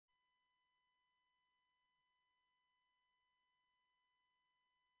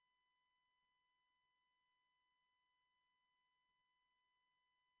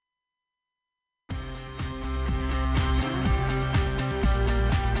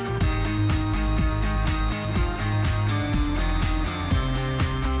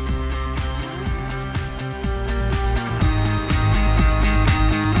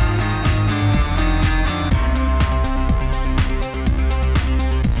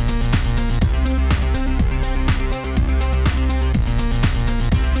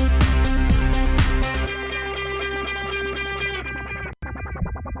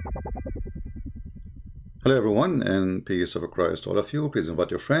Hello everyone, and peace of Christ all of you. Please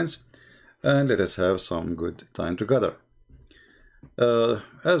invite your friends and let us have some good time together.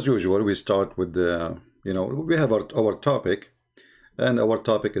 As usual, we start with the, we have our topic, and our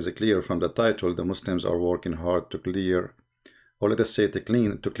topic is clear from the title. The Muslims are working hard to clear, or let us say to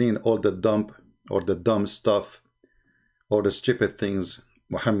clean all the dumb stuff, or the stupid things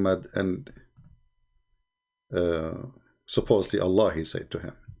Muhammad and supposedly Allah, he said to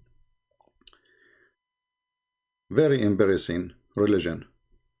him. Very embarrassing religion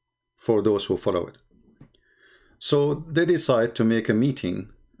for those who follow it. So they decide to make a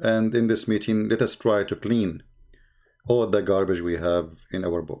meeting, and in this meeting, let us try to clean all the garbage we have in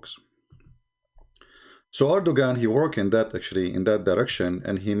our books. So Erdogan, he worked in that direction,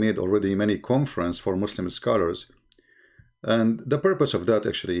 and he made already many conferences for Muslim scholars. And the purpose of that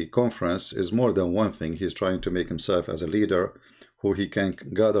conference is more than one thing. He's trying to make himself as a leader who he can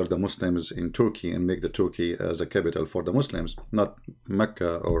gather the Muslims in Turkey and make the Turkey as a capital for the Muslims, not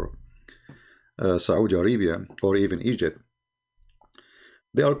Mecca or Saudi Arabia or even Egypt.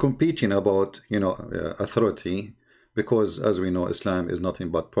 They are competing about authority, because as we know, Islam is nothing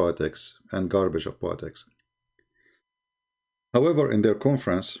but politics and garbage of politics. However, in their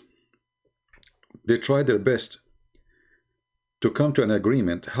conference, they try their best to come to an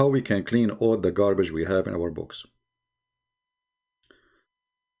agreement how we can clean all the garbage we have in our books.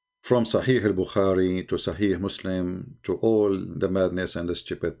 From Sahih al-Bukhari to Sahih Muslim to all the madness and the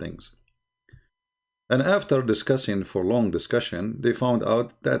stupid things. And after discussing for long discussion, they found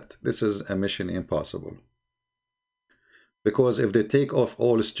out that this is a mission impossible. Because if they take off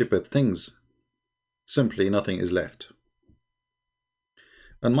all stupid things, simply nothing is left.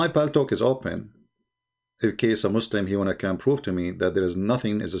 And my Paltalk is open. In case a Muslim he wanna can prove to me that there is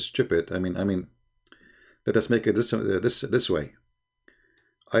nothing is stupid. I mean, let us make it this way.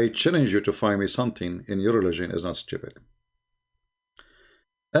 I challenge you to find me something in your religion is not stupid.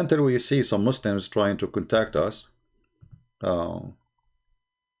 Until we see some Muslims trying to contact us.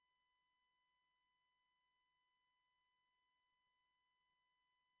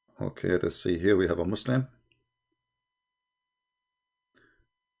 Okay, let's see. Here we have a Muslim.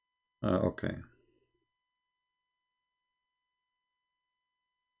 Okay.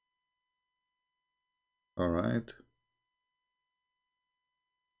 All right.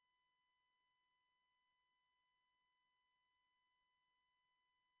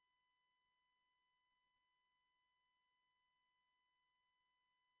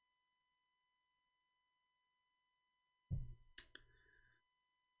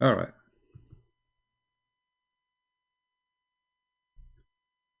 All right.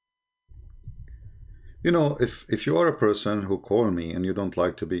 If you are a person who call me and you don't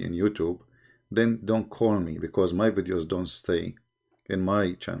like to be in YouTube, then don't call me, because my videos don't stay in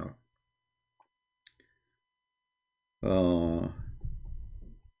my channel.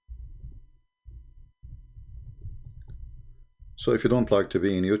 So if you don't like to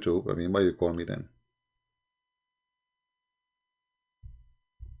be in YouTube, why you call me then?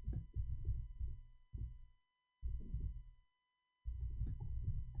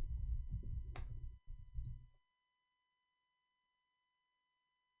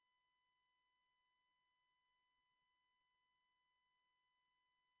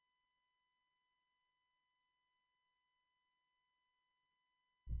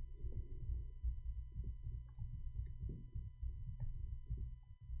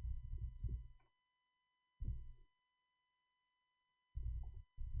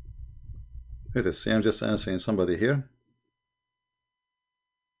 Let us see, I'm just answering somebody here.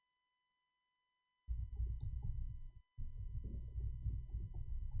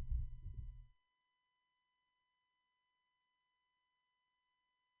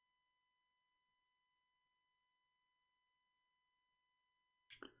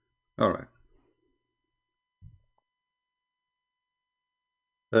 All right.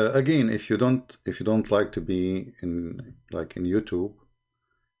 Again, if you don't like to be in YouTube,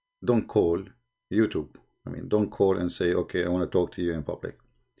 don't call YouTube. Don't call and say, okay, I want to talk to you in public.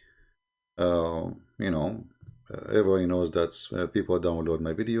 Everybody knows that people download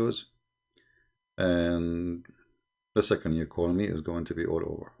my videos, and the second you call me is going to be all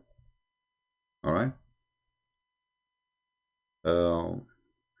over. All right.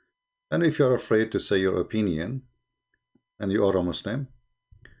 And if you're afraid to say your opinion and you are a Muslim,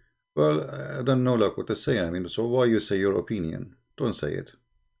 well, I don't know what to say. So why you say your opinion? Don't say it.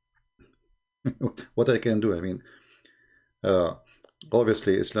 What I can do,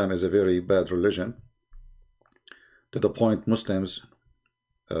 obviously Islam is a very bad religion, to the point Muslims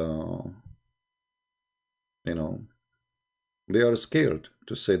they are scared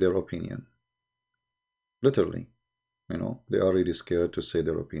to say their opinion. Literally, you know, they are really scared to say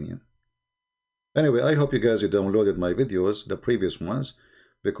their opinion. Anyway, I hope you guys downloaded my videos, the previous ones,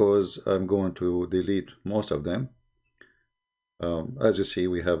 because I'm going to delete most of them. As you see,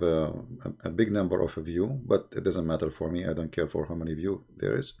 we have a big number of view, but it doesn't matter for me. I don't care for how many view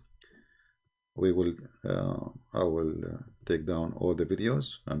there is. We will, I will take down all the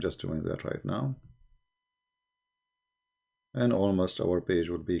videos. I'm just doing that right now. And almost our page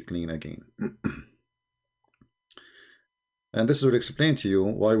will be clean again. And this will explain to you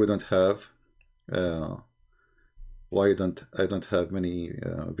why we don't have, why I don't have many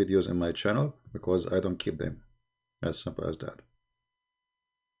videos in my channel, because I don't keep them. As simple as that.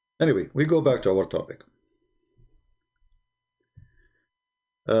 Anyway, we go back to our topic.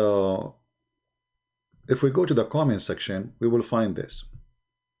 If we go to the comment section, we will find this.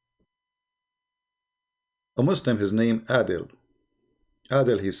 A Muslim, his name Adil.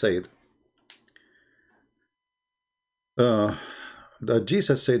 Adil, he said that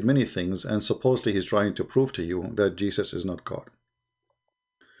Jesus said many things, and supposedly he's trying to prove to you that Jesus is not God.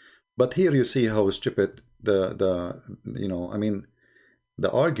 But here you see how stupid you know, I mean,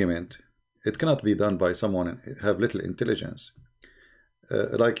 the argument, it cannot be done by someone have little intelligence.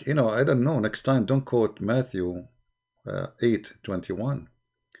 Like, you know, I don't know, next time don't quote Matthew 8:21.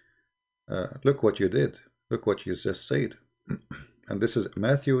 Look what you did. Look what you just said. And this is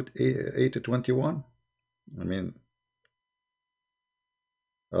Matthew 8:21. I mean,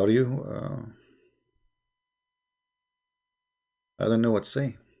 are you? I don't know what to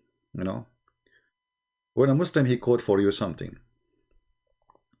say, you know. When a Muslim, he quote for you something.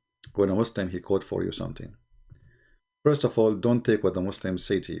 When a Muslim, he quote for you something. First of all, don't take what the Muslims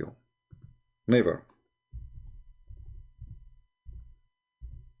say to you. Never.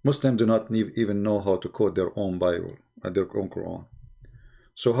 Muslims do not even know how to quote their own Bible and their own Quran.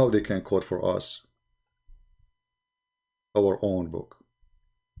 So how they can quote for us our own book?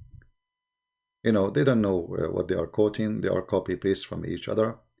 You know, they don't know what they are quoting. They are copy-paste from each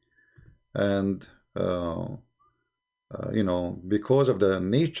other. And, you know, because of the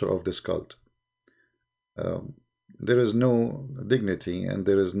nature of this cult, there is no dignity, and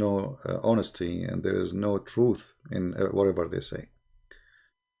there is no honesty, and there is no truth in whatever they say.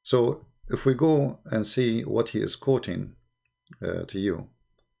 So if we go and see what he is quoting to you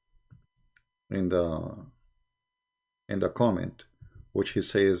in the comment, which he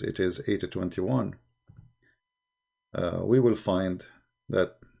says it is 8:21, we will find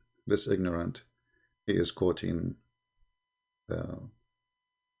that this ignorant, he is quoting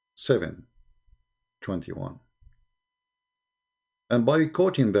 7:21. And by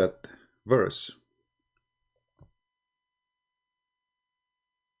quoting that verse,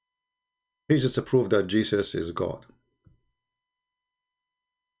 he just proved that Jesus is God.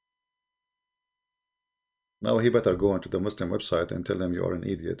 Now he better go into the Muslim website and tell them you are an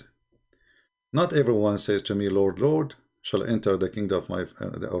idiot. Not everyone says to me, Lord, Lord, shall enter the kingdom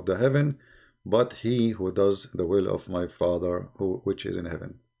of the heaven, but he who does the will of my Father which is in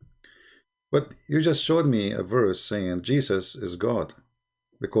heaven. But you just showed me a verse saying Jesus is God,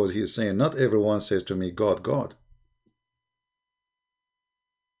 because he is saying not everyone says to me, God, God.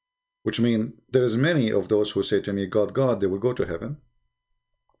 Which means there is many of those who say to me, God, God, they will go to heaven.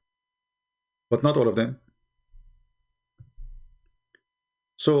 But not all of them.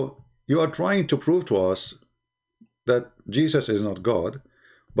 So you are trying to prove to us that Jesus is not God,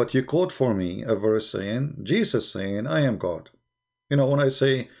 but you quote for me a verse saying, Jesus saying, I am God. You know, when I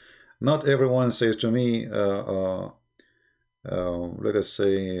say, not everyone says to me, let us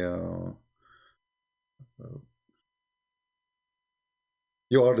say,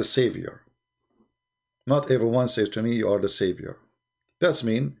 you are the Savior. Not everyone says to me, you are the Savior. That's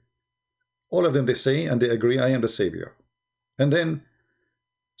mean, all of them they say, and they agree, I am the Savior. And then,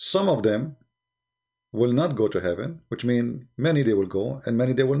 some of them will not go to heaven, which means many they will go, and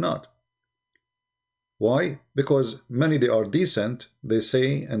many they will not. Why? Because many they are decent, they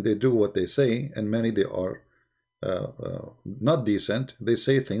say and they do what they say, and many they are not decent, they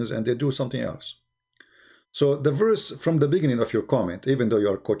say things and they do something else. So the verse from the beginning of your comment, even though you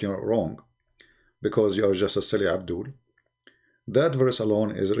are quoting it wrong, because you are just a silly Abdul, that verse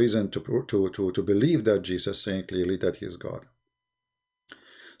alone is reason to believe that Jesus saying clearly that he is God.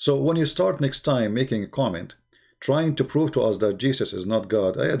 So when you start next time making a comment, trying to prove to us that Jesus is not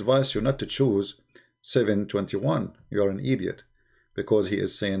God, I advise you not to choose 7:21. You are an idiot, because he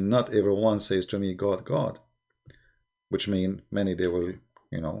is saying not everyone says to me, God, God, which means many they will,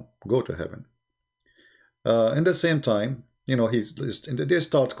 you know, go to heaven. In the same time, you know, they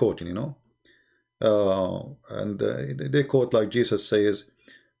start quoting, you know, and they quote like Jesus says,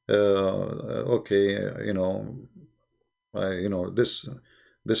 okay, this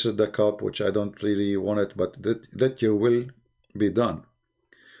is the cup which I don't really want it, but that your will be done.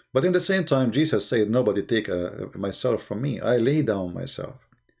 But in the same time, Jesus said, nobody take myself from me. I lay down myself.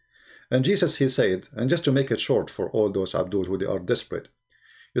 And Jesus, he said, and just to make it short for all those Abdul who they are desperate,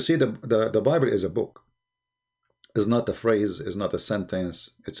 you see, the Bible is a book. It's not a phrase, it's not a sentence,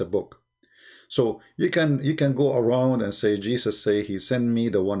 it's a book. So you can go around and say, Jesus say, he sent me,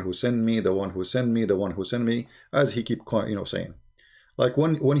 the one who sent me, the one who sent me, the one who sent me, as he keep saying. Like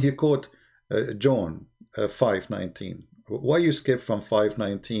when he quote John 5:19, why you skip from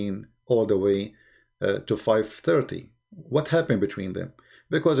 5:19 all the way to 5:30? What happened between them?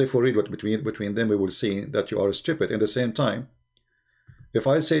 Because if we read what between them, we will see that you are stupid. At the same time, if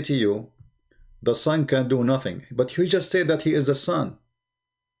I say to you, the Son can do nothing, but you just said that he is the Son.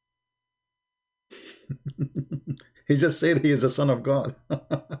 He just said he is the Son of God.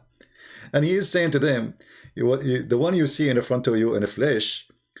 And he is saying to them, the one you see in front of you in the flesh,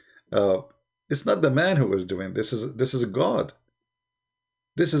 it's not the man who is doing this. This is God.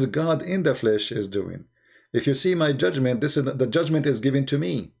 This is God in the flesh is doing. If you see my judgment, the judgment is given to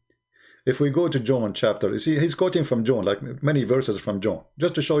me. If we go to John chapter, you see, he's quoting from John, like many verses from John,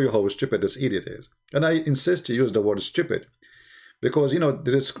 just to show you how stupid this idiot is. And I insist to use the word stupid, because,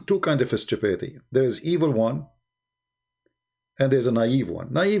 there is two kinds of stupidity. There is evil one, and there's a naive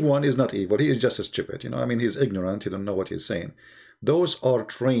one. Naive one is not evil. He is just stupid. He's ignorant. He don't know what he's saying. Those are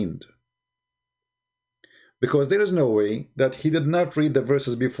trained. Because there is no way that he did not read the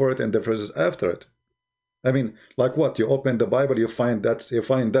verses before it and the verses after it. Like what? You open the Bible, you find that's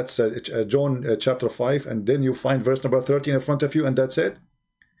John chapter 5, and then you find verse number 13 in front of you, and that's it?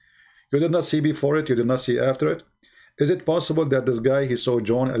 You did not see before it, you did not see after it? Is it possible that this guy, he saw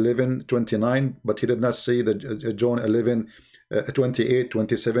John 11:29, but he did not see the John 11:28,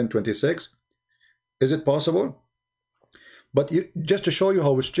 27, 26? Is it possible? But just to show you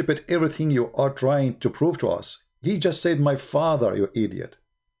how stupid everything you are trying to prove to us, he just said, my Father, you idiot.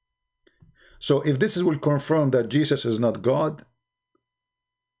 So if this will confirm that Jesus is not God,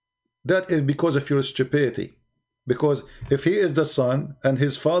 that is because of your stupidity. Because if he is the Son and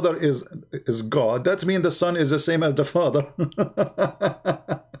his Father is God, that means the Son is the same as the Father.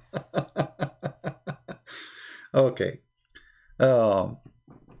 Okay.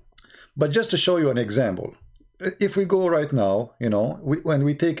 But just to show you an example, if we go right now, when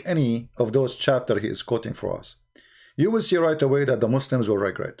we take any of those chapters he is quoting for us, you will see right away that the Muslims will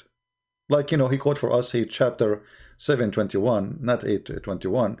regret. Like, he quote for us, chapter 7:21, not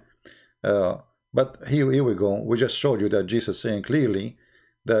 8:21. But here we go. We just showed you that Jesus saying clearly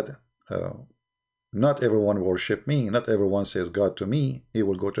that not everyone worship me. Not everyone says God to me. He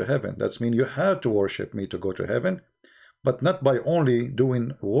will go to heaven. That means you have to worship me to go to heaven. But not by only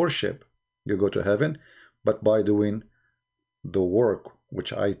doing worship you go to heaven, but by doing the work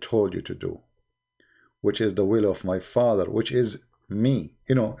which I told you to do, which is the will of my Father, which is me.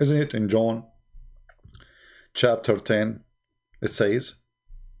 Isn't it in John chapter 10? It says,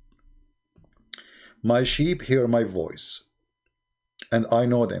 my sheep hear my voice, and I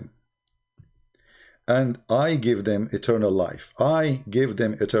know them, and I give them eternal life. I give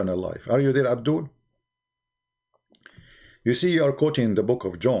them eternal life. Are you there, Abdul? You see, you are quoting the book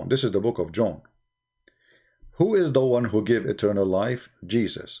of John. This is the book of John. Who is the one who gave eternal life?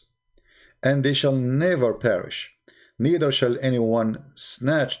 Jesus. And they shall never perish, neither shall anyone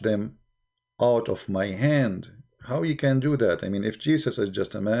snatch them out of my hand. How you can do that? If Jesus is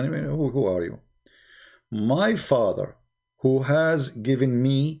just a man, who are you? My Father, who has given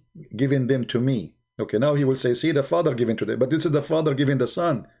them to me. Okay, now he will say, see, the Father given to them, but this is the Father giving the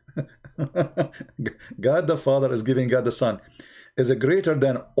Son. God the Father is giving God the Son, is greater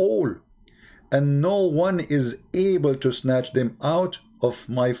than all, and no one is able to snatch them out of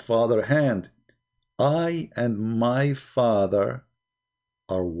my Father's hand. I and my Father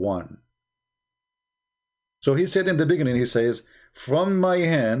are one. So he said in the beginning, he says, from my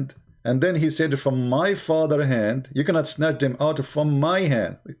hand, and then he said, from my Father's hand, you cannot snatch them out from my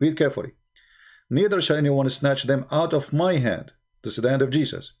hand. Read carefully. Neither shall anyone snatch them out of my hand. This is the hand of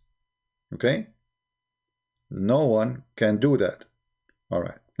Jesus. Okay? No one can do that. All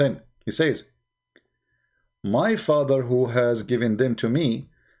right. Then he says, my Father who has given them to me,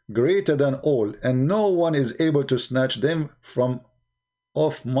 greater than all, and no one is able to snatch them from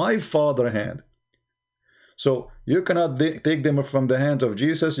off my Father's hand. So you cannot take them from the hand of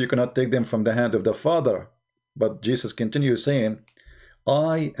Jesus, you cannot take them from the hand of the Father. But Jesus continues saying,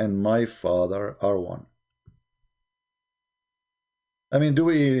 I and my Father are one. Do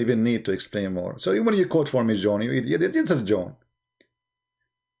we even need to explain more? So when you quote for me, John, this is John.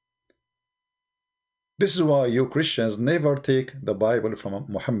 This is why you Christians never take the Bible from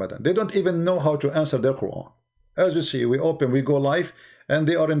Muhammadan. They don't even know how to answer their Quran. As you see, we open, we go live, and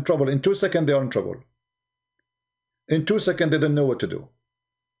they are in trouble. In 2 seconds, they are in trouble. In 2 seconds, they don't know what to do.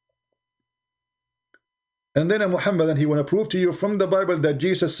 And then a Muhammadan, he want to prove to you from the Bible that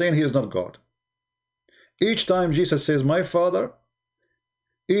Jesus saying he is not God. Each time Jesus says my Father,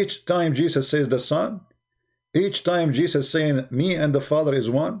 each time Jesus says the Son, each time Jesus saying me and the Father is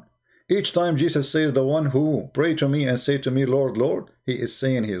one, each time Jesus says the one who pray to me and say to me, Lord, Lord, he is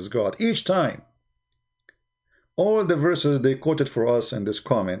saying he is God. Each time. All the verses they quoted for us in this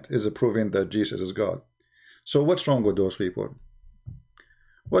comment is proving that Jesus is God. So what's wrong with those people?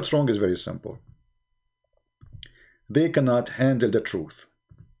 What's wrong is very simple. They cannot handle the truth.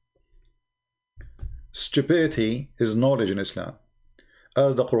 Stupidity is knowledge in Islam.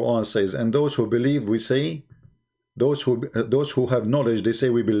 As the Quran says, and those who believe, we say, those who have knowledge, they say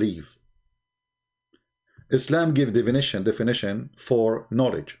we believe. Islam gives definition for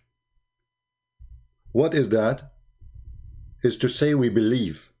knowledge. What is that? Is to say we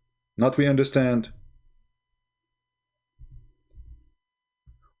believe, not we understand.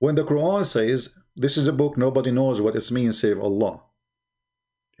 When the Quran says, this is a book nobody knows what it means save Allah,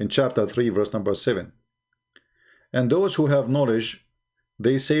 in chapter 3 verse number 7, and those who have knowledge,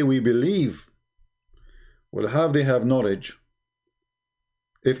 they say we believe. Well, how they have knowledge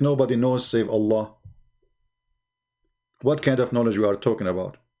if nobody knows save Allah? What kind of knowledge we are talking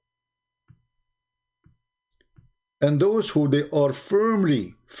about? And those who they are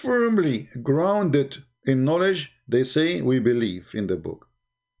firmly grounded in knowledge, they say we believe in the book.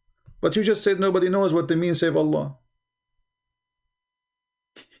 But you just said nobody knows what they mean save Allah.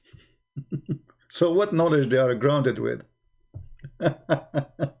 So what knowledge they are grounded with?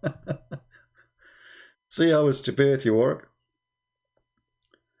 See how stupidity works?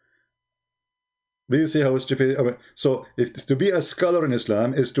 Do you see how stupid? I mean, so if to be a scholar in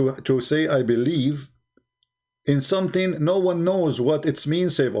Islam is to say I believe in something no one knows what it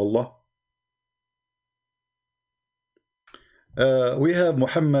means save Allah. We have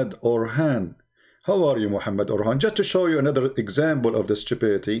Mohammed Orhan. How are you, Mohammed Orhan? Just to show you another example of the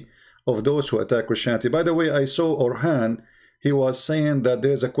stupidity of those who attack Christianity. By the way, I saw Orhan. He was saying that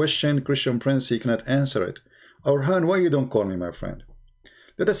there is a question, Christian Prince, he cannot answer it. Orhan, why you don't call me, my friend?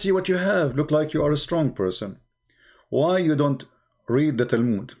 Let us see what you have. Look like you are a strong person. Why you don't read the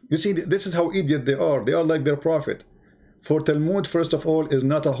Talmud? You see, this is how idiot they are. They are like their prophet. For Talmud, first of all, is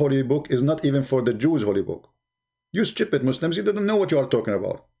not a holy book, is not even for the Jews' holy book. You stupid Muslims, you don't know what you are talking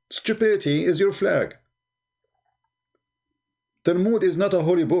about. Stupidity is your flag. Talmud is not a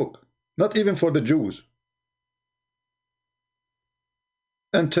holy book, not even for the Jews.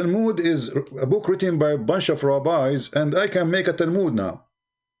 And Talmud is a book written by a bunch of rabbis, and I can make a Talmud now.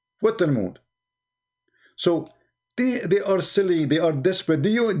 What Talmud? So they are silly, they are desperate. Do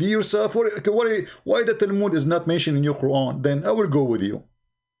you yourself, why the Talmud is not mentioned in your Quran? Then I will go with you.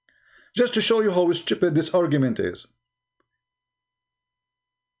 Just to show you how stupid this argument is.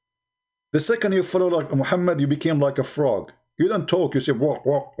 The second you follow like Muhammad, you became like a frog. You don't talk, you say walk,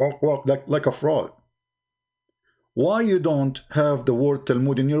 walk, walk, walk, like a frog. Why you don't have the word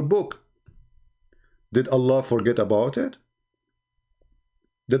Talmud in your book? Did Allah forget about it?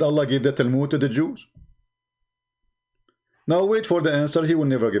 Did Allah give the Talmud to the Jews? Now wait for the answer. He will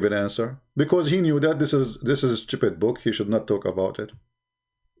never give an answer because he knew that this is a stupid book. He should not talk about it.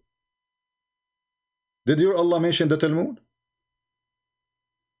 Did your Allah mention the Talmud?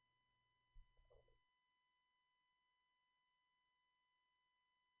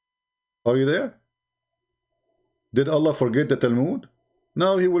 Are you there? Did Allah forget the Talmud?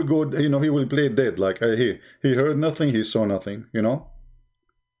 Now he will go, he will play dead. Like he heard nothing, he saw nothing,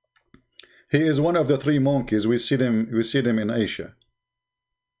 He is one of the three monkeys. We see them in Asia.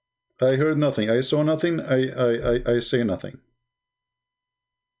 I heard nothing, I saw nothing, I say nothing.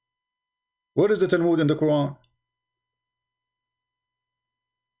 What is the Talmud in the Quran?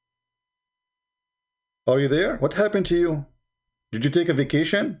 Are you there? What happened to you? Did you take a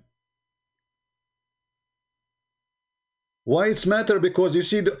vacation? Why it's matter? Because you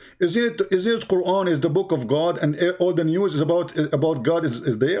see, is it Quran is the book of God and all the news is about God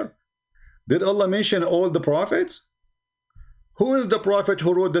is there? Did Allah mention all the prophets? Who is the prophet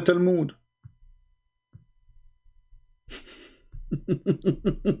who wrote the Talmud?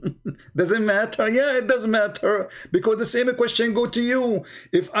 Does it matter? Yeah, it does matter, because the same question go to you.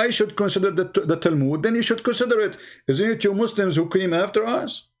 If I should consider the Talmud, then you should consider it. Isn't it you Muslims who came after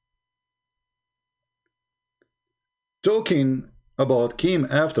us? Talking about came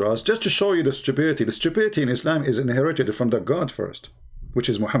after us, just to show you the stupidity. The stupidity in Islam is inherited from the God first, which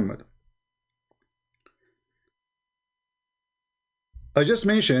is Muhammad. I just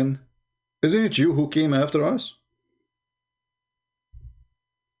mentioned, isn't it you who came after us?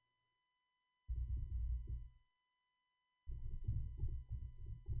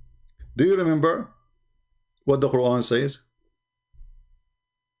 Do you remember what the Quran says?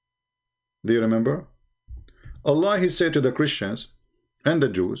 Do you remember? Allah, He said to the Christians and the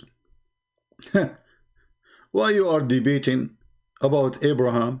Jews, why you are debating about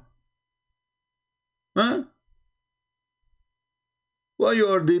Abraham? Huh? Why you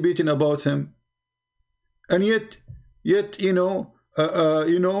are debating about him? And yet, you know,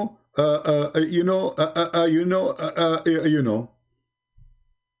 you know,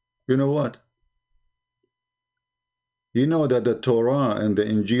 you know what? You know that the Torah and the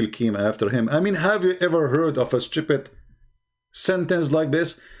Injil came after him. I mean, have you ever heard of a stupid sentence like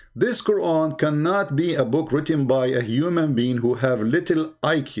this? This Quran cannot be a book written by a human being who have little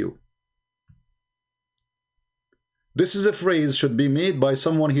IQ. This is a phrase should be made by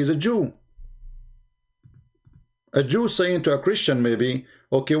someone, he's a Jew. A Jew saying to a Christian maybe,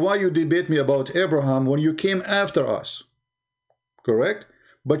 okay, why you debate me about Abraham when you came after us? Correct?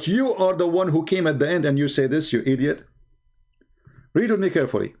 But you are the one who came at the end and you say this, you idiot. Read with me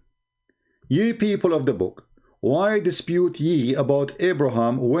carefully. Ye people of the book, why dispute ye about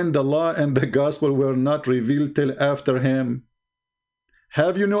Abraham when the law and the gospel were not revealed till after him?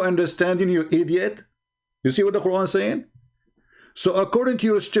 Have you no understanding, you idiot? You see what the Quran is saying? So according to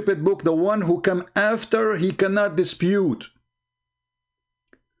your stupid book, the one who come after, he cannot dispute.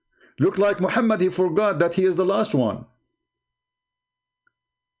 Look like Muhammad, he forgot that he is the last one.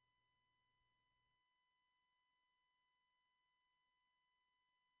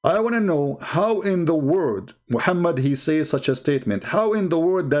 I want to know how in the world Muhammad, he says such a statement. How in the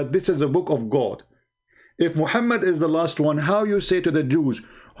world that this is the book of God? If Muhammad is the last one, how you say to the Jews,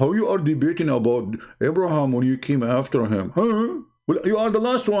 how you are debating about Abraham when you came after him? Huh? Well, you are the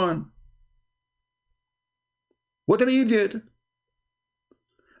last one. What an idiot.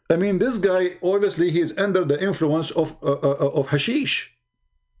 I mean, this guy, obviously, he is under the influence of hashish.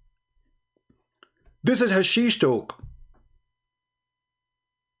 This is hashish talk.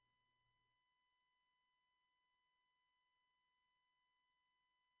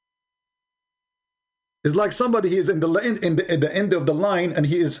 It's like somebody, he is at the end of the line and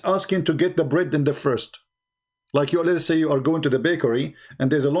he is asking to get the bread in the first. Like you, let's say you are going to the bakery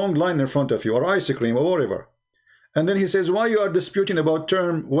and there's a long line in front of you, or ice cream or whatever. And then he says, why you are disputing about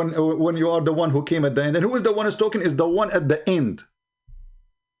term when you are the one who came at the end? And who is the one who's talking? Is the one at the end.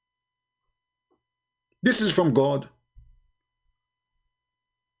 This is from God.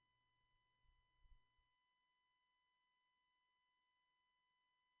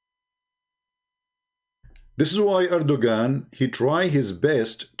 This is why Erdogan, he try his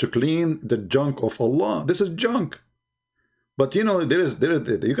best to clean the junk of Allah. This is junk. But you know,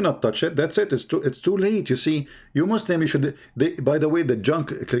 you cannot touch it. That's it. It's too late. You see, you Muslim, you should. By the way, the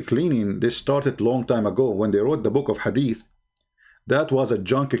junk cleaning, this started long time ago when they wrote the book of Hadith. That was a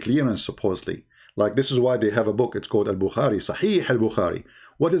junk clearance supposedly. Like this is why they have a book. It's called Al-Bukhari, Sahih Al-Bukhari.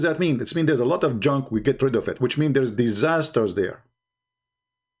 What does that mean? It means there's a lot of junk. We get rid of it, which means there's disasters there.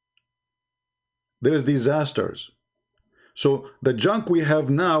 There is disasters. So the junk we have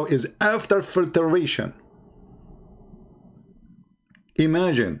now is after filtration.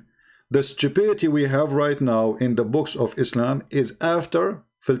 Imagine the stupidity we have right now in the books of Islam is after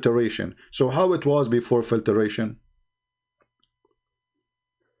filtration. So how it was before filtration?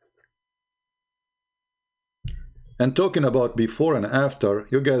 And talking about before and after,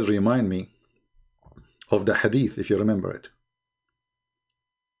 you guys remind me of the hadith, if you remember it.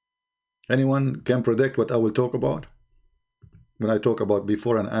 Anyone can predict what I will talk about when I talk about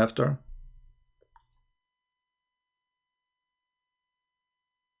before and after?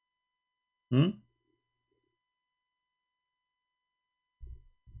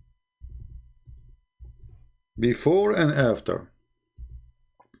 Before and after.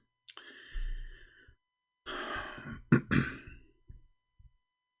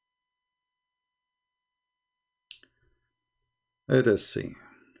 Let us see.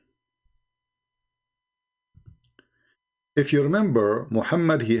 If you remember,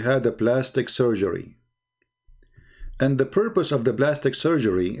 Muhammad, he had a plastic surgery. And the purpose of the plastic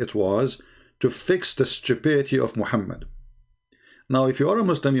surgery, it was to fix the stupidity of Muhammad. Now, if you are a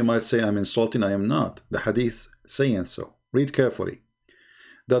Muslim, you might say, I'm insulting. I am not. The hadith saying so. Read carefully.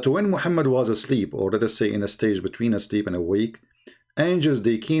 That when Muhammad was asleep, or let us say in a stage between asleep and awake, angels,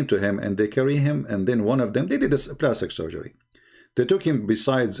 they came to him and they carry him, and then one of them, they did a plastic surgery. They took him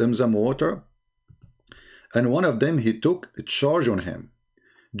beside Zamzam water, and one of them, he took a charge on him.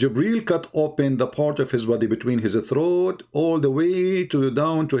 Jibril cut open the part of his body between his throat all the way to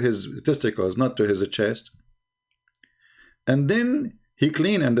down to his testicles, not to his chest. And then he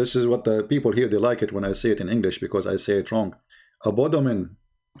cleaned, and this is what the people here, they like it when I say it in English because I say it wrong. Abodamin.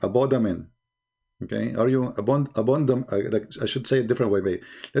 Okay, are you abondam? I should say it different way.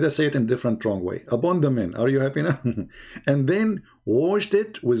 Let us say it in different wrong way. Abondamin. Are you happy now? And then washed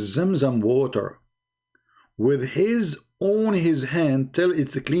it with Zamzam water with his hand till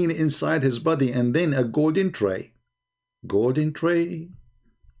it's clean inside his body, and then a golden tray. Golden tray.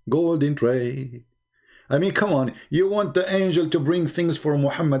 I mean, come on. You want the angel to bring things for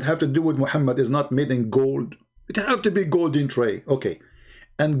Muhammad, have to do with Muhammad is not made in gold. It have to be golden tray. Okay.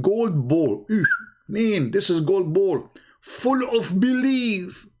 And gold bowl. Man, this is gold bowl. Full of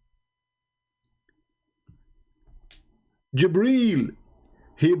belief. Jibril,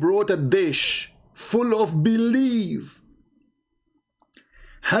 he brought a dish full of belief.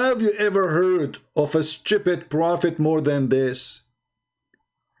 Have you ever heard of a stupid prophet more than this?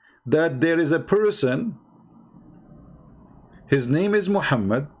 That there is a person, his name is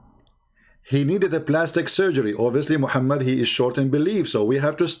Muhammad, he needed a plastic surgery. Obviously Muhammad, he is short in belief, so we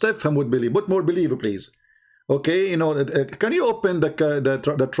have to stuff him with belief. Put more belief, please. Okay, you know, can you open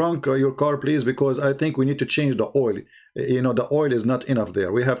the trunk of your car, please? Because I think we need to change the oil. You know, the oil is not enough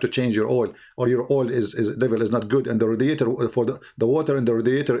there. We have to change your oil, or your oil level is not good, and the radiator for the water in the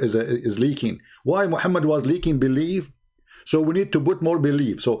radiator is leaking. Why Muhammad was leaking belief? So we need to put more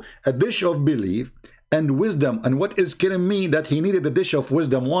belief. So a dish of belief and wisdom. And what is killing me that he needed a dish of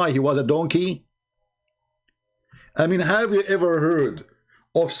wisdom? Why? He was a donkey? I mean, have you ever heard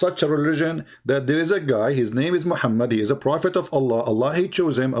of such a religion that there is a guy, his name is Muhammad, he is a prophet of Allah, Allah he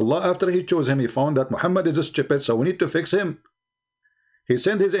chose him, Allah after he chose him, he found that Muhammad is a stupid, so we need to fix him. He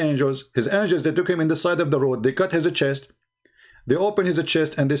sent his angels, they took him in the side of the road, they cut his chest, they open his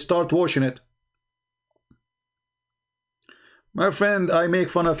chest and they start washing it. My friend, I make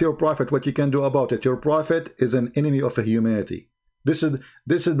fun of your prophet. What you can do about it? Your prophet is an enemy of humanity. This is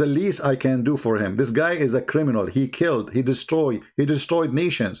the least I can do for him. This guy is a criminal. He killed, he destroyed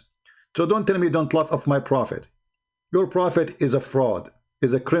nations. So don't tell me don't laugh of my prophet. Your prophet is a fraud,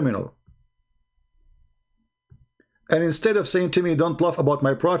 is a criminal. And instead of saying to me don't laugh about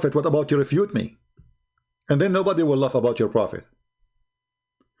my prophet, what about you refute me? And then nobody will laugh about your prophet.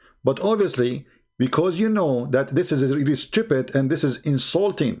 But obviously, because you know that this is really stupid and this is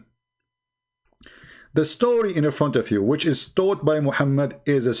insulting. The story in front of you, which is taught by Muhammad,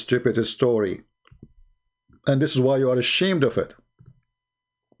 is a stupid story. And this is why you are ashamed of it.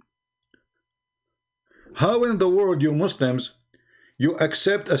 How in the world, you Muslims, you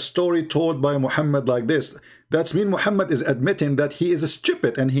accept a story told by Muhammad like this? That means Muhammad is admitting that he is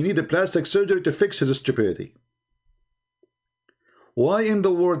stupid and he needed plastic surgery to fix his stupidity. Why in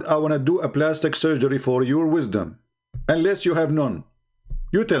the world I want to do a plastic surgery for your wisdom, unless you have none?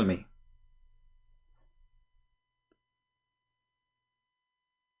 You tell me.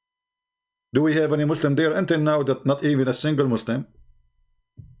 Do we have any Muslim there? Until now, that not even a single Muslim.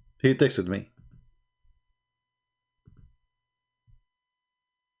 He texted me.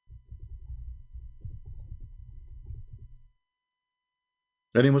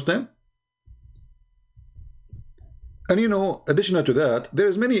 Any Muslim? And you know, additional to that,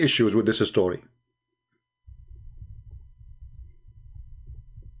 there's many issues with this story.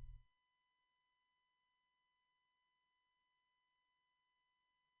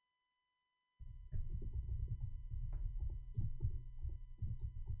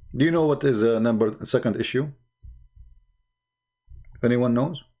 Do you know what is second issue? Anyone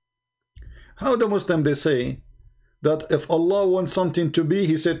knows? How the Muslim, they say that if Allah wants something to be,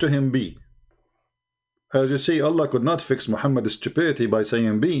 he said to him be. As you see, Allah could not fix Muhammad's stupidity by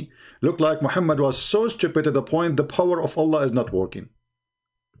saying be. Looked like Muhammad was so stupid to the point the power of Allah is not working.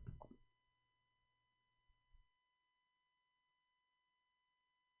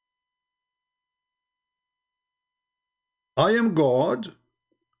 I am God.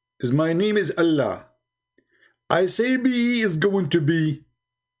 My name is Allah. I say be is going to be.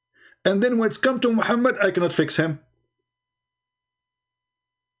 And then when it's come to Muhammad, I cannot fix him.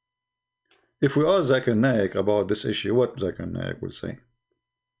 If we ask Zakir Naik about this issue, what Zakir Naik will say?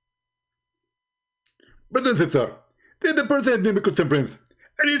 But then the person didn't contemplate.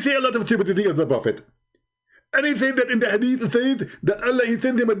 And he say a lot of stupidity of the Prophet. And he say that in the hadith says that Allah he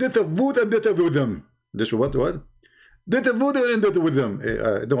sent him a death of wood and death of wisdom. Dish what? Death of wood and death of wisdom.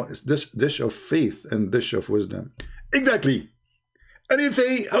 It's dish of faith and dish of wisdom. Exactly. And he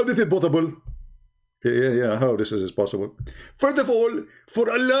say, how this is possible? Yeah, how this is possible? First of all,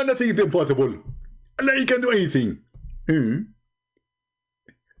 for Allah nothing is impossible. Allah he can do anything.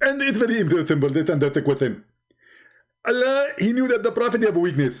 And it's very simple. That's the question. Allah, he knew that the Prophet have a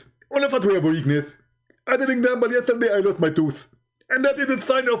weakness. All of us we have a weakness. As an example, yesterday I lost my tooth. And that is a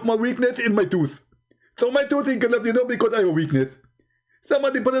sign of my weakness in my tooth. So my tooth is collapsed, because I have a weakness. Some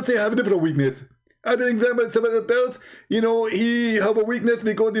of the person have a different weakness. As an example, some of the person, he have a weakness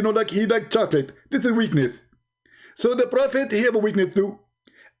because, like he like chocolate. This is weakness. So the Prophet, he have a weakness too.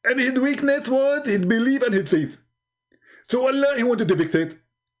 And his weakness was his belief and his faith. So Allah, he wanted to fix it.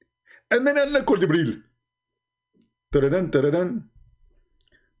 And then Allah called Jibreel. Taradan, taradan.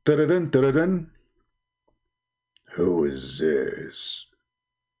 Taradan, taradan. Who is this?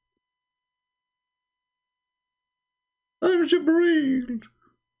 I'm Jibreel.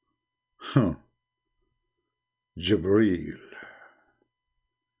 Huh. Jibreel.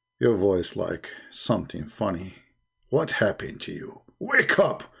 Your voice like something funny. What happened to you? Wake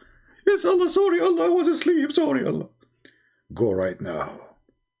up! Yes, Allah, sorry, Allah, I was asleep. Sorry, Allah. Go right now.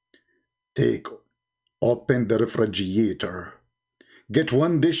 Open the refrigerator. Get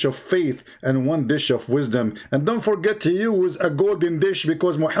one dish of faith and one dish of wisdom. And don't forget to use a golden dish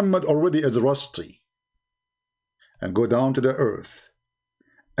because Muhammad already is rusty. And go down to the earth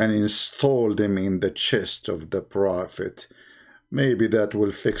and install them in the chest of the Prophet. Maybe that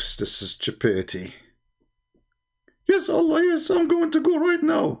will fix this stupidity. Yes, Allah, yes, I'm going to go right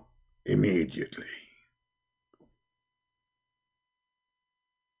now. Immediately.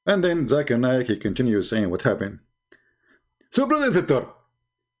 And then Zakir Naik, he continues saying what happened. So, brother and sister,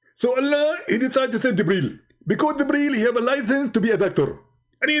 so Allah, he decided to send Jibreel. Because Jibreel, he have a license to be a doctor.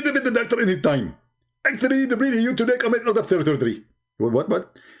 And he is a doctor any time. Actually, Jibreel, he used to make a lot of surgery. What?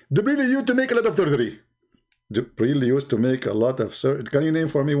 Jibreel, he used to make a lot of surgery. Jibreel used to make a lot of surgery. Can you name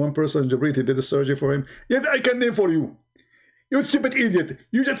for me one person, Jibreel, he did the surgery for him? Yes, I can name for you. You stupid idiot.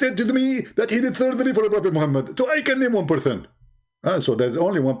 You just said to me that he did surgery for the Prophet Muhammad. So I can name one person. So there's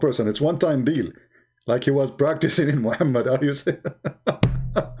only one person. It's one-time deal. Like he was practicing in Muhammad. Are you saying?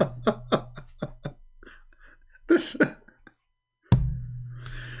 This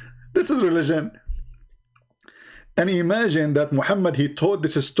is religion. And imagine that Muhammad, he told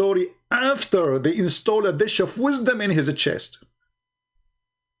this story after they installed a dish of wisdom in his chest.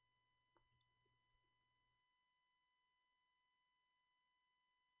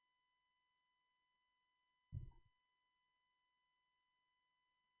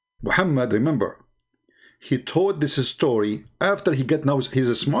 Muhammad, remember, he told this story after he got, now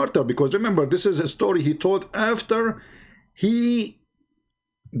he's smarter, because remember, this is a story he told after he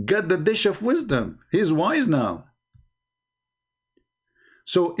got the dish of wisdom. He's wise now.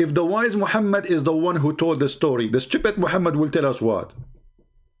 So if the wise Muhammad is the one who told the story, the stupid Muhammad will tell us what?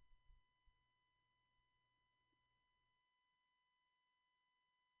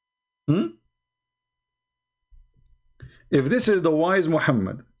 If this is the wise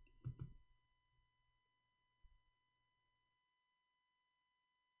Muhammad,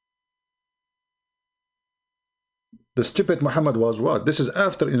 the stupid Muhammad was what? This is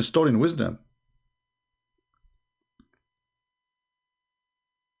after installing wisdom.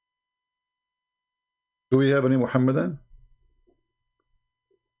 Do we have any Muhammadan?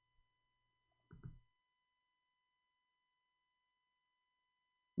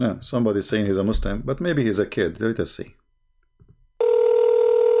 No, somebody's saying he's a Muslim, but maybe he's a kid. Let us see.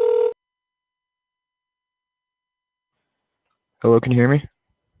 Hello, can you hear me?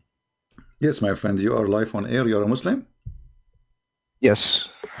 Yes, my friend, you are live on air. You're a Muslim? Yes.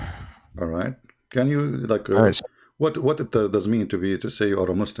 All right. Can you like All right. what it does mean to say you are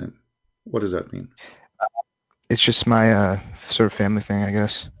a Muslim? What does that mean? It's just my sort of family thing, I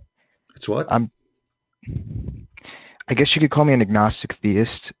guess. It's what? I guess you could call me an agnostic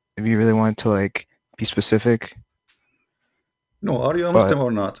theist if you really wanted to like be specific. No, are you a Muslim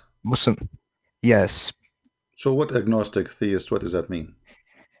or not? Muslim. Yes. So what agnostic theist, what does that mean?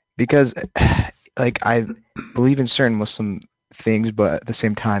 Because like I believe in certain Muslim things, but at the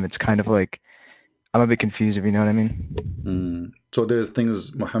same time it's kind of like I'm a bit confused, if you know what I mean. So there's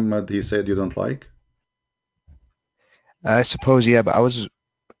things Muhammad, he said you don't like? I suppose, yeah, but I was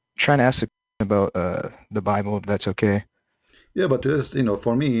trying to ask a question about the Bible, if that's okay. Yeah, but this,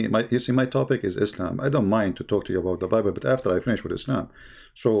 for me, you see, my topic is Islam. I don't mind to talk to you about the Bible, but after I finish with Islam.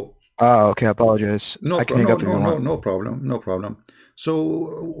 So. Oh, okay. I apologize. I can hang up if you want. No problem. No problem.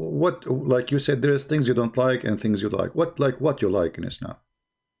 So, what, like you said, there's things you don't like and things you like. What you like in Islam?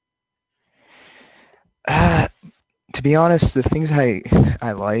 To be honest, the things I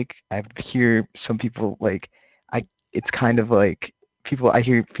like, I hear some people like, it's kind of like I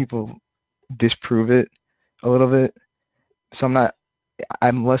hear people disprove it a little bit. So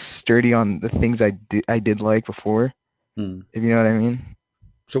I'm less sturdy on the things I did like before, if you know what I mean.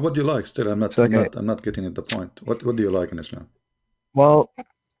 So what do you like? Still, So like I'm not getting at the point. What do you like in Islam? well,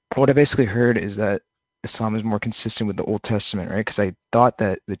 what I basically heard is that Islam is more consistent with the Old Testament, right? Because I thought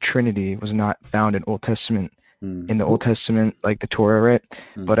that the Trinity was not found in in the Old Testament, like the Torah, right?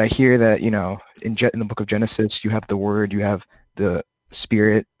 But I hear that, you know, in the book of Genesis, you have the Word, you have the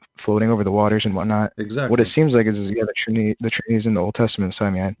Spirit floating over the waters and whatnot. Exactly. What it seems like is yeah, the Trinity is in the Old Testament. So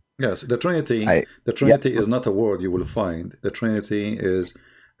I mean, yes, the Trinity yeah, is not a word you will find. The Trinity is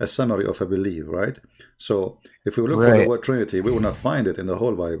a summary of a belief, right? So if we look for the right, word Trinity, we will not find it in the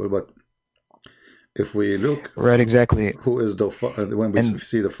whole Bible. But if we look, right, exactly. who is the when we And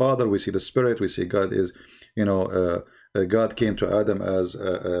see the Father, we see the Spirit, we see God is, you know, God came to Adam as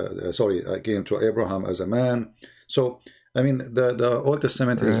came to Abraham as a man. So I mean, the Old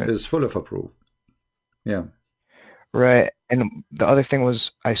Testament right, is full of a proof. Yeah. right. And the other thing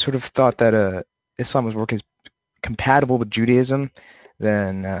was, I sort of thought that Islam was working compatible with Judaism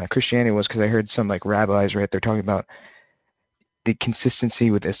than Christianity was, because I heard some like rabbis, right? They're talking about the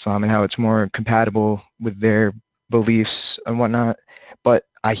consistency with Islam and how it's more compatible with their beliefs and whatnot. But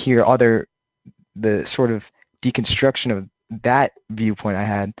I hear the sort of deconstruction of that viewpoint I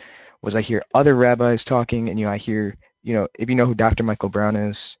had was I hear other rabbis talking, and I hear, if you know who Dr. Michael Brown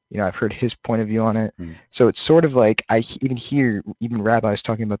is, I've heard his point of view on it. So it's sort of like I even hear even rabbis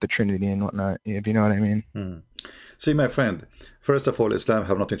talking about the Trinity and whatnot, if you know what I mean. See, my friend, first of all, Islam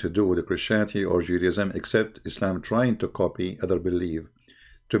have nothing to do with Christianity or Judaism, except Islam trying to copy other belief,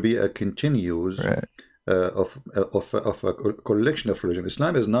 to be a continuous Right. Of a collection of religion.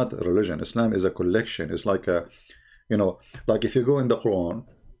 Islam is not a religion. Islam is a collection. It's like a, like if you go in the Quran,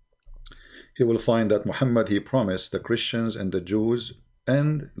 you will find that Muhammad, he promised the Christians and the Jews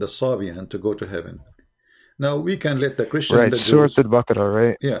and the Sabian to go to heaven. Now we can let the Christian and the Jews,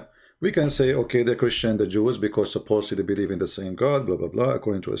 right? yeah, we can say, okay, the Christian, the Jews, because supposedly they believe in the same God, blah, blah, blah,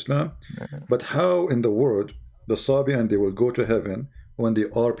 according to Islam. But how in the world the Sabian, they will go to heaven when they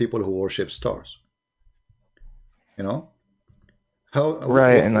are people who worship stars? How?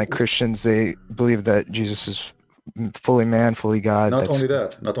 Right, and like Christians, they believe that Jesus is fully man, fully God. Not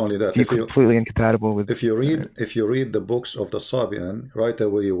only that. If completely incompatible with. If you read the books of the Sabian, right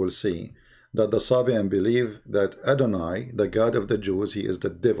away you will see that the Sabian believe that Adonai, the God of the Jews, he is the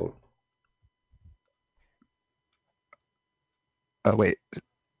devil. Wait,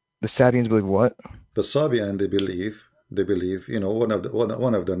 the Sabians believe what? The Sabian, they believe,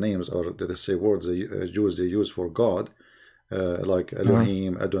 one of the names, or they say words the Jews they use for God, like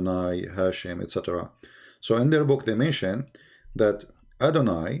Elohim, Adonai, Hashem, etc. So in their book they mention that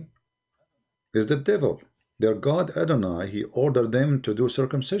Adonai is the devil. Their God Adonai, he ordered them to do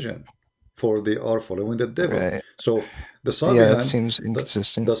circumcision, for they are following the devil. Right. So the Sabian, that seems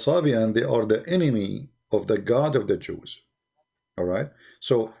inconsistent. The Sabian, they are the enemy of the God of the Jews. All right.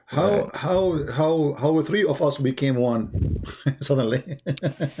 So how three of us became one suddenly?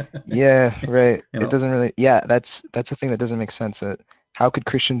 Yeah, right. It doesn't really. Yeah, that's a thing that doesn't make sense. That how could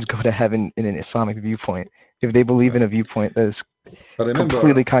Christians go to heaven in an Islamic viewpoint if they believe in a viewpoint that is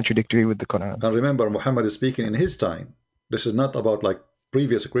completely contradictory with the Quran? And remember, Muhammad is speaking in his time. This is not about like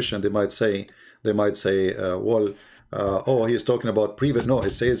previous Christian. They might say, oh, he's talking about previous. No,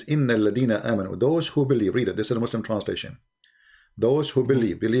 it says, Inna alladina amanu, those who believe. Read it. This is a Muslim translation. Those who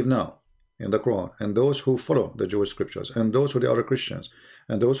believe now in the Quran, and those who follow the Jewish scriptures, and those who they are Christians,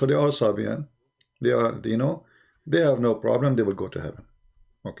 and those who they are Sabian, they are, they have no problem, they will go to heaven.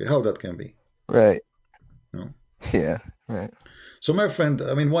 Okay, how that can be? Right. No? Yeah, right. So my friend,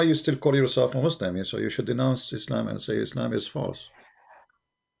 I mean, why you still call yourself a Muslim? So you should denounce Islam and say Islam is false.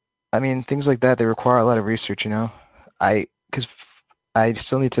 I mean, things like that, they require a lot of research, because I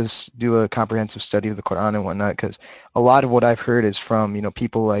still need to do a comprehensive study of the Quran and whatnot, because a lot of what I've heard is from,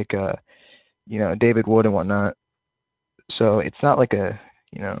 people like, David Wood and whatnot. So it's not like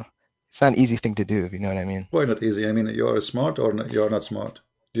it's not an easy thing to do, if you know what I mean. Why not easy? I mean, you are smart or you are not smart?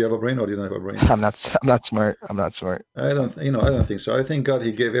 Do you have a brain or do you don't have a brain? I'm not smart. I'm not smart. I don't think so. I think God,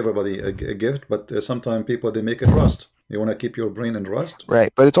 he gave everybody a gift, but sometimes people, they make it rust. You want to keep your brain in rust?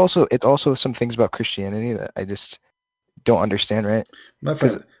 Right, but it's also some things about Christianity that I just don't understand, right? My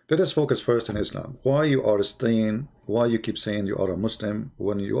friend, let us focus first on Islam. Why you keep saying you are a Muslim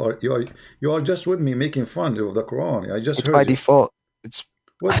when you are just with me making fun of the Quran? I just heard by you. Default. It's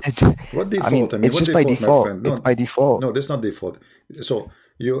what default? It's just by default. My friend? No, it's by default. No, that's not default. So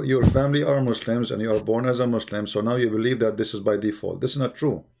your family are Muslims and you are born as a Muslim, so now you believe that this is by default. This is not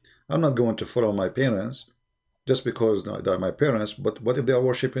true. I'm not going to follow my parents just because they're my parents, but what if they are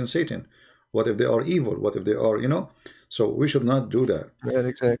worshiping Satan? What if they are evil? What if they are, So we should not do that. Right,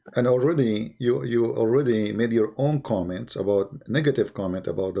 exactly. And already you already made your own comments about negative comment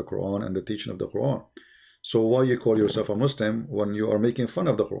about the Quran and the teaching of the Quran. So why you call yourself a Muslim when you are making fun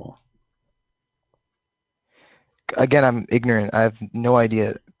of the Quran? Again, I'm ignorant. I have no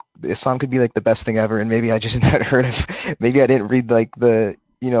idea. Islam could be like the best thing ever, and maybe I just not heard of. Maybe I didn't read like the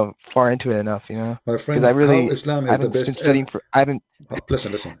far into it enough. My friend, Because I how really Islam I is the haven't been best studying for. I haven't.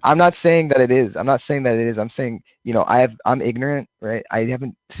 listen. I'm not saying that it is. I'm not saying that it is. I'm saying I'm ignorant, right? I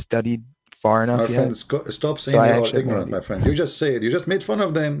haven't studied far My enough friend, yet, stop so saying I you are actually have no ignorant, idea. my friend. You just said, you just made fun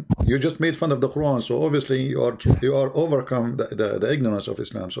of them. You just made fun of the Quran. So obviously you are overcome the ignorance of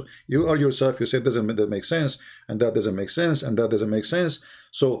Islam. So you are yourself, you said that make sense, and that doesn't make sense, and that doesn't make sense.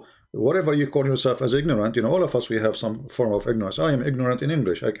 So whatever you call yourself as ignorant, all of us, we have some form of ignorance. I am ignorant in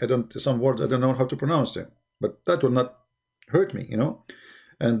English. I don't, some words I don't know how to pronounce them, but that will not hurt me,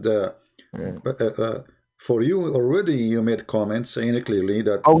 And Right. for you already, you made comments saying clearly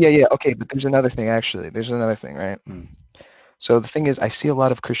that. Oh yeah. Okay, but there's another thing actually. There's another thing, right? Mm. So the thing is, I see a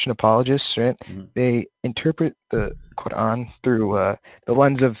lot of Christian apologists, right? Mhm. They interpret the Quran through the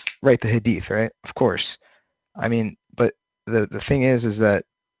lens of, right, the Hadith, right? Of course. I mean, but the thing is that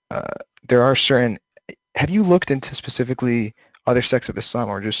there are certain. Have you looked into specifically other sects of Islam,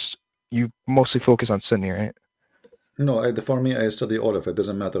 or just you mostly focus on Sunni, right? No, for me, I study all of it.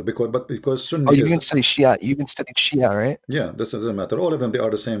 Doesn't matter because Oh, Sunni you is, even study Shia. You even studied Shia, right? yeah. This doesn't matter. All of them, they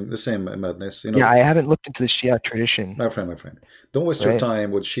are the same madness. Yeah, I haven't looked into the Shia tradition, My friend, don't waste your right?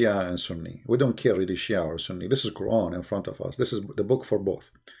 time with Shia and Sunni. We don't care really Shia or Sunni. This is Quran in front of us. This is the book for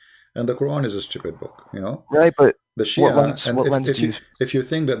both, and the Quran is a stupid book. Right, but The what Shia, lens? and What lens do you? if you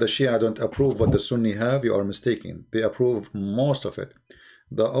think that the Shia don't approve what the Sunni have, you are mistaken. They approve most of it.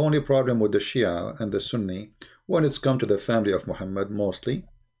 The only problem with the Shia and the Sunni, when it's come to the family of Muhammad, mostly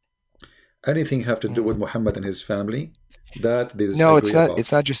anything have to do with Muhammad and his family, that they No, it's disagree not. about.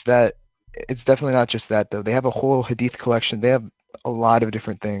 It's not just that. It's definitely not just that, though. They have a whole Hadith collection. They have a lot of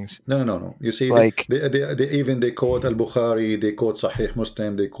different things. No. You see, Like, they even they quote Al-Bukhari, they quote Sahih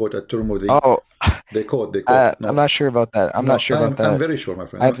Muslim, they quote At-Tirmidhi, oh, they quote. I'm No, not sure about that. I'm not no, sure about I'm that. very sure, my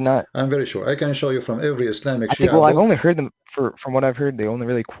friend. I've not. I'm very sure. I can show you from every Islamic I think. Shia Well, I've book. only heard them from what I've heard. They only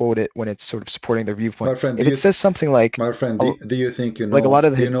really quote it when it's sort of supporting their viewpoint. My friend, If it says something like, my friend, do you think like a lot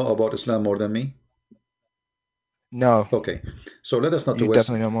of do you the, know about Islam more than me? no, Okay, so let us not to you waste.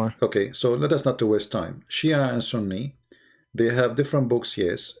 definitely know more. Okay, so let us not to waste time. Shia and Sunni, they have different books,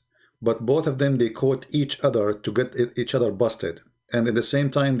 yes, but both of them they quote each other to get each other busted, and at the same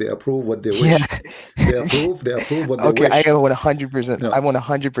time they approve what they Yeah. wish. They approve what they Okay, I wish. 100%. I No,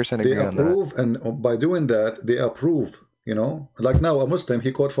 100% they agree on that. approve, and by doing that, they approve. Like now a Muslim,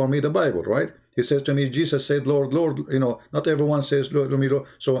 he quote for me the Bible, right? He says to me, Jesus said, Lord, Lord. Not everyone says, Lord, Lord.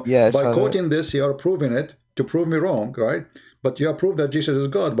 So Yeah, I by saw that. quoting this, you are proving it to prove me wrong, right? But you approve that Jesus is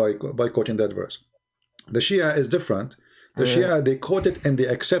God by quoting that verse. The Shia is different. The Shia, they quote it and they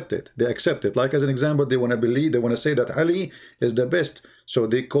accept it. They accept it. Like as an example, they want to believe, they want to say that Ali is the best. So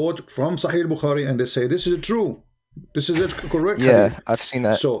they quote from Sahih Bukhari and they say, this is true. This is it, correct Yeah, hadith. I've seen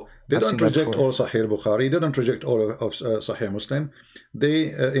that. So they I've don't seen that reject before. all Sahih Bukhari. They don't reject all of Sahih Muslim. They,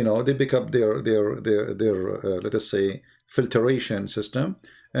 they pick up their let us say filtration system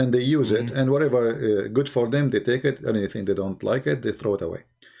and they use it. And whatever good for them, they take it. Anything they don't like it, they throw it away.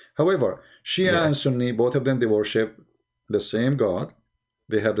 However, Shia Yeah. and Sunni, both of them, they worship the same God.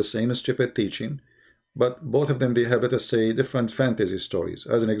 They have the same stupid teaching, but both of them, they have, let us say, different fantasy stories.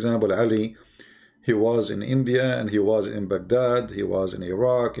 As an example, Ali, he was in India and he was in Baghdad, he was in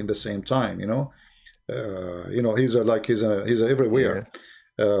Iraq in the same time. He's everywhere.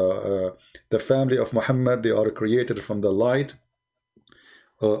 The family of Muhammad, they are created from the light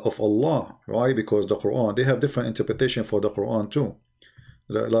of Allah. Why? Because the Quran, they have different interpretation for the Quran too.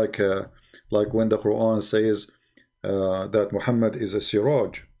 Like when the Quran says that Muhammad is a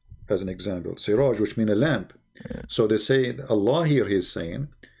siraj, as an example, siraj, which means a lamp. So they say Allah here, he is saying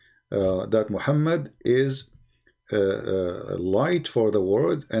that Muhammad is light for the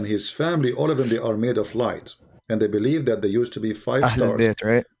world, and his family, all of them, they are made of light, and they believe that there used to be 5 Ahlul stars. Bayt,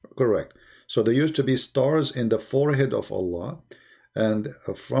 right? Correct. So there used to be stars in the forehead of Allah, and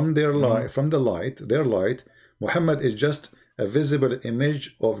from their light, from the light, their light, Muhammad is just a visible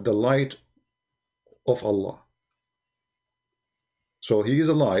image of the light of Allah. So he is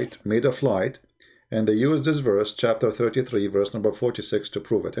a light, made of light, and they use this verse, chapter 33, verse number 46, to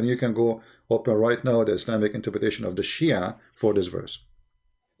prove it. And you can go open right now the Islamic interpretation of the Shia for this verse.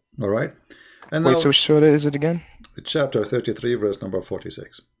 All right? And Wait, now, so which surah is it again? chapter 33, verse number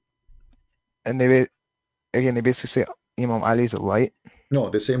 46. And they basically say Imam Ali is a light. No,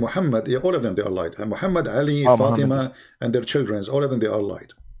 they say Muhammad. Yeah, all of them they are light. And Muhammad, Ali, Oh, Fatima, Muhammad. and their children, all of them they are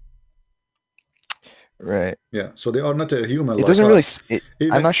light. Right. Yeah, so they are not a human It like doesn't really. us.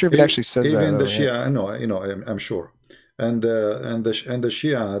 I'm not sure if it actually says that. Even the Though, yeah. Shia, no, I'm sure, and the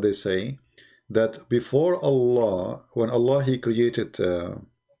Shia, they say that before Allah, when Allah He created,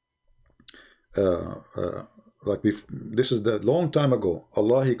 this is the long time ago.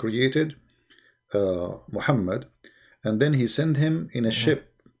 Allah He created Muhammad, and then He sent him in a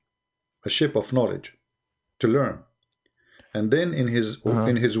ship of knowledge to learn. And then in his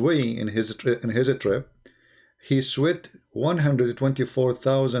way, in his trip, he sweat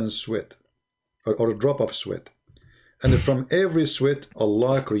 124,000 sweat, or a drop of sweat, and from every sweat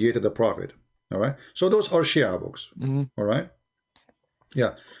Allah created a prophet. All right, so those are Shia books. All right,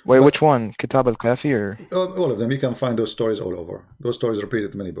 yeah. Wait, but, which one? Kitab al-Kafi or all of them? You can find those stories all over. Those stories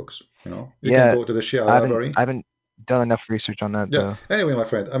repeated in many books. You know, you yeah, can go to the Shia library. I haven't done enough research on that. Yeah. Though. Anyway, my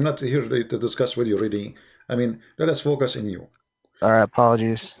friend, I'm not here to discuss with you really. I mean, let us focus in you. All right,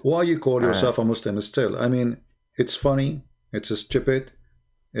 apologies. Why you call yourself a Muslim still? I mean, it's funny, it's stupid,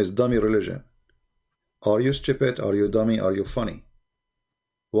 it's dummy religion. Are you stupid? Are you dummy? Are you funny?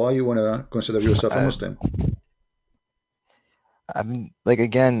 Why you wanna consider yourself a Muslim? I'm like,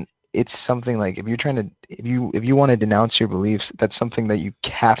 again, it's something like if you're trying to, if you want to denounce your beliefs, that's something that you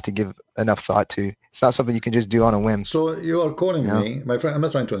have to give enough thought to. It's not something you can just do on a whim. So you are calling me, my friend. I'm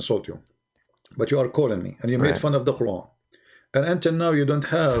not trying to insult you, but you are calling me, and you made fun of the Quran. And until now, you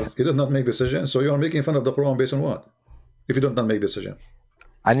did not make decision. So you are making fun of the Quran based on what? If you don't not make decision,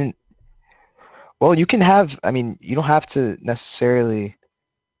 I didn't. Well, you can have. I mean, you don't have to necessarily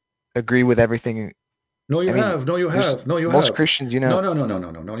agree with everything. No, you have. No, you have. No, you have. Most Christians, you know.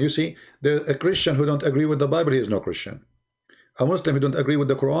 No. You see, a Christian who don't agree with the Bible, he is no Christian. A Muslim who don't agree with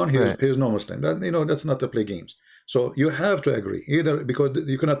the Quran, he is no Muslim. That, that's not to play games. So you have to agree, either because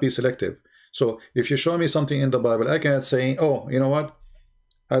you cannot be selective. So if you show me something in the Bible, I cannot say, oh, you know what?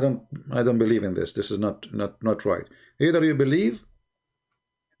 I don't believe in this. This is not right. Either you believe,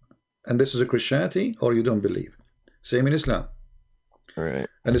 and this is a Christianity, or you don't believe. Same in Islam. Right.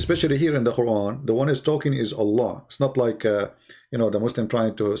 And especially here in the Quran, the one who's talking is Allah. It's not like the Muslim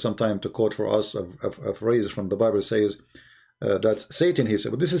trying to sometimes to quote for us a phrase from the Bible says that's Satan. He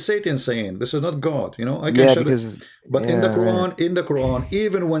said, but this is Satan saying. This is not God. I can show it. But in the Quran,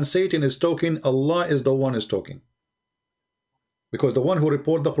 even when Satan is talking, Allah is the one who's talking, because the one who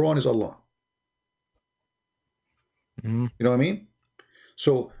report the Quran is Allah. You know what I mean?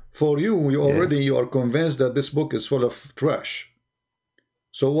 So for you, you are convinced that this book is full of trash.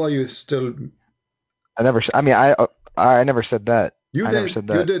 So why you still? I never said that. I never said that. You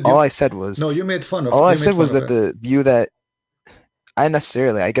did. All I said was you made fun of. All I said was that the view that I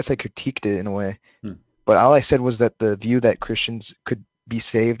guess I critiqued it in a way, but all I said was that the view that Christians could be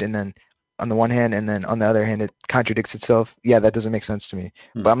saved, and then on the one hand, and then on the other hand, it contradicts itself. Yeah, that doesn't make sense to me.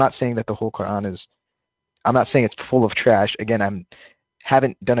 But I'm not saying that the whole Quran is. I'm not saying it's full of trash. Again,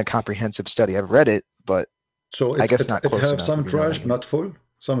 haven't done a comprehensive study. I've read it, but. So I guess not. It have some trash, not full.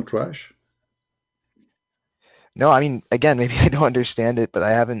 Some trash. No, I mean, again, maybe I don't understand it, but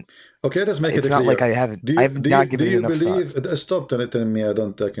I haven't. Okay, let's make it clear. It's not like I haven't. I've not given it enough thought. Stop telling me I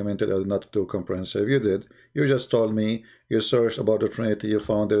don't document it. I'm not too comprehensive. You did. You just told me you searched about the Trinity. You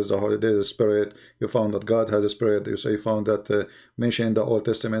found there's a spirit. You found that God has a spirit. You found that mentioned in the Old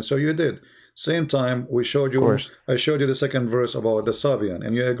Testament. So you did. Same time, we showed you. I showed you the second verse about the Sabian,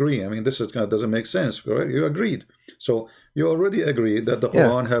 and you agree. I mean, this is doesn't make sense, correct? You agreed. So you already agreed that the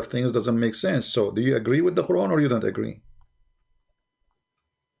Quran have things doesn't make sense. So do you agree with the Quran or you don't agree?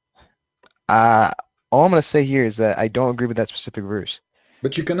 All I'm gonna say here is that I don't agree with that specific verse.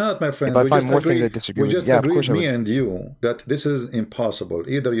 But you cannot, my friend. If I find more things I disagree with, just agreed, me and you, that this is impossible.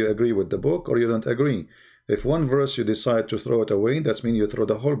 Either you agree with the book or you don't agree. If one verse you decide to throw it away, that means you throw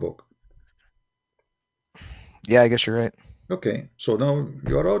the whole book. Yeah, I guess you're right. Okay, so now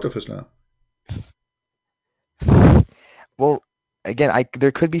you are out of Islam. Well, again,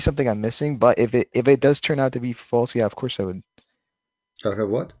 there could be something I'm missing, but if it does turn out to be false, yeah, of course I would. I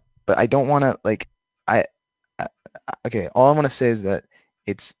have what? But I don't want to okay. All I want to say is that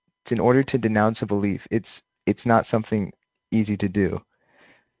it's in order to denounce a belief, it's not something easy to do.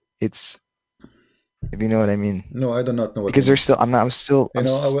 It's. If you know what I mean. No, I do not know what. Because there's still, I'm still.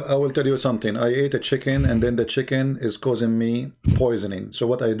 I will tell you something. I ate a chicken, and then the chicken is causing me poisoning. So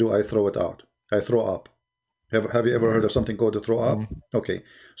what I do, I throw it out. I throw up. Have you ever heard of something called to throw up? Okay.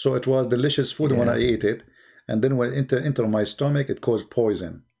 So it was delicious food when I ate it, and then when it entered my stomach, it caused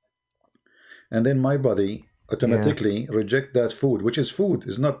poison. And then my body automatically reject that food, which is food.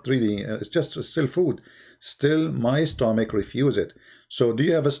 It's not really. It's just still food. Still, my stomach refuse it. So do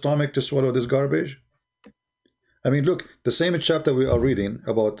you have a stomach to swallow this garbage? I mean, look, the same chapter we are reading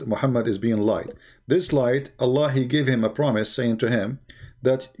about Muhammad is being lied. This lied, Allah, he gave him a promise saying to him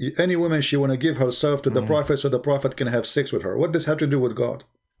that any woman she want to give herself to the Prophet so the Prophet can have sex with her. What does have to do with God?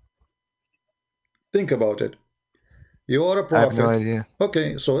 Think about it. You are a prophet. I have no idea.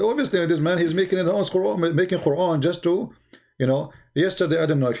 Okay, so obviously this man, he's making his own Quran, making Quran just to, you know, yesterday, I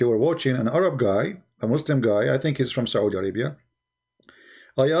don't know if you were watching, an Arab guy, a Muslim guy, I think he's from Saudi Arabia.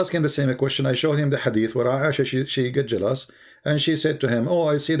 I asked him the same question. I showed him the hadith where Aisha, she get jealous, and she said to him, oh,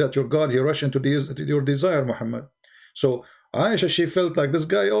 I see that your God, he rushed into your desire, Muhammad. So Aisha, she felt like this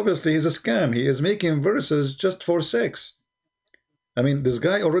guy, obviously, is a scam. He is making verses just for sex. I mean, this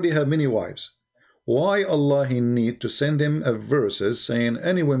guy already have many wives. Why Allah he need to send him a verses saying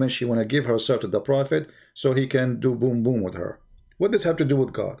any woman she want to give herself to the Prophet so he can do boom boom with her? What does have to do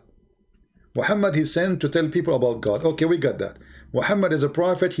with God? Muhammad he sent to tell people about God. Okay, we got that. Muhammad is a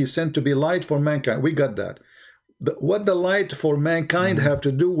prophet. He sent to be light for mankind. We got that. What the light for mankind have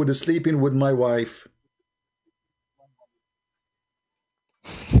to do with sleeping with my wife?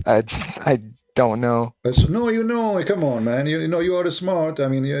 I don't know. No, you know. Come on, man. You know you are smart. I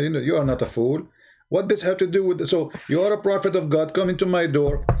mean, you are not a fool. What does have to do with so you are a prophet of God coming to my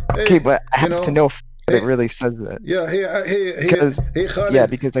door? Hey, okay, but I have to know if it really says that. Yeah, hey, Khalid. Yeah,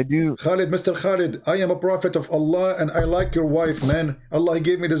 because I do. Khalid, Mr. Khalid, I am a prophet of Allah and I like your wife, man. Allah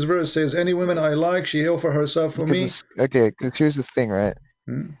gave me this verse, says, any woman I like, she offer herself for me. Okay, because here's the thing, right?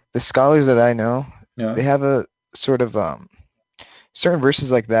 The scholars that I know, they have a sort of certain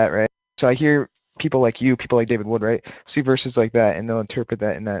verses like that, right? So I hear people like you, people like David Wood, right? See verses like that and they'll interpret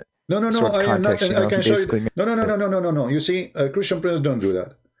that in that sort of I am not. context, I can show you. No. You see, Christian princes don't do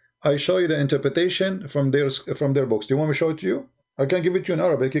that. I show you the interpretation from their books. Do you want me to show it to you? I can give it to you in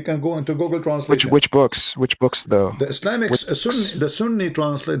Arabic. You can go into Google Translation. Which books? Which books though? The Islamic, the Sunni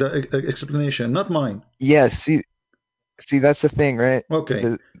translate the explanation, not mine. Yes. Yeah, see, that's the thing, right?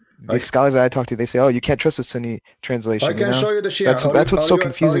 Okay. The scholars that I talk to, they say, "Oh, you can't trust the Sunni translation." I can show you the Shia. That's what's so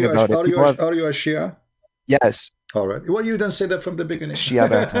confusing about it. Are you a Shia? Yes. All right. Why you don't say that from the beginning? Shia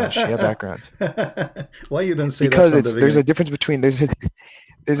background. Shia background. Why you don't say that from the beginning? There's a difference between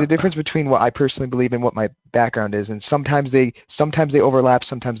there's a difference between what I personally believe and what my background is, and sometimes they overlap,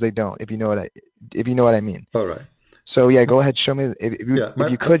 sometimes they don't. If you know what I mean. All right. So yeah, go ahead. Show me if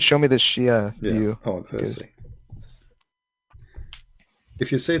you could show me the Shia view. Oh, let's see.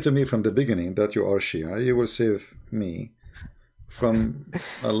 If you say to me from the beginning that you are Shia, you will save me from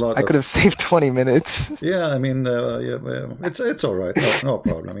a lot. I could have saved 20 minutes. Yeah, I mean, it's all right. No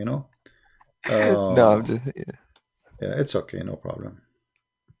problem. You know. No, I'm just, yeah, it's okay. No problem.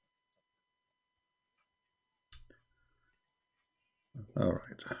 All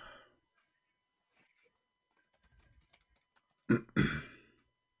right.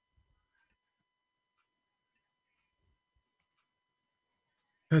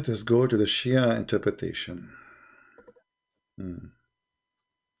 Let us go to the Shia interpretation.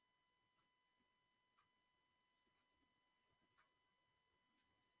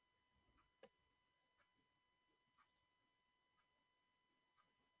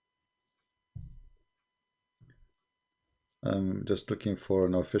 I'm just looking for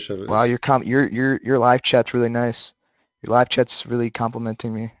an official. Wow, your live chat's really nice. Your live chat's really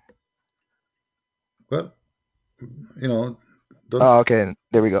complimenting me. Well, you know. Oh, okay.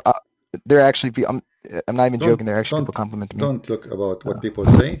 There we go. They're actually. I'm not even joking. They're actually people complimenting me. Don't look about what people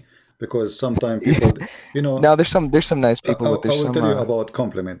say, because sometimes people, you know. No, there's some nice people. I will tell you about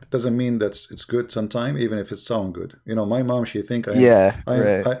compliment. It doesn't mean that it's good sometimes, even if it sounds good. You know, my mom, she think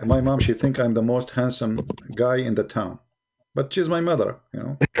my mom, she think I'm the most handsome guy in the town, but she's my mother. You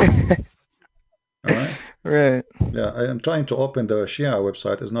know. All right. Right. Yeah, I am trying to open the Shia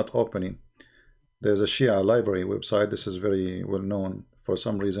website. It's not opening. There's a Shia library website. This is very well known. For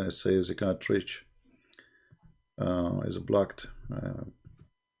some reason, it says you cannot reach. Is blocked.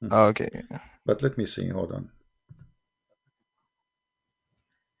 Okay. But let me see. Hold on.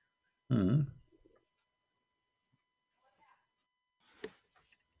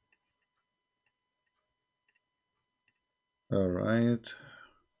 All right.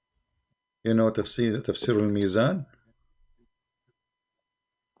 You know Tafsir al-Mizan?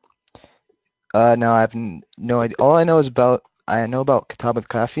 No, I have no idea. All I know is I know about Kitab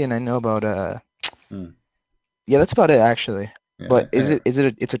al-Kafi, and I know about yeah, that's about it actually. Yeah, but it's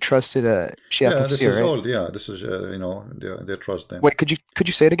a trusted Shia tafsir, this is right? old. Yeah, this is you know, they trust them. Wait, could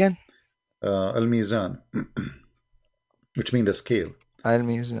you say it again? Al-Mizan, which means the scale.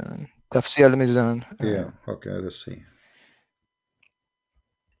 Al-Mizan, Tafsir al-Mizan. Yeah. Okay. Let's see.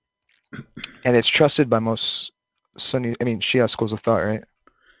 And it's trusted by most Sunni, I mean Shia schools of thought, right?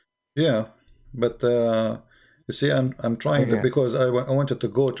 Yeah, but you see, I'm trying to, Okay. because I wanted to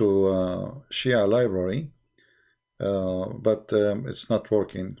go to Shia library, but it's not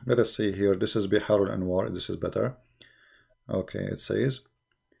working. Let us see here. This is Bihar al-Anwar. This is better. Okay, it says.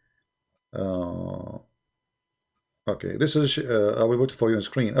 Okay, this is. I will put it for you on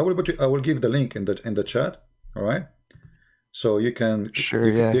screen. I will give the link in the chat. All right. So you can Sure,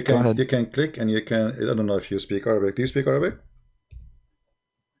 yeah, you go can ahead. you can click and you can. I don't know if you speak Arabic. Do you speak Arabic?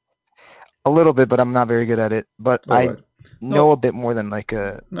 A little bit, but I'm not very good at it. But All I right. know a No, bit more than like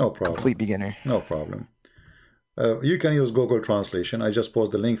a no problem. complete beginner. No problem. You can use Google Translation. I just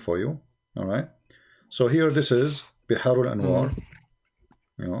post the link for you. All right. So here, this is Biharul Anwar. Mm.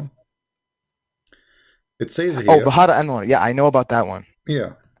 You know, it says Oh, here. Bahara Anwar. Yeah, I know about that one.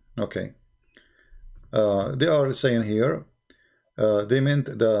 Yeah. Okay. They are saying here. They meant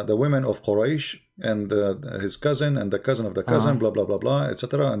the women of Quraysh and his cousin and the cousin of the cousin, Uh-huh. blah blah blah blah,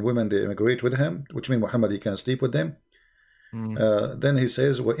 etc. And women they immigrate with him, which means Muhammad he can sleep with them. Mm. Then he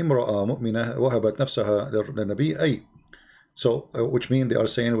says, وَإِمْرَأَ مُؤْمِنَةً وَهَبَتْ نَفْسَهَا لِلنَّبِيِّ أي. So, which mean they are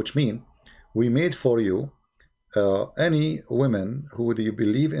saying, which mean we made for you any women who do you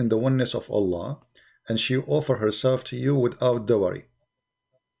believe in the oneness of Allah, and she offer herself to you without dowry.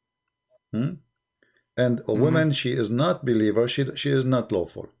 And a Mm-hmm. woman, she is not believer, she is not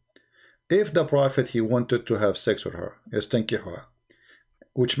lawful. If the Prophet he wanted to have sex with her, يستنكحها,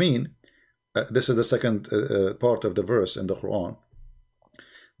 which mean this is the second part of the verse in the Quran,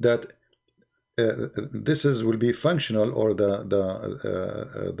 that this is will be functional, or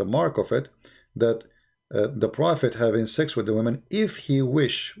the mark of it, that the Prophet having sex with the women if he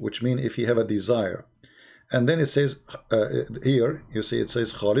wish, which mean if he have a desire. And then it says here, you see it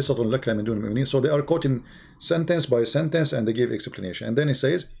says خالصة لك من دون المؤمنين. So they are quoting sentence by sentence and they give explanation. And then it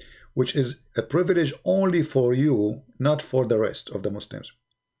says, which is a privilege only for you, not for the rest of the Muslims.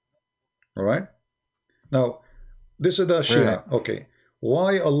 All right. Now, this is the Shia. Right. Okay.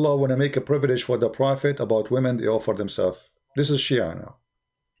 Why Allah want to make a privilege for the Prophet about women they offer themselves? This is Shia now.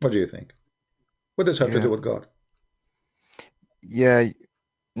 What do you think? What does this have to Yeah. do with God? Yeah,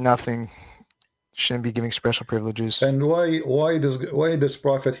 nothing. Shouldn't be giving special privileges. And why this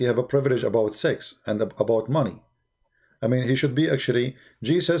Prophet he have a privilege about sex and about money? I mean, he should be actually,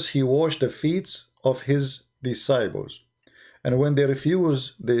 Jesus, he washed the feet of his disciples. And when they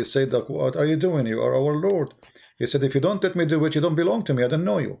refuse, they said, what are you doing? You are our Lord. He said, if you don't let me do it, you don't belong to me. I don't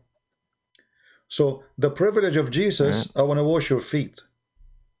know you. So the privilege of Jesus, Right. I want to wash your feet.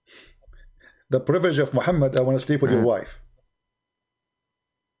 The privilege of Muhammad, I want to sleep with your Right. wife.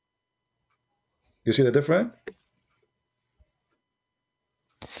 You see the difference?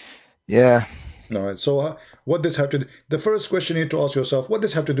 Yeah. All right. So what does have to do? The first question you need to ask yourself, what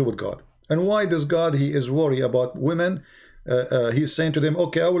does have to do with God? And why does God, he is worried about women? He's saying to them,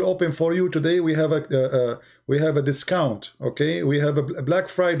 okay, I will open for you today. We have a discount. Okay, we have a Black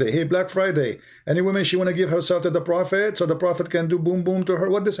Friday. Hey, Black Friday. Any woman she want to give herself to the Prophet, so the Prophet can do boom boom to her.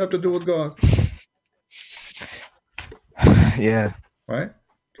 What does have to do with God? Yeah. Right.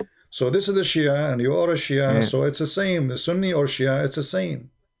 So this is the Shia, and you are a Shia, Right. so it's the same. The Sunni or Shia, it's the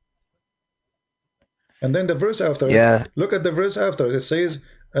same. And then the verse after it, Yeah. look at the verse after it. It says,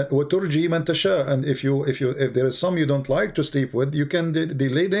 وَتُرْجِي مَنْ تَشَاءُ. And if there is some you don't like to sleep with, you can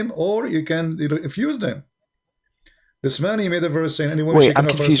delay them or you can refuse them. This man, he made a verse saying any woman she Wait, can I'm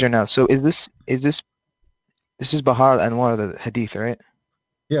offer. confused right now. So this is Bahar Anwar, the Hadith, right?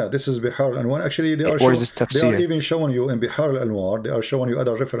 Yeah, this is Bihar al-Anwar. Actually, Or is this they are tafsir? even showing you in Bihar al-Anwar, they are showing you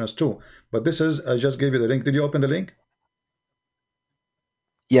other reference too. But this is, I just gave you the link. Did you open the link?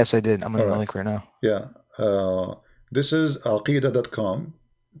 Yes, I did. I'm on All the right. link right now. Yeah. This is aqidah.com,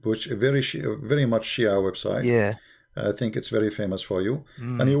 which very much Shia website. Yeah. I think it's very famous for you.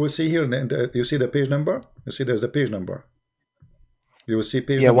 And you will see here, you see the page number? You see there's the page number. You will see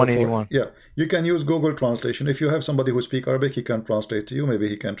page Yeah, number 181. 4. Yeah, you can use Google Translation. If you have somebody who speaks Arabic, he can translate to you. Maybe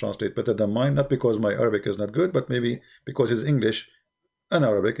he can translate better than mine. Not because my Arabic is not good, but maybe because his English and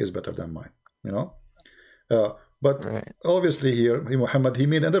Arabic is better than mine. You know. But Right. obviously here, Muhammad, he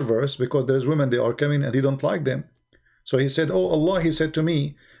made another verse because there's women, they are coming and he don't like them. So he said, oh Allah, he said to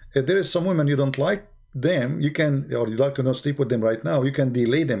me, if there is some women you don't like them, you can, or you like to not sleep with them right now, you can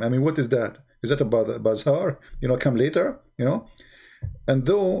delay them. I mean, what is that? Is that about a bazaar? You know, come later, you know? And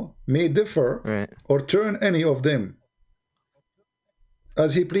though may differ Right. or turn any of them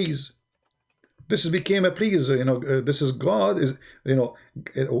as he please. This became a please, you know, this is God, is, you know,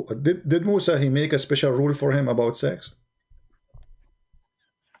 did Musa, he make a special rule for him about sex?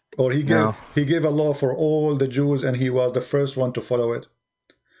 Or he gave a law for all the Jews and he was the first one to follow it?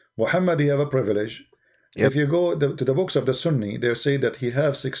 Muhammad, he have a privilege. If you go to the books of the Sunni, they say that he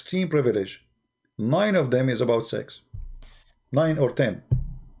have 16 privilege. 9 of them is about sex. 9 or 10.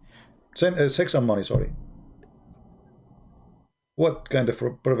 Sex and money, sorry. What kind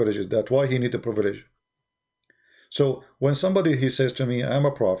of privilege is that? Why he need a privilege? So when somebody, he says to me, I'm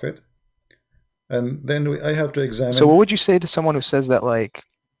a prophet, and then I have to examine. So what would you say to someone who says that, like,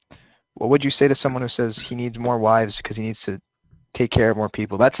 what would you say to someone who says he needs more wives because he needs to take care of more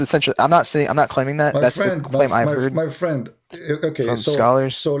people? That's essentially, I'm not claiming that. That's the claim I've heard. My friend, okay, from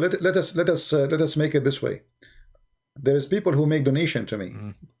scholars. So let us make it this way. There's people who make donation to me,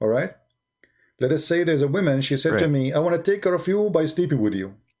 all right? Let us say there's a woman, she said to me, I want to take care of you by sleeping with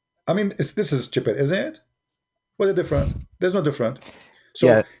you. I mean, this is stupid, isn't it? What is different? There's no different.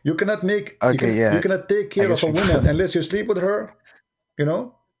 So you cannot make, you cannot take care of a woman unless you sleep with her, you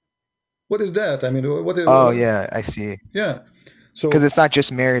know? What is that? I mean, what is... Oh, yeah, I see. Yeah. So because it's not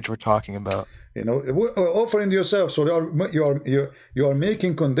just marriage we're talking about. You know, offering yourself. So you are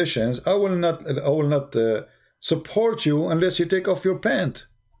making conditions. I will not support you unless you take off your pant.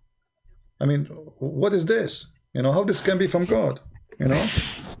 I mean, what is this? You know, how this can be from God? You know.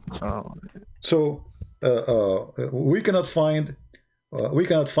 So we cannot find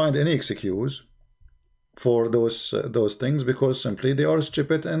any excuse for those things because simply they are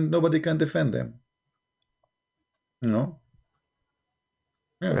stupid and nobody can defend them. You know.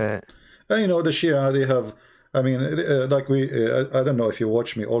 Yeah. Right. And you know, the Shia, they have, I mean, like I don't know if you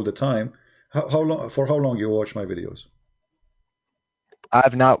watch me all the time. How long you watch my videos?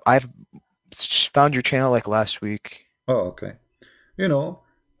 I've found your channel like last week. Oh, okay. You know,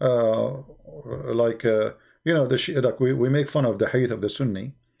 you know, the Shia, like we make fun of the hadith of the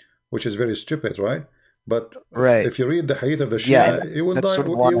Sunni, which is very stupid, right? But if you read the hadith of the Shia, you will die.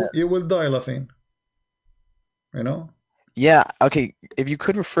 You will die laughing. You know. Yeah, okay. If you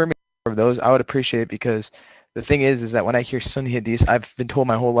could refer me to those, I would appreciate it because the thing is that when I hear Sunni hadiths, I've been told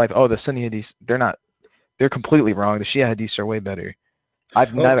my whole life, oh, the Sunni hadiths, they're completely wrong. The Shia hadiths are way better.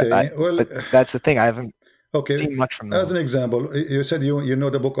 I've never, but that's the thing. I haven't seen much from them. As an example, you said you know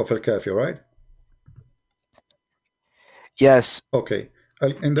the book of Al-Kafi, right? Yes. Okay.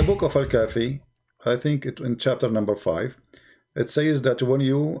 In the book of Al-Kafi, I think in chapter number 5, it says that when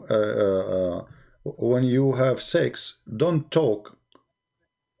you have sex, don't talk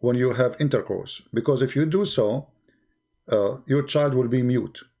when you have intercourse, because if you do so, your child will be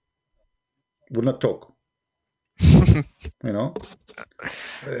mute, will not talk. You know,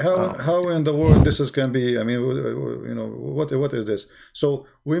 how in the world this can be? I mean, you know, what is this? So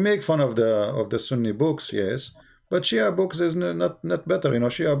we make fun of the Sunni books, yes, but Shia books is not better. You know,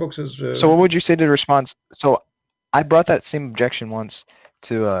 Shia books is. So what would you say to the response? So I brought that same objection once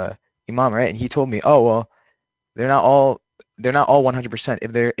to Imam, right? And he told me, oh well, they're not all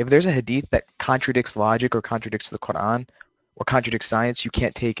 100%. If there's a hadith that contradicts logic or contradicts the Quran or contradicts science, you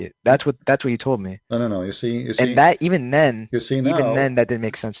can't take it. That's what he told me. No. You see, and that even then that didn't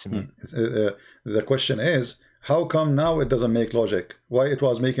make sense to me. The question is, how come now it doesn't make logic? Why it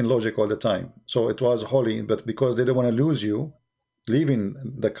was making logic all the time? So it was holy, but because they don't want to lose you, leaving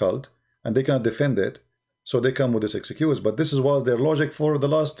the cult, and they cannot defend it, so they come with this excuse. But this was their logic for the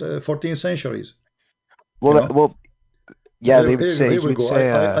last 14 centuries. Well, yeah, they would say.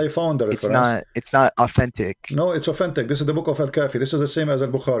 I found the reference. It's not authentic. No, it's authentic. This is the book of Al-Kafi. This is the same as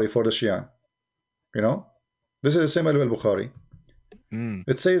Al-Bukhari for the Shia. You know, this is the same as Al-Bukhari.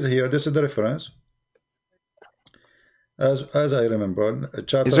 It says here. This is the reference. As I remember,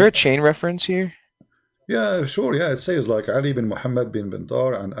 chapter. Is there a chain reference here? Yeah, sure. Yeah, it says like Ali bin Mohammed bin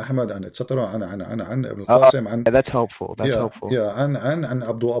Bindar and Ahmad and etc. and Ibn Qasim and. That's helpful. That's helpful. Yeah, and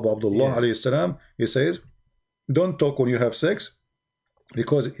Abu Abdullah alayhi salam. He says, don't talk when you have sex,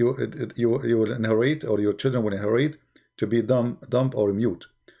 because you will inherit, or your children will inherit, to be dumb or mute.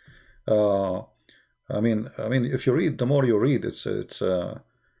 I mean, if you read, the more you read, it's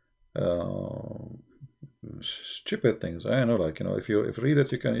stupid things. I know, like, you know, if you read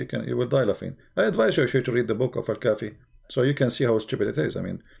it, you will die laughing. I advise you actually to read the book of Al-Kafi, so you can see how stupid it is. I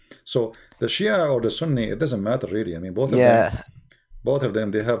mean, so the Shia or the Sunni, it doesn't matter really. I mean, both of them,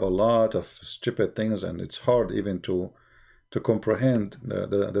 they have a lot of stupid things, and it's hard even to comprehend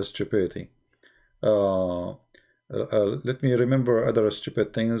the stupidity. Let me remember other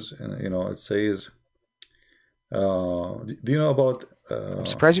stupid things. You know, it says, do you know about? I'm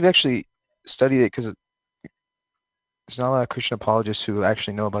surprised you've actually studied it, because there's not a lot of Christian apologists who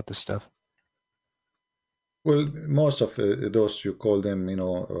actually know about this stuff. Well, most of those, you call them, you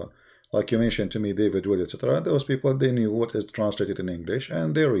know, like you mentioned to me, David Wood, etc. Those people, they knew what is translated in English,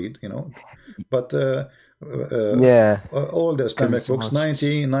 and they read, you know. But Yeah, all the because Islamic it's the books, most.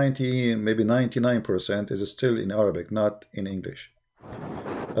 90, maybe 99% is still in Arabic, not in English.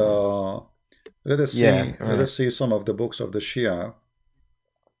 Let us Yeah, see. Let right. us see some of the books of the Shia.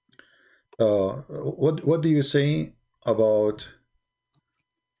 What do you say about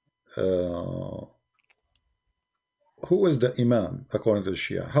who is the Imam according to the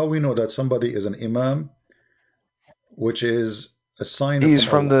Shia? How we know that somebody is an Imam, which is a sign He's from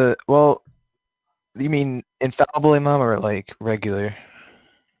from Allah? the, well, you mean infallible imam or like regular?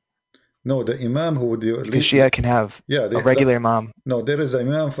 No, the Imam who would Because lead. Shia can have Yeah, a regular imam. no, there is an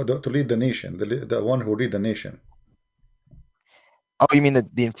Imam to lead the nation, the one who lead the nation. Oh, you mean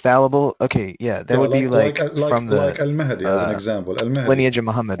the infallible? Okay, yeah, that Yeah, would be like like from the Al Mahdi as an example. Al Mahdi, lineage of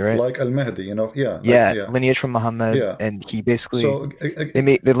Muhammad, right? like Al Mahdi, you know. Yeah, like Yeah, yeah, lineage from Muhammad, yeah. and he basically So they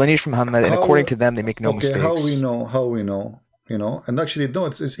make the lineage from Muhammad, and according how? to them, they make no Okay, how we mistakes. know? How we know? You know, and actually, no,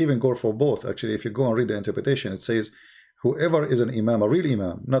 it's even go for both. Actually, if you go and read the interpretation, it says, whoever is an imam, a real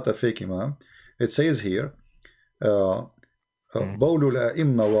imam, not a fake imam. It says here, Mm. بول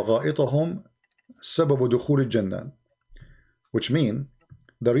الأئمة وغائطهم سبب دخول الجنة, which mean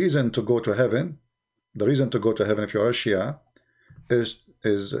the reason to go to heaven, the reason to go to heaven if you are a Shia,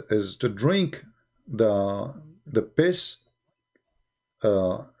 is to drink the piss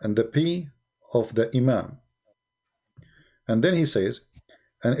and the pee of the imam. And then he says,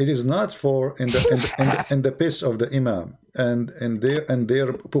 and it is not for in the piss of the imam and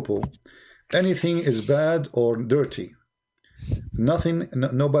their poo, anything is bad or dirty, nothing,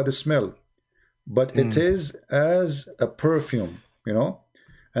 nobody smell, but it Mm. is as a perfume, you know.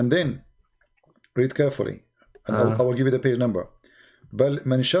 And then read carefully, and I will give you the page number. بل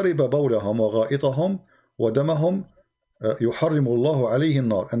من شرب بولهم وغائطهم ودمهم يحرم الله عليه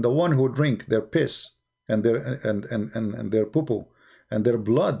النار. And the one who drink their piss and their and their poo and their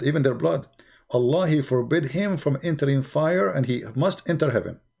blood, even their blood, Allah, he forbid him from entering fire, and he must enter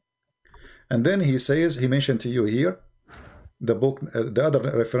heaven. And then he says, he mentioned to you here the book, the other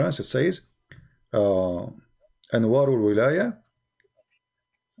reference, it says أنوار الولاية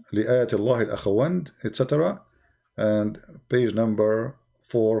لآية الله الأخوند, etc. and page number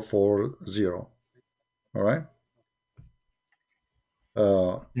 440. All right.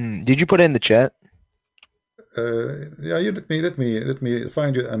 Did you put it in the chat? Yeah, you let me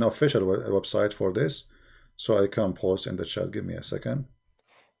find you an official website for this, so I can post in the chat. Give me a second.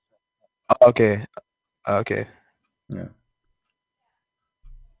 Okay, okay. Yeah.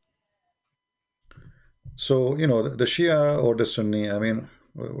 So you know the Shia or the Sunni. I mean,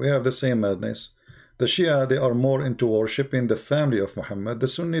 we have the same madness. The Shia, they are more into worshiping the family of Muhammad. The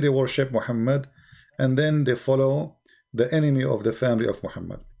Sunni, they worship Muhammad, and then they follow the enemy of the family of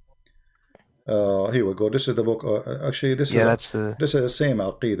Muhammad. Here we go. This is the book. Actually, Yeah, that's the. this is the same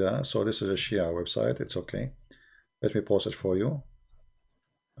Aqidah. So this is a Shia website. It's okay. Let me post it for you.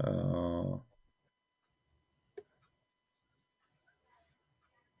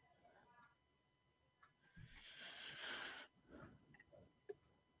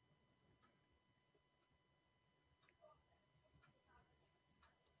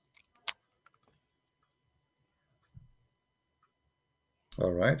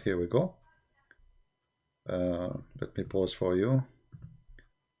 All right, here we go. Let me pause for you.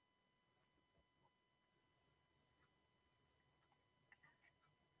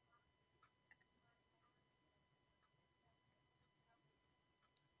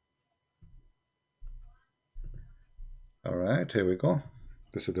 All right, here we go.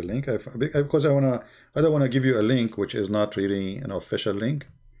 This is the link. Because I don't wanna give you a link which is not really an official link,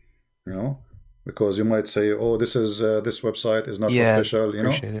 you know, because you might say, oh, this is this website is not Yeah, official, you know.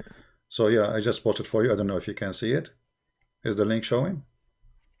 appreciate it. So yeah, I just posted for you. I don't know if you can see it. Is the link showing?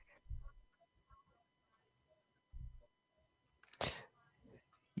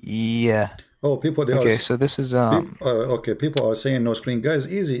 Yeah. Oh, people, they are. Okay, so this is Okay, people are saying no screen. Guys,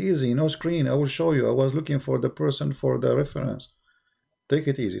 easy, no screen. I will show you. I was looking for the person for the reference. Take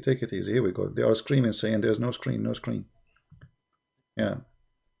it easy, take it easy. Here we go. They are screaming, saying there's no screen, no screen. Yeah.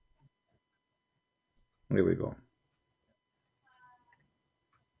 Here we go.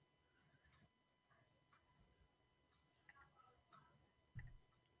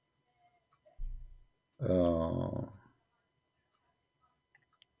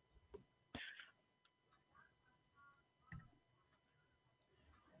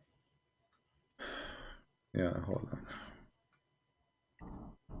 Yeah, hold on.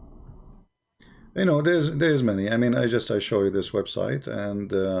 You know, there's many. I mean, I show you this website,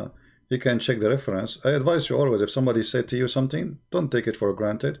 and you can check the reference. I advise you always, if somebody said to you something, don't take it for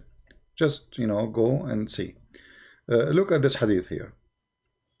granted. Just, you know, go and see. Look at this hadith here.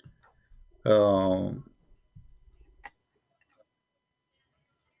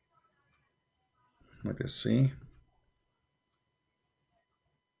 Let us see.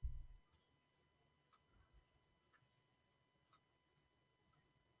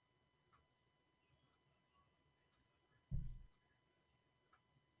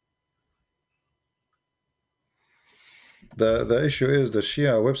 The issue is the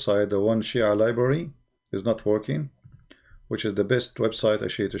Shia website, the one Shia library, is not working, which is the best website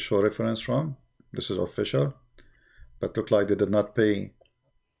actually to show reference from. This is official, but look like they did not pay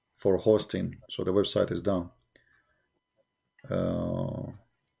for hosting, so the website is down.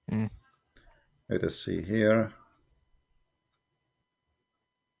 Let us see here.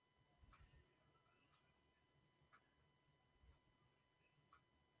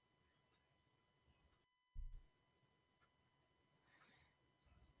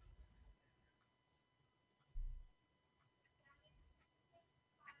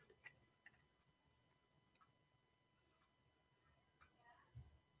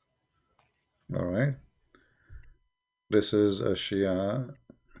 All right, this is a Shia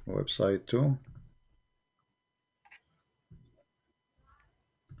website too.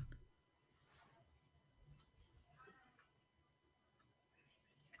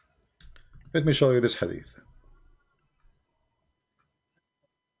 Let me show you this hadith.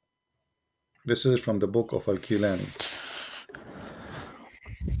 This is from the book of Al-Kilani.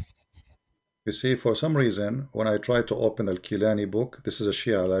 You see, for some reason, when I try to open Al-Kilani book, this is a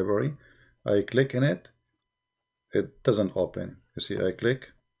Shia library, I click in it, it doesn't open. You see, I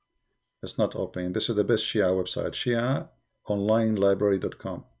click, it's not opening. This is the best Shia website,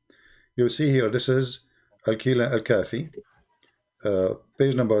 shiaonlinelibrary.com. You see here, this is Al-Kafi,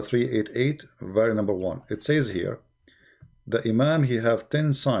 page number 388, volume number 1. It says here, the Imam, he have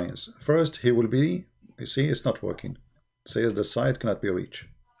 10 signs. First, he will be, you see, it's not working. It says the site cannot be reached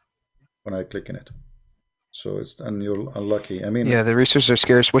when I click in it. So it's, and you're unlucky. I mean, yeah, the resources are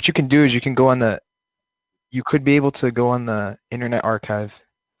scarce. What you can do is you can go on the, you could be able to go on the Internet Archive.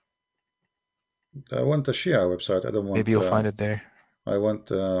 I want the Shia website. I don't want. Maybe you'll find it there. I want.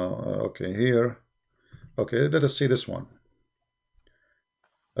 Okay, here. Okay, let us see this one.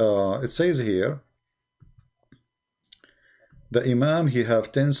 It says here, the Imam, he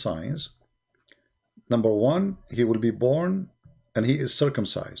have 10 signs. Number 1, he will be born and he is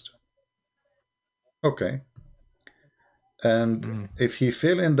circumcised. Okay. And if he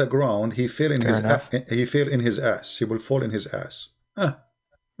fell in the ground, he fell in he fell in his ass. He will fall in his ass.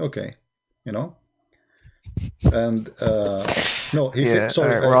 Okay, you know. And no, he yeah.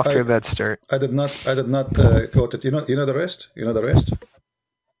 sorry, right, we're off to a bad start. I did not quote it. You know the rest. You know the rest.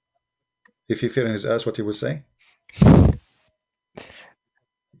 If he fell in his ass, what he will say?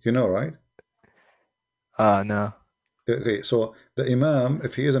 You know, right? No. Okay, so the Imam,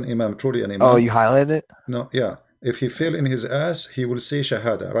 if he is an Imam, truly an Imam. Oh, you highlighted it? No, yeah. If he fell in his ass, he will say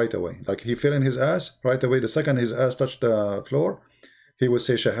Shahada right away. Like he fell in his ass, right away. The second his ass touched the floor, he will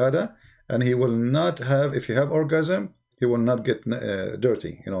say Shahada, and he will not have, if you have orgasm, he will not get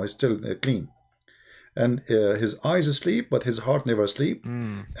dirty. You know, he's still clean. And his eyes sleep, but his heart never sleep.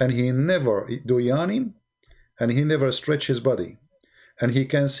 And he never do yawning, and he never stretch his body. And he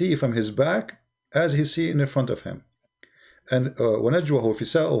can see from his back as he see in front of him. And ونجوه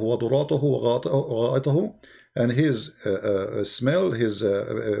فساؤه وضراطه وغائطه, and his smell, his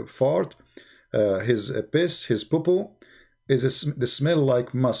fart, his piss, his poo-poo is the smell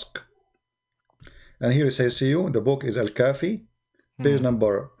like musk. And here it says to you, the book is Al-Kafi, page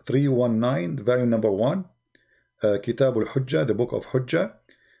number 319, volume number 1, Kitab al-Hujjah, the book of Hujjah,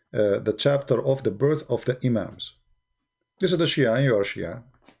 the chapter of the birth of the Imams. This is the Shia, you are Shia,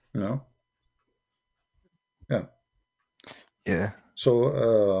 you know. Yeah. Yeah. So,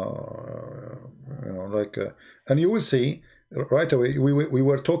 you know, like, and you will see right away, we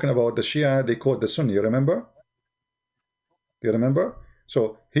were talking about the Shia, they quote the Sunni, you remember? You remember?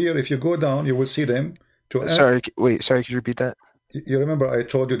 So here, if you go down, you will see them. Sorry, wait, sorry, could you repeat that? You remember I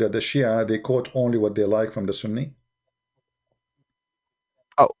told you that the Shia, they quote only what they like from the Sunni?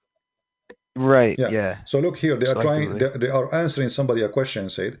 Oh, right, yeah. So look here, they are trying, they are answering somebody a question,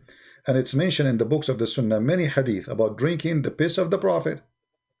 said, and it's mentioned in the books of the Sunnah, many hadith about drinking the piss of the Prophet.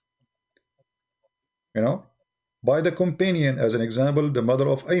 You know, by the companion, as an example, the mother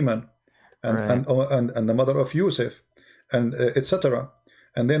of Ayman, and the mother of Yusuf, and etc.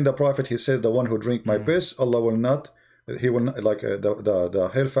 And then the Prophet, he says, the one who drink my piss, Allah will not, he will not, like the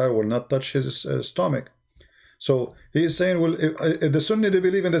hellfire will not touch his stomach. So he is saying, well, if the Sunni, they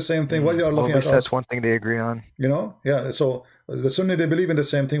believe in the same thing, why they are laughing at us? That's one thing they agree on. You know, yeah. So the Sunni, they believe in the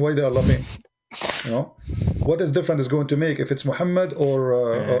same thing, why they are laughing? You know, what is different is going to make if it's Muhammad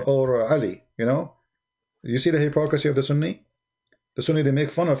or Ali? You know, you see the hypocrisy of the Sunni. The Sunni, they make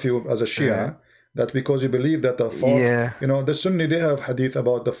fun of you as a Shia, that because you believe that the fart, Yeah. you know, the Sunni, they have hadith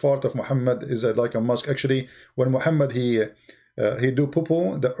about the fart of Muhammad is like a mosque. Actually, when Muhammad he do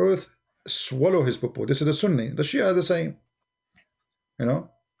poo, the earth swallow his poo. This is the Sunni. The Shia are the same, you know.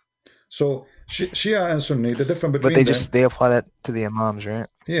 So Shia and Sunni, the difference But between them, they apply that to the Imams, right?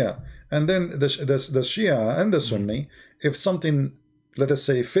 yeah. And then the Shia and the Sunni, if something, let us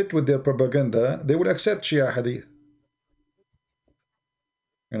say, fit with their propaganda, they will accept Shia hadith.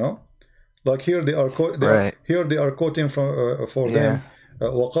 You know, like here they are, Right. here they are quoting from for Yeah. them.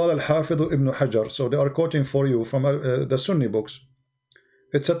 وقال الحافظ ابن حجر. So they are quoting for you from the Sunni books,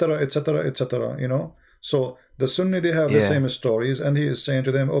 etc., etc., etc. You know. So the Sunni, they have the Yeah. same stories, and he is saying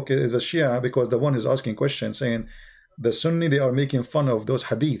to them, okay, is the Shia, because the one is asking questions, saying the Sunni, they are making fun of those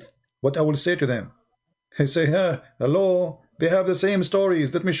hadith. What I will say to them? He say, hello, they have the same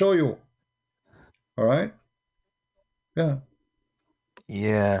stories. Let me show you. All right. Yeah.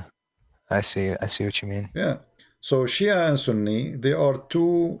 Yeah. I see what you mean. Yeah. So Shia and Sunni, they are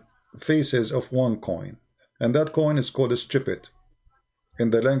two faces of one coin. And that coin is called a stupid in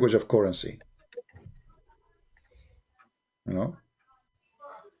the language of currency. You know?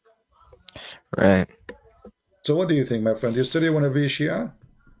 Right. So what do you think, my friend? You still want to be Shia?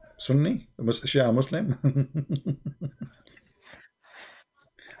 Sunni? Shia Muslim?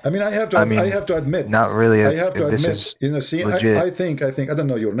 I mean, I have to admit. Not really. I have to This admit, is you know, see, legit. I think, I don't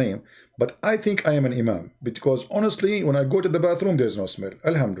know your name, but I think I am an Imam, because honestly, when I go to the bathroom, there's no smell.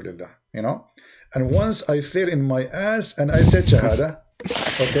 Alhamdulillah, you know? And once I fell in my ass and I said Shahada,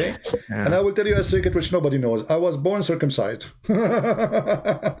 okay? Yeah. And I will tell you a secret which nobody knows. I was born circumcised.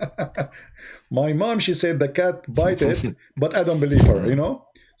 My mom, she said the cat bite it, but I don't believe her, you know?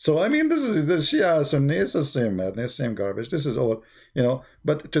 So, I mean, this is the Shia Sunni, it's the same madness, same garbage. This is all, you know.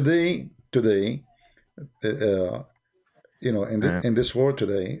 But today, you know, in this world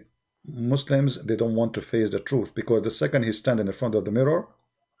today, Muslims, they don't want to face the truth, because the second he stands in front of the mirror,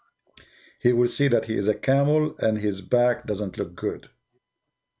 he will see that he is a camel and his back doesn't look good.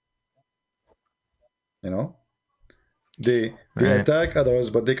 You know, they attack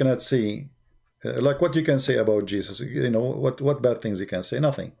others, but they cannot see. Like what you can say about Jesus, you know, what bad things you can say?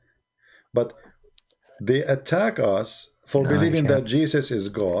 Nothing. But they attack us for believing that Jesus is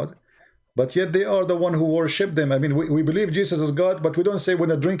God, but yet they are the one who worship them. I mean, we believe Jesus is God, but we don't say we're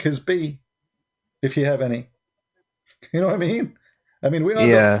gonna drink his pee, if you have any. You know what I mean? I mean, we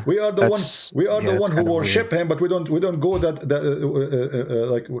are the one who worship him, but we don't go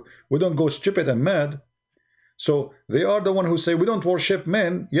like we don't go stupid and mad. So they are the one who say we don't worship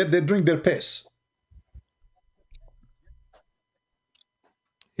men, yet they drink their piss.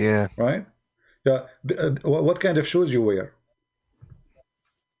 Yeah. Right? Yeah. What kind of shoes you wear?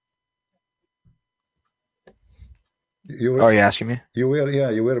 Are you asking me? You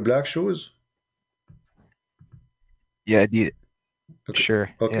wear black shoes? Yeah, okay.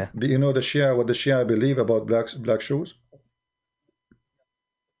 Sure. Okay. Yeah. Do you know the Shia, what the Shia believe about black shoes?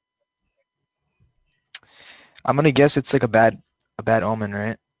 I'm gonna guess it's like a bad omen,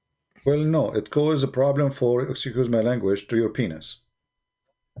 right? Well, no, it causes a problem for, excuse my language, to your penis.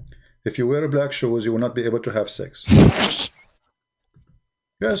 If you wear black shoes, you will not be able to have sex.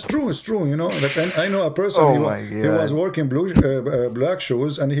 Yeah, it's true. You know, like I know a person. He was working black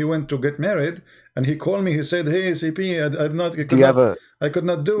shoes, and he went to get married. And he called me. He said, "Hey, CP, I could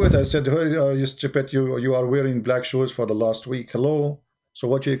not do it." I said, "Hey, are you stupid? You are wearing black shoes for the last week. Hello. So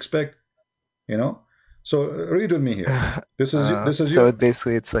what you expect? You know." So read with me here. This is so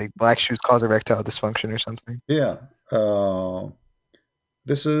basically it's like black shoes cause erectile dysfunction or something. Yeah.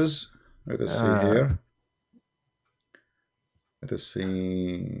 This is, let us see here. Let us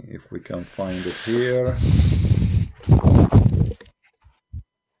see if we can find it here.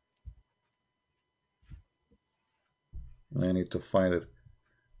 I need to find it.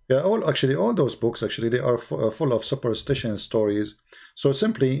 Yeah, all those books, actually, they are full of superstition stories. So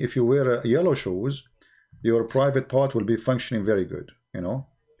simply, if you wear yellow shoes, your private part will be functioning very good, you know.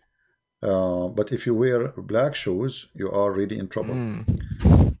 But if you wear black shoes, you are really in trouble.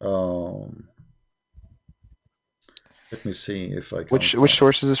 Let me see if I can. Which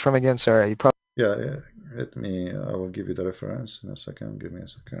source is this from again? Sorry, you probably. Yeah. I will give you the reference in a second. Give me a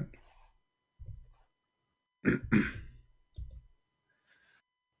second.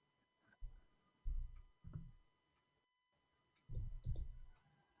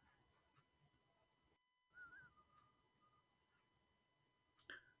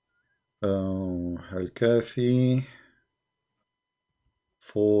 الكافي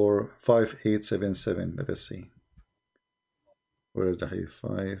 5877. Let us see. Where is the hadith?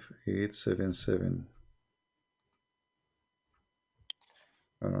 5877.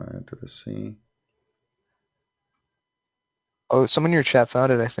 All right, let us see. Oh, someone in your chat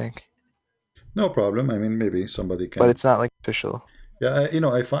found it, I think. No problem. I mean, maybe somebody can. But it's not like official. Yeah,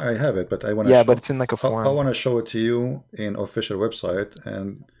 I have it, but I want to. Yeah, but it's in like a form. I want to show it to you in official website,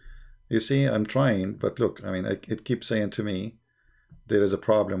 and you see, I'm trying, but look, I mean, it keeps saying to me there is a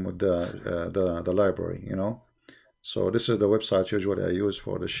problem with the library, you know. So this is the website usually I use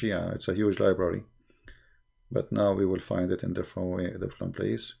for the Shia. It's a huge library, but now we will find it in different way, different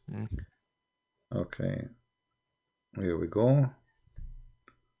place. Okay, here we go.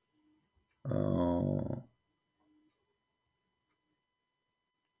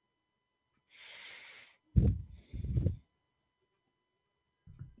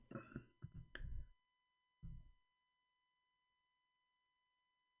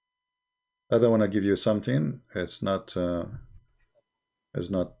 I don't want to give you something. It's not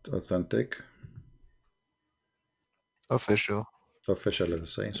authentic. Official. Official,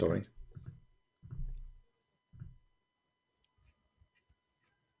 let's say. Sorry.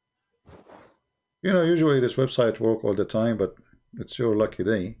 You know, usually this website work all the time, but it's your lucky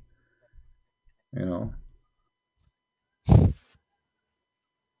day. You know.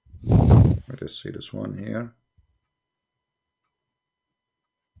 Let's see this one here.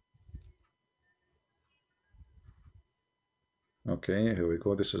 Okay, here we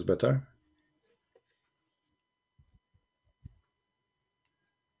go. This is better.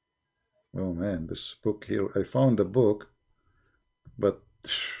 Oh man, this book here. I found the book, but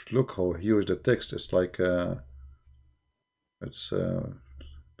look how huge the text is. Like it's there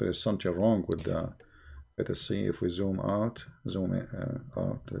is something wrong with the. Let us see if we zoom out. Zoom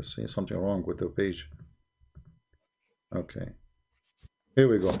out. Let's see something wrong with the page. Okay, here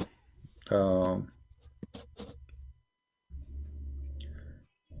we go.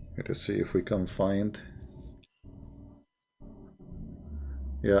 Let us see if we can find.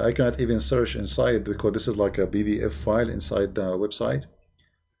 Yeah, I cannot even search inside because this is like a PDF file inside the website.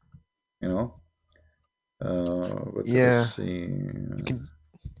 You know. But yeah. let's see.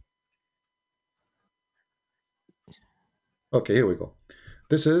 Okay, here we go.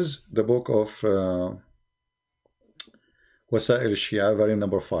 This is the book of Wasa'il al-Shia, volume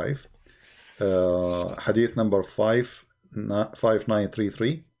number 5, hadith number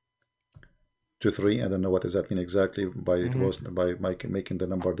 5933 to 3. I don't know what does that mean exactly by making the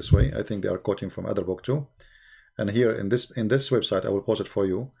number this way. I think they are quoting from other book too. And here in this website, I will post it for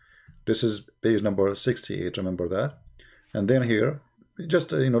you. This is page number 68. Remember that. And then here,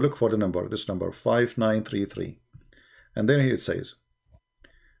 just look for the number. This number 5933. And then here it says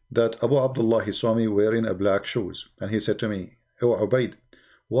that Abu Abdullah, he saw me wearing a black shoes, and he said to me, "Oh Ubaid,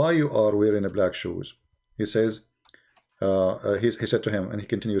 why you are wearing a black shoes?" He says, he said to him, and he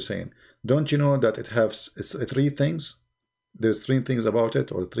continues saying, "Don't you know that it's 3 things? There's 3 things about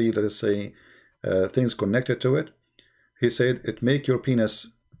it, or 3, let us say, things connected to it." He said, "It make your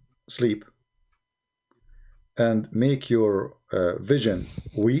penis sleep, and make your vision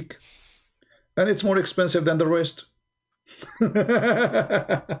weak, and it's more expensive than the rest."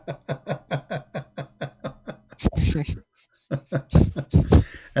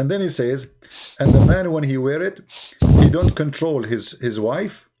 And then he says, and the man, when he wear it, he don't control his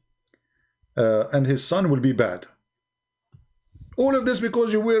wife, and his son will be bad. All of this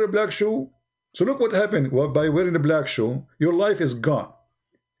because you wear a black shoe. So look what happened. Well, by wearing a black shoe, your life is gone.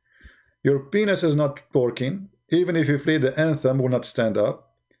 Your penis is not working. Even if you play the anthem, will not stand up.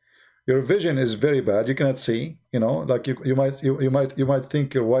 Your vision is very bad. You cannot see. Like you might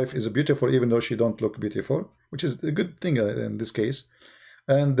think your wife is beautiful even though she don't look beautiful, which is a good thing in this case.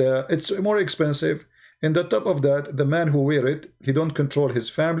 And it's more expensive. And the top of that, the man who wear it, he don't control his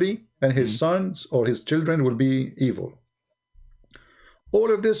family, and his sons or his children will be evil. All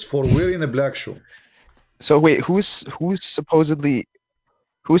of this for wearing a black shoe. So wait, who's supposedly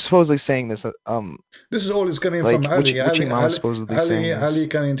saying this? This is all is coming like from Ali. Which Imam supposedly saying this? Ali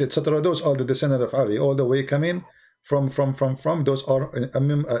coming, etc. Those are the descendants of Ali, all the way coming from. Those are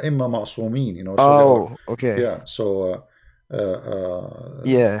Imam Ma'sumin, So oh, okay. Yeah. So.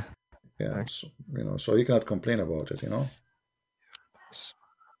 Yeah. Yeah. So, so you cannot complain about it.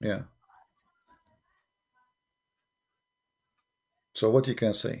 Yeah. So what you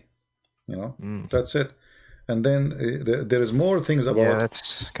can say, that's it. And then there is more things about. Yeah,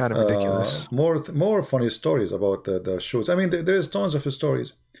 that's kind of ridiculous. More funny stories about the shoes. I mean, there is tons of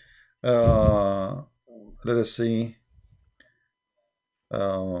stories. Let us see.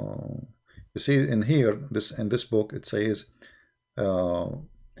 You see in here, in this book, it says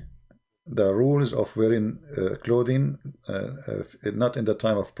the rules of wearing clothing not in the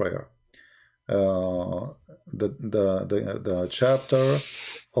time of prayer. The chapter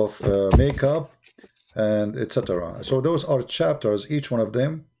of makeup and etc. So those are chapters. Each one of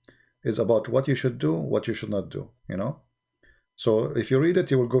them is about what you should do, what you should not do, you know. So if you read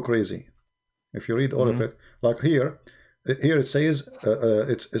it, you will go crazy. If you read all of it, like here it says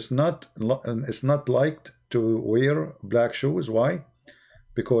it's not liked to wear black shoes. Why?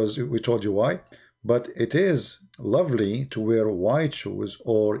 Because we told you why. But it is lovely to wear white shoes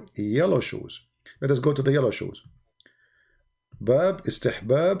or yellow shoes. Let us go to the yellow shoes. باب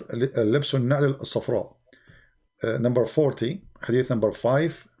استحباب لبس النعل الصفراء. Number 40, hadith number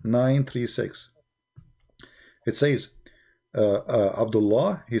 5936. It says,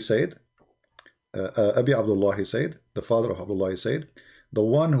 Abdullah, he said, Abi Abdullah, he said, the father of Abdullah, he said, the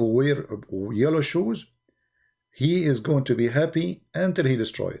one who wear yellow shoes, he is going to be happy until he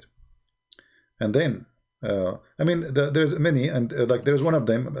destroyed. And then, I mean, there's many, and like there's one of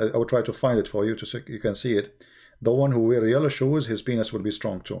them, I will try to find it for you so you can see it. The one who wear yellow shoes, his penis will be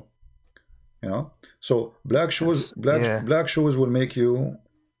strong too. You know, so black shoes, black shoes will make you.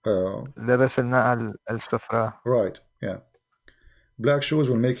 لبس النعل الصفراء. Right. Yeah. Black shoes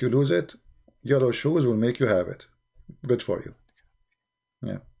will make you lose it. Yellow shoes will make you have it. Good for you.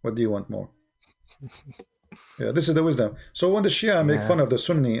 Yeah. What do you want more? Yeah, this is the wisdom. So when the Shia make fun of the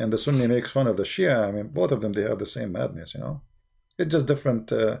Sunni and the Sunni makes fun of the Shia, I mean, both of them, they have the same madness, you know. It's just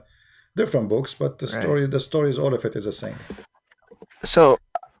different different books, but the stories, all of it is the same. So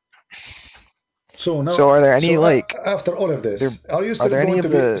now, are there any like after all of this, are you still going to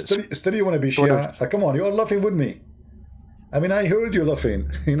be still you want to be Shia? Come on, you are laughing with me. I mean, I heard you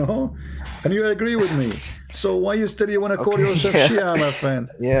laughing, you know, and you agree with me. So why you want to call yourself Shia, my friend?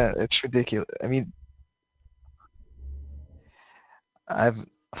 Yeah, it's ridiculous. I mean, I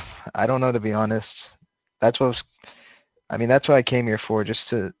don't know, to be honest. That's what that's what I came here for, just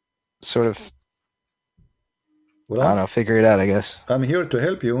to sort of, well, I don't know, figure it out, I guess. I'm here to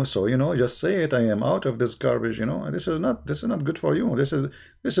help you, so you know, just say it. I am out of this garbage, you know. And this is not good for you. This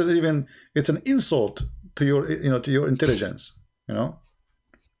is even, it's an insult to your, you know, to your intelligence, you know.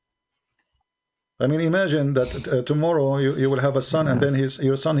 I mean, imagine that tomorrow you will have a son, and then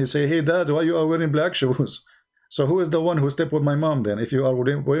your son, he say, "Hey, Dad, why you are wearing black shoes?" So who is the one who slept with my mom then? If you are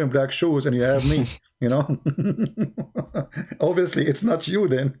wearing black shoes and you have me, you know, obviously it's not you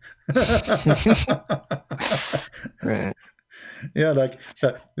then. Right. Yeah, like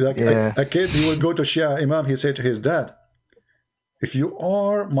a kid, he would go to Shia Imam. He said to his dad, "If you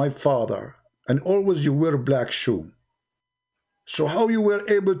are my father and always you wear black shoe, so how you were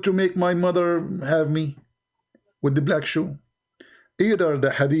able to make my mother have me with the black shoe? Either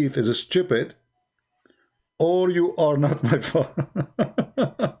the hadith is stupid, or you are not my father."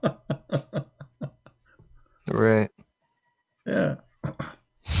 Right. Yeah.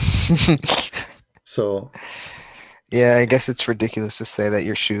 So. Yeah, I guess it's ridiculous to say that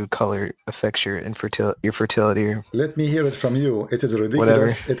your shoe color affects your fertility. Let me hear it from you. It is ridiculous.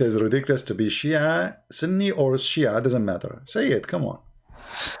 Whatever. It is ridiculous to be Shia, Sunni, or Shia. It doesn't matter. Say it. Come on.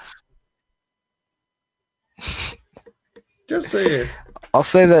 Just say it. I'll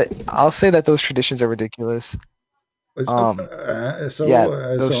say that those traditions are ridiculous.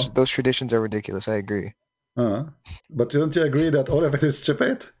 Those traditions are ridiculous. I agree. But don't you agree that all of it is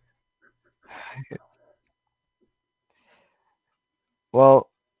stupid? Well,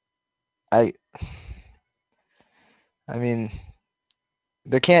 I mean,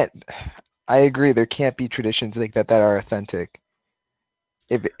 I agree, there can't be traditions like that are authentic.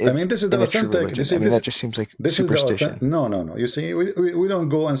 I mean, this is the authentic. That just seems like superstition. No. You see, we don't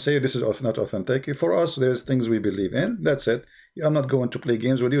go and say this is not authentic. For us, there's things we believe in. That's it. I'm not going to play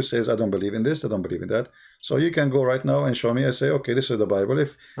games with you. Says I don't believe in this. I don't believe in that. So you can go right now and show me. I say, okay, this is the Bible.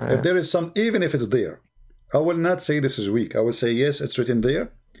 If there is some, even if it's there, I will not say this is weak. I will say yes, it's written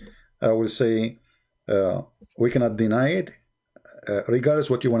there. I will say we cannot deny it, regardless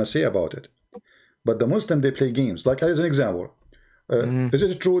what you want to say about it. But the Muslim, they play games. Like as an example. Is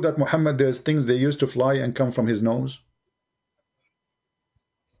it true that Mohammed, there's things they used to fly and come from his nose?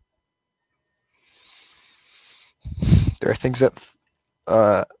 There are things that,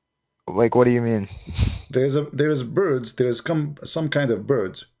 like, what do you mean? There's birds. There's some kind of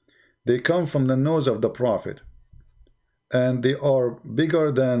birds. They come from the nose of the Prophet, and they are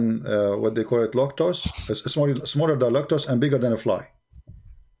bigger than what they call it, lactose. Smaller than lactose and bigger than a fly.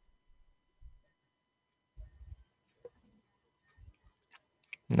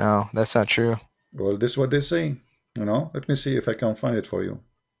 No, that's not true. Well, this is what they say. You know, let me see if I can find it for you.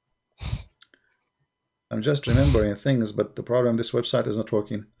 I'm just remembering things, but the problem, this website is not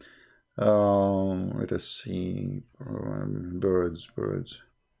working. Let us see. Birds.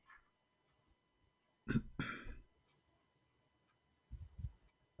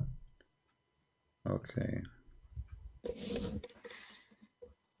 Okay.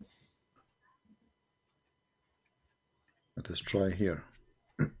 Let us try here.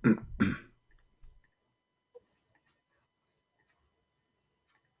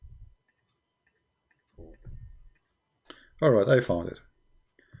 All right, I found it.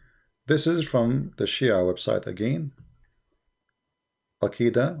 This is from the Shia website again,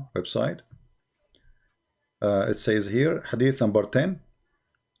 Aqida website. It says here, Hadith number 10.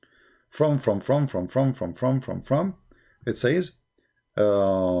 From. It says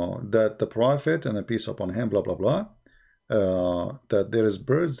that the Prophet, and a peace upon him, blah blah blah, that there is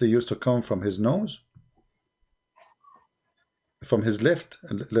birds. They used to come from his nose, from his left,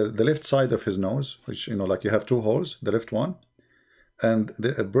 the left side of his nose, which, you know, like you have two holes, the left one, and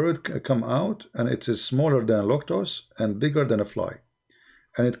a bird come out, and it is smaller than a lotus and bigger than a fly,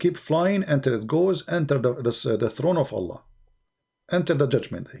 and it keeps flying until it goes enter the throne of Allah, until the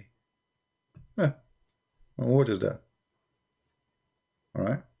judgment day. What is that? All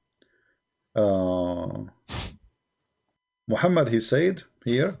right. Muhammad, he said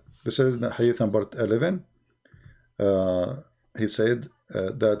here, this is the hadith number 11. He said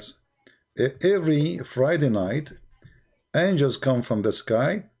that every Friday night, angels come from the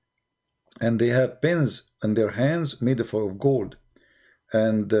sky, and they have pens in their hands made of gold,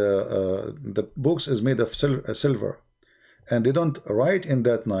 and the books is made of silver, and they don't write in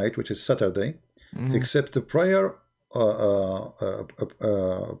that night, which is Saturday, except the prayer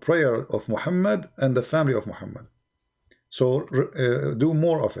of Muhammad and the family of Muhammad. So do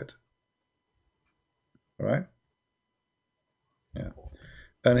more of it. All right. Yeah.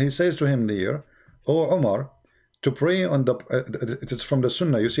 And he says to him there, "O Umar, to pray on the it is from the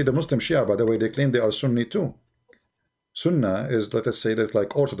Sunnah." You see, the Muslim Shia, by the way, they claim they are Sunni too. Sunnah is, let us say, that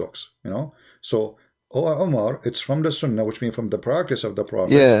like Orthodox, you know. So, O Umar, it's from the Sunnah, which means from the practice of the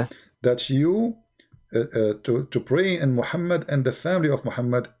Prophet, that you to pray in Muhammad and the family of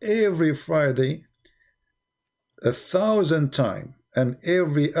Muhammad every Friday 1,000 times, and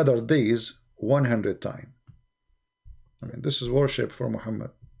every other days 100 times. I mean, this is worship for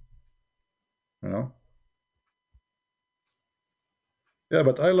Muhammad, you know. Yeah,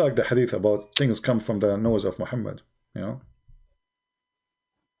 but I like the hadith about things come from the nose of Muhammad, you know.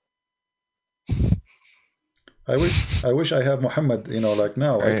 I wish I have Muhammad, you know, like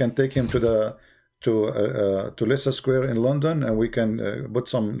now. Right. I can take him to the to Leicester Square in London, and we can put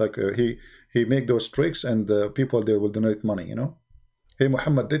some, like he make those tricks, and people, they will donate money, you know. Hey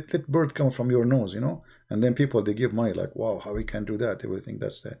Muhammad, let bird come from your nose, you know, and then people, they give money, like, wow, how we can do that? They will think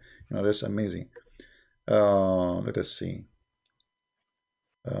that's the, you know, that's amazing. Let us see.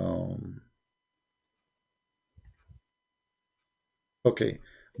 Okay,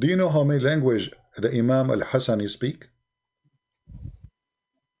 do you know how many language the Imam al-Hassani speak?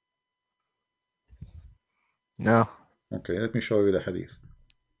 No. Okay, let me show you the hadith.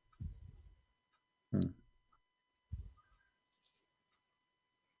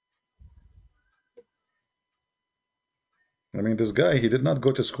 I mean, this guy, he did not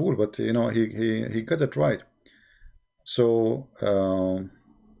go to school, but, you know, he got it right. So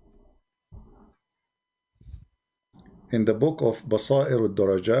in the book of Basair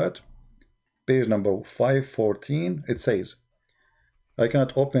al-Darajat, page number 514, it says, I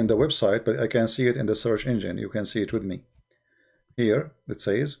cannot open the website, but I can see it in the search engine. You can see it with me. Here it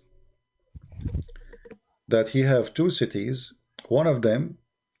says that he have two cities. One of them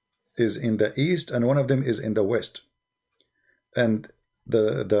is in the east, and one of them is in the west. And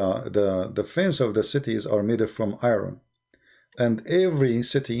the fence of the cities are made from iron. And every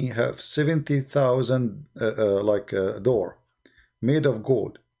city have 70,000 door made of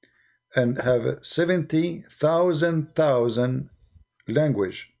gold, and have 70,000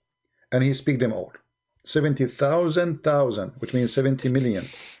 language, and he speak them all. 70,000, which means 70 million.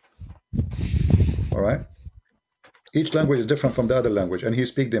 All right. Each language is different from the other language, and he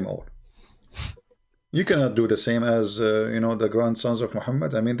speak them all. You cannot do the same as you know, the grandsons of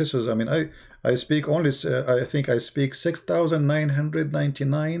Muhammad. I mean, this is, I mean, I speak only I think I speak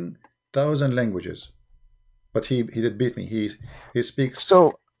 6,999,000 languages, but he did beat me. He speaks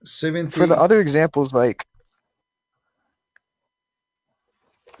so 70. For the other examples, like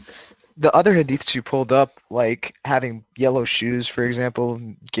the other hadiths you pulled up, like having yellow shoes, for example,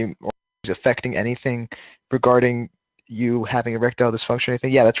 or affecting anything regarding you having erectile dysfunction or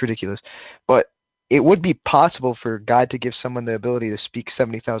anything, yeah, that's ridiculous. But it would be possible for God to give someone the ability to speak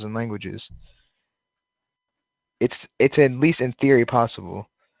 70,000 languages. It's at least in theory possible.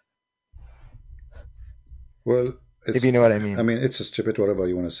 Well, if you know what I mean. I mean, it's a stupid whatever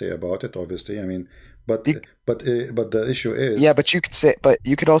you want to say about it, obviously. I mean, but the issue is, yeah, but you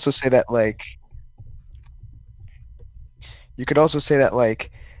could also say that, like, You could also say that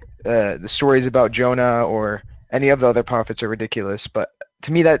like the stories about Jonah or any of the other prophets are ridiculous. But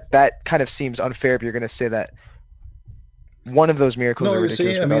to me, that kind of seems unfair if you're going to say that one of those miracles No, are you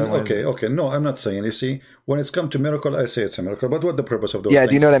ridiculous, see, I but the mean, other one okay, isn't. okay. No, I'm not saying. You see, when it's come to miracle, I say it's a miracle. But what the purpose of those Yeah,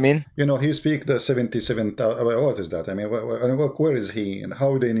 do you things? know what I mean? You know, he speak the 77. What is that? I mean, where is he, and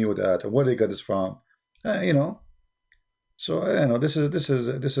how they knew that, and where they got this from? You know. So you know, this is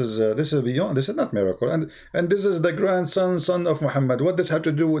beyond. This is not miracle, and this is the son of Muhammad. What does have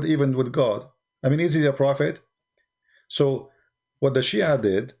to do with even with God? I mean, is he a prophet? So what the Shia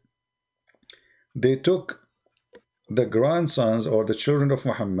did, they took the grandsons or the children of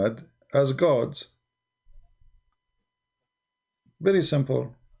Muhammad as gods. Very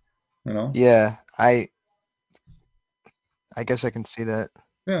simple, you know. Yeah, I guess I can see that.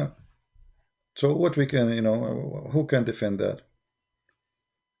 Yeah. So what we can, you know, who can defend that?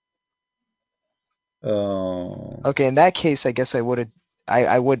 Okay, in that case, I guess I would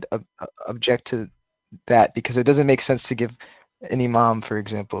object to that because it doesn't make sense to give an imam, for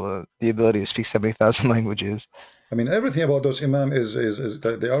example, the ability to speak 70,000 languages. I mean, everything about those imam is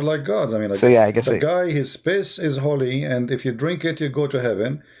that they are like gods. I mean, like So yeah, I guess the guy, his piss is holy, and if you drink it, you go to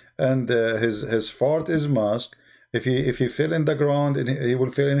heaven. And his fart is musk. If he fell in the ground, he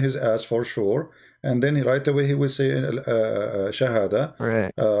will fall in his ass for sure. And then right away he will say shahada.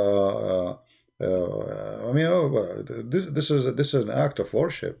 right. I mean, this is an act of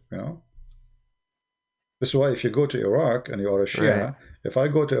worship, you know. This is why if you go to Iraq and you are a Shia, Right. if I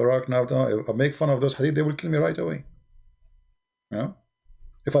go to Iraq now, if I make fun of those hadith, they will kill me right away. You know?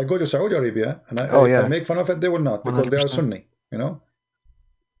 If I go to Saudi Arabia and Oh I yeah, make fun of it, they will not, because they are 100%. Sunni, you know?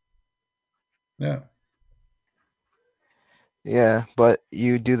 Yeah. Yeah, but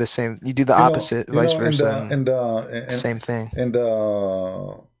you do the same. You do the opposite, You vice know, versa, and same in, thing. in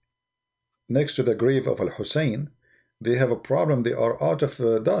the next to the grave of Al Hussein, they have a problem. They are out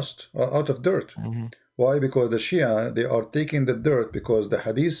of dust, out of dirt. Hmm. Why? Because the Shia, they are taking the dirt, because the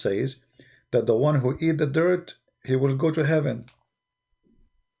hadith says that the one who eat the dirt, he will go to heaven.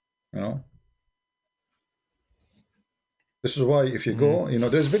 You know. This is why if you go, you know,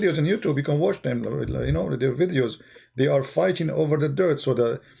 there's videos on YouTube, you can watch them. You know, their videos, they are fighting over the dirt. So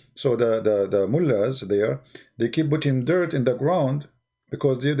the mullahs there, they keep putting dirt in the ground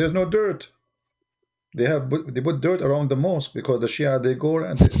because there's no dirt. They put dirt around the mosque because the Shia, they go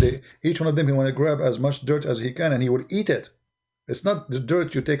and they each one of them, he want to grab as much dirt as he can, and he will eat it. It's not the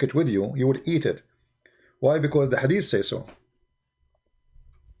dirt you take it with you, you will eat it. Why? Because the hadith say so.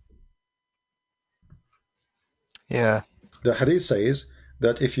 Yeah. The hadith says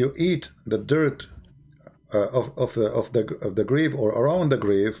that if you eat the dirt of the grave or around the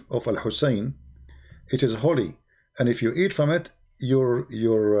grave of Al Hussein, it is holy, and if you eat from it,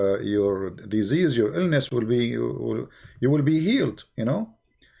 your disease, your illness will be you will be healed. You know,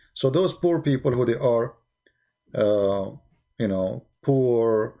 so those poor people who they are, you know,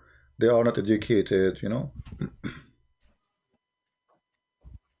 poor, they are not educated. You know,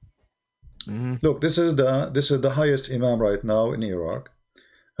 look, this is the highest imam right now in Iraq,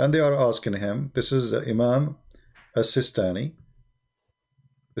 and they are asking him. This is the Imam As-Sistani.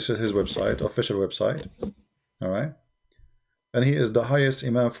 This is his website, official website. All right. And he is the highest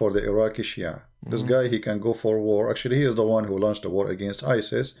imam for the Iraqi Shia. This guy, he can go for war. Actually, he is the one who launched the war against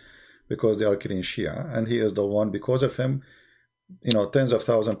ISIS because they are killing Shia. And he is the one, because of him, you know, tens of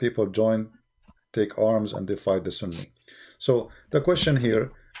thousands of people join, take arms, and they fight the Sunni. So the question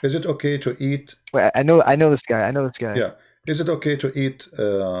here, is it okay to eat... Wait, I know this guy. I know this guy. Yeah. Is it okay to eat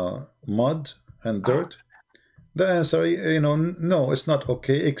mud and dirt? The answer, you know, no, it's not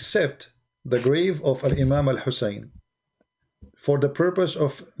okay, except the grave of Al-Imam Al-Hussein, for the purpose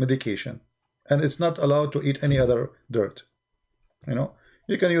of medication, and it's not allowed to eat any other dirt. You know,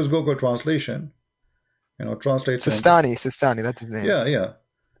 you can use Google translation, you know, translate. Sistani, that's his name. Yeah.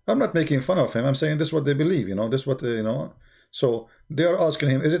 I'm not making fun of him. I'm saying this is what they believe. You know, this is what you know. So they are asking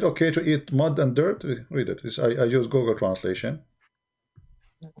him, is it okay to eat mud and dirt? Read it. I use Google translation.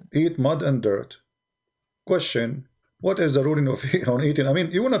 Eat mud and dirt. Question: what is the ruling of on eating? I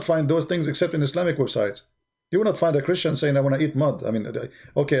mean, you will not find those things except in Islamic websites. You will not find a Christian saying, I want to eat mud. I mean,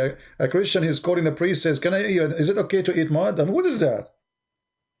 okay, a Christian who's calling a priest says, can I eat? Is it okay to eat mud? I mean, what is that?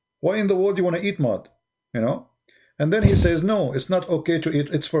 Why in the world do you want to eat mud? You know? And then he says, no, it's not okay to eat.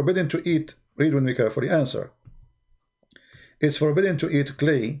 It's forbidden to eat. Read with me carefully. Answer. It's forbidden to eat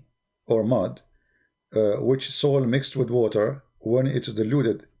clay or mud, which soil mixed with water when it is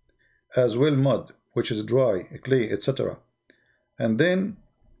diluted, as well mud, which is dry, clay, etc. And then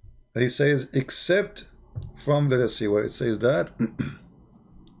he says, except from, let us see where it says that,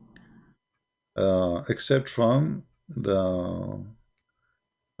 except from the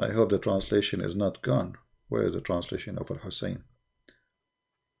I hope the translation is not gone. Where is the translation of Al-Hussein?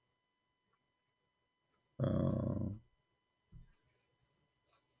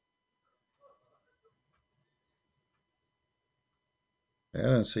 I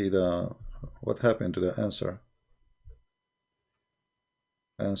didn't see what happened to the answer.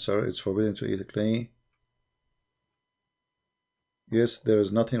 Answer: it's forbidden to eat clay. Yes, there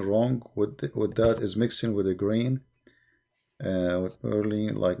is nothing wrong with that. Is mixing with a grain, with early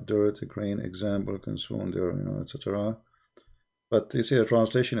like dirt, grain, example, consumed there, etc. But you see, the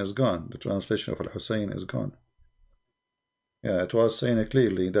translation is gone. The translation of Al-Hussein is gone. Yeah, it was saying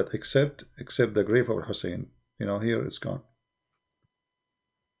clearly that except the grave of Al-Hussein. Here it's gone.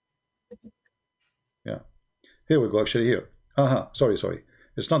 Yeah, here we go. Actually, here. Sorry.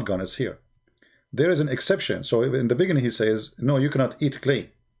 It's not gone. It's here. There is an exception. So in the beginning, he says, no, you cannot eat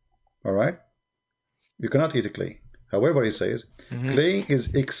clay. All right, you cannot eat clay. However, he says, clay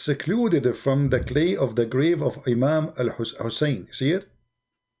is excluded from the clay of the grave of Imam al-Hussein. See it?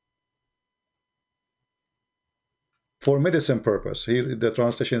 For medicine purpose. Here the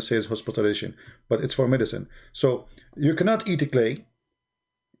translation says hospitalization, but it's for medicine. So you cannot eat clay,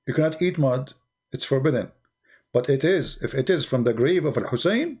 you cannot eat mud, it's forbidden. But it is, if it is from the grave of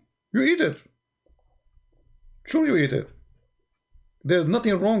Al-Hussein, you eat it. Sure, you eat it. There's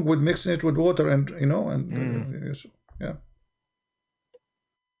nothing wrong with mixing it with water and yeah.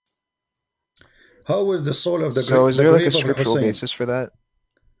 How is the soul of the grave? So is there like a scriptural basis for that?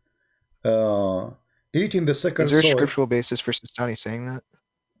 Eating the second soul. Is there a scriptural basis for Sistani saying that?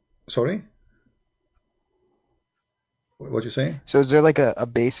 Sorry? What you saying? So is there like a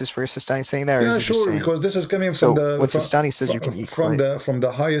basis for Sistani saying that? Or Yeah, is sure, saying... because this is coming from the what Sistani says you can eat from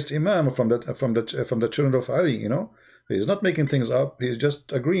the highest Imam, from the children of Ali. He's not making things up. He's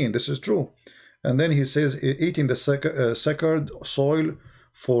just agreeing this is true. And then he says eating the sacred soil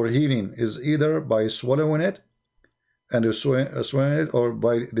for healing is either by swallowing it and swallowing it, or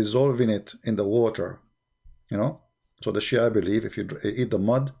by dissolving it in the water. So the Shia believe if you eat the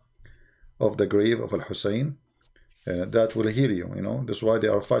mud of the grave of Al-Hussein, that will heal you. That's why they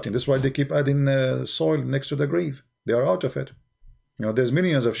are fighting. That's why they keep adding soil next to the grave. They are out of it. There's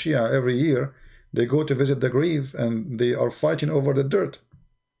millions of Shia every year. They go to visit the grave and they are fighting over the dirt.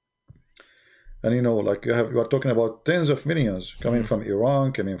 And like you are talking about tens of millions coming from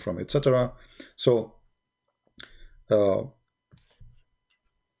Iran, coming from etc. So it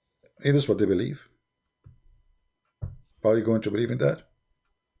is what they believe. Are you going to believe in that?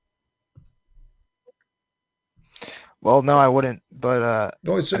 Well, no, I wouldn't. But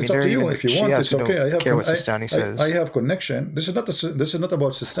no, it's up to you. If you want, it's okay. I have connection. This is not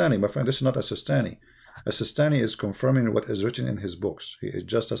about Sistani, my friend. This is not a Sistani. A Sistani is confirming what is written in his books. He is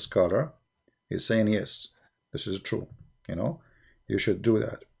just a scholar. He's saying yes, this is true. You should do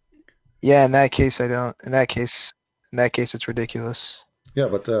that. Yeah, in that case, I don't. In that case, it's ridiculous. Yeah,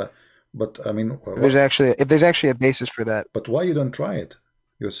 but I mean, if there's actually a basis for that. But why you don't try it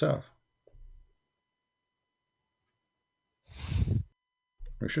yourself?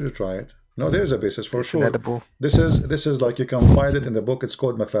 You should try it. No, there is a basis for sure. Inedible. This is like you can find it in the book. It's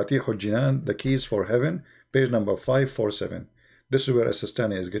called Mafatih al-Jinan, the keys for heaven, page number 547. This is where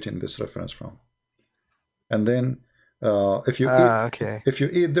Sistani is getting this reference from. And then if you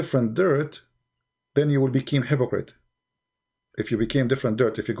eat different dirt, then you will become hypocrite. If you became different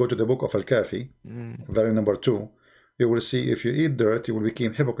dirt, if you go to the book of Al-Kafi, volume number 2, you will see if you eat dirt, you will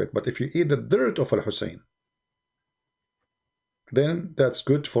become hypocrite. But if you eat the dirt of Al-Hussein, then that's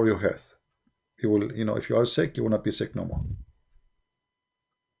good for your health. You will, if you are sick, you will not be sick no more.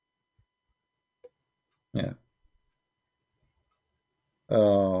 Yeah.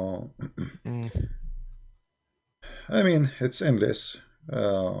 I mean, it's endless. I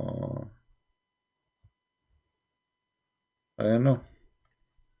don't know.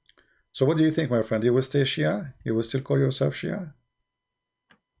 So what do you think, my friend? You will stay Shia? You will still call yourself Shia?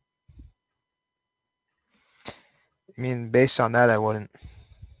 I mean, based on that, I wouldn't.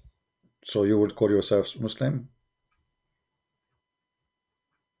 So you would call yourself Muslim?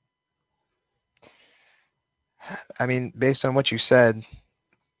 I mean, based on what you said,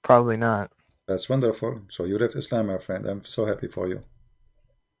 probably not. That's wonderful. So you left Islam, my friend. I'm so happy for you.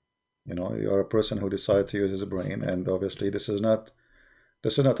 You are a person who decided to use his brain, and obviously this is not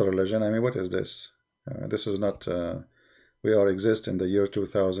a religion. I mean, what is this? This is not. We exist in the year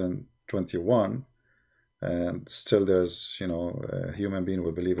 2021. And still there's, a human being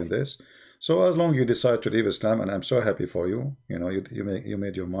will believe in this. So as long as you decide to leave Islam, and I'm so happy for you, you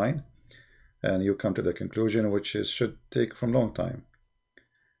made your mind, and you come to the conclusion, which should take from long time.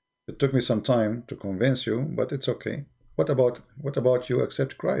 It took me some time to convince you, but it's okay. What about you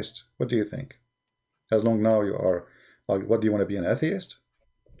accept Christ? What do you think? As long now you are, like, what do you want to be, an atheist?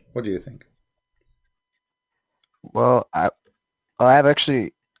 What do you think? Well, I have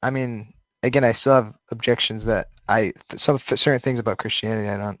actually, I mean, again, I still have objections that certain things about Christianity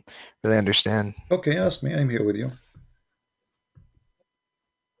I don't really understand. Okay, ask me. I'm here with you.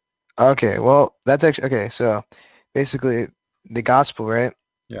 Okay, well, that's actually okay. So basically, the gospel, right?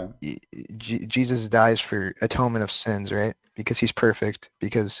 Yeah. Jesus dies for atonement of sins, right? Because he's perfect,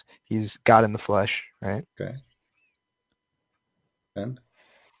 because he's God in the flesh, right? Okay. And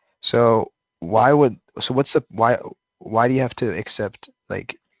So what's the why do you have to accept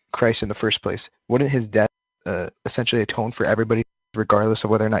like Christ in the first place? Wouldn't his death essentially atone for everybody regardless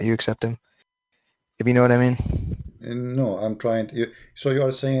of whether or not you accept him? If you know what I mean? no, I'm trying to. So you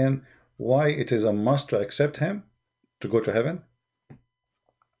are saying why it is a must to accept him to go to heaven?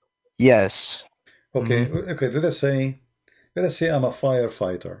 Yes. Okay. Hmm. Okay. Let us say I'm a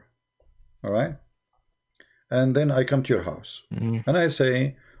firefighter. All right. And then I come to your house Hmm. and I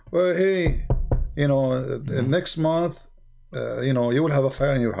say, well, hey, next month, you will have a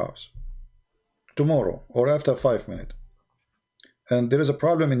fire in your house tomorrow or after 5 minutes. And there is a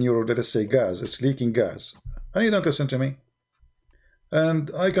problem in your, let us say, gas. It's leaking gas. And you don't listen to me.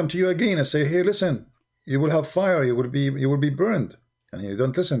 And I come to you again and say, hey, listen, you will have fire. You will be burned. And you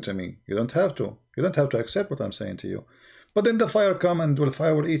don't listen to me. You don't have to. You don't have to accept what I'm saying to you. But then the fire come and the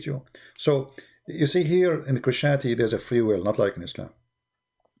fire will eat you. So you see, here in Christianity, there's a free will, not like in Islam.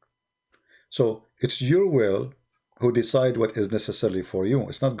 So it's your will who decide what is necessary for you.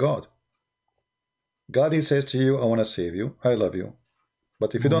 It's not God. God, he says to you, I want to save you. I love you.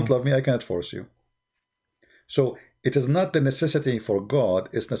 But if you don't love me, I cannot force you. So it is not the necessity for God,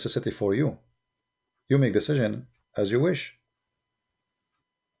 it's necessity for you. You make decision as you wish.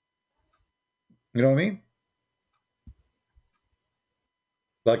 You know what I mean?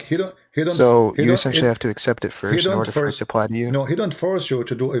 Like So you essentially have to accept it first in order for it to apply to you? No, he don't force you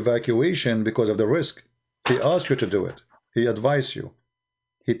to do evacuation because of the risk. He asks you to do it. He advises you.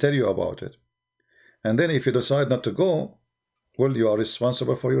 He tell you about it. And then if you decide not to go, well, you are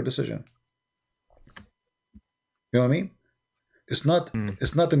responsible for your decision. You know what I mean? It's not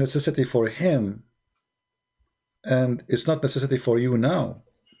a necessity for him, and it's not necessity for you now,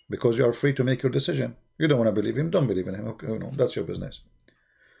 because you are free to make your decision. You don't want to believe him, don't believe in him. Okay, that's your business.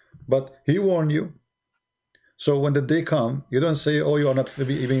 But he warned you. So when the day come, you don't say, oh, you are not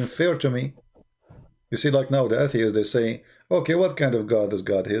being fair to me. You see, like now the atheists, they say, okay, what kind of God is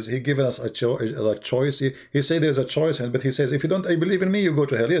God is? He given us a choice. He say there's a choice, but he says, if you don't believe in me, you go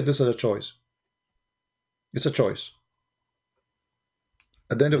to hell. Yes, this is a choice. It's a choice.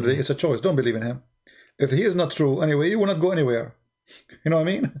 At the end of the day, it's a choice. Don't believe in him. If he is not true anyway, you will not go anywhere. You know what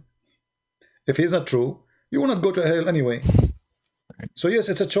I mean? If he is not true, you will not go to hell anyway. So yes,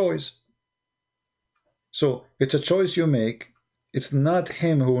 it's a choice. So it's a choice you make. It's not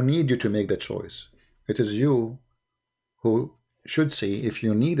him who need you to make the choice. It is you who should see if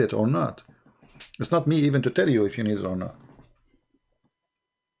you need it or not. It's not me even to tell you if you need it or not.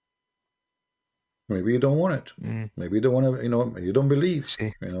 Maybe you don't want it. Maybe you don't want to, you don't believe.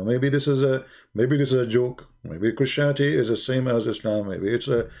 Maybe this is a joke. Maybe Christianity is the same as Islam. Maybe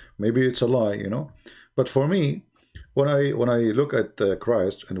it's a lie, But for me, when I look at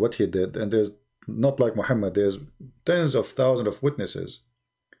Christ and what he did, and there's not like Mohammed, there's tens of thousands of witnesses.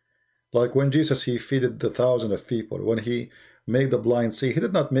 Like when Jesus, he feeded the thousands of people. When he made the blind see, he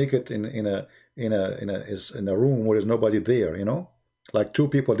did not make it in a room where there's nobody there, Like two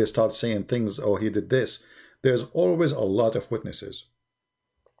people, they start saying things, oh, he did this. There's always a lot of witnesses.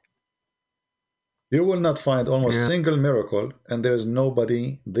 You will not find almost single miracle and there's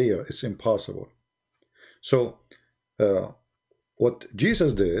nobody there. It's impossible. So what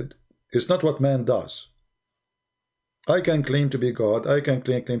Jesus did is not what man does. I can claim to be God. I can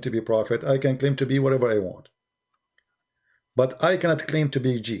claim to be prophet. I can claim to be whatever I want. But I cannot claim to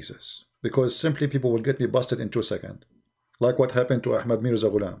be Jesus, because simply people will get me busted in 2 seconds. Like what happened to Ahmad Mirza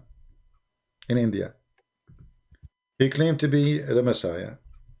Ghulam in India. He claimed to be the Messiah.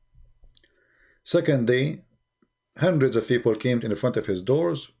 Second day, hundreds of people came in front of his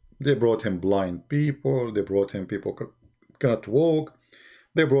doors. They brought him blind people. They brought him people cannot walk.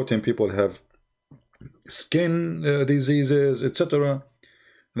 They brought him people have skin diseases, etc. And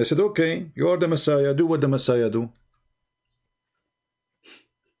they said, okay, you are the Messiah. Do what the Messiah do.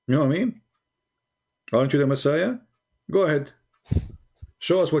 You know what I mean? Aren't you the Messiah? Go ahead.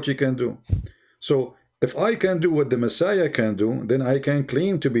 Show us what you can do. So If I can do what the Messiah can do, then I can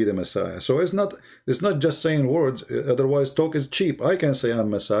claim to be the Messiah. So it's not just saying words, otherwise talk is cheap. I can say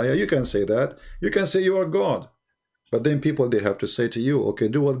I'm Messiah, you can say that, you can say you are God. But then people, they have to say to you, okay,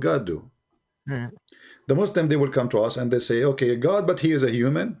 do what God do. The Muslim, they will come to us and they say, okay, God, but he is a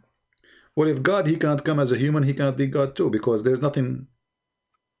human. Well, if God, he cannot come as a human, he cannot be God too, because there's nothing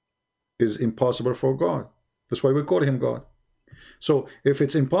is impossible for God. That's why we call him God. So if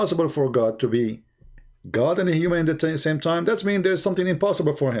it's impossible for God to be God and a human at the same time, that means there's something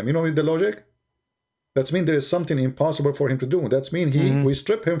impossible for him. You know the logic? That means there is something impossible for him to do. That means we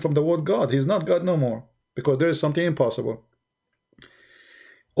strip him from the word God. He's not God no more, because there is something impossible.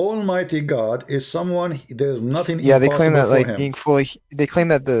 Almighty God is someone, there's nothing impossible they claim that, like, for him. being fully, they claim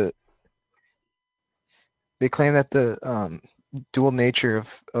that the dual nature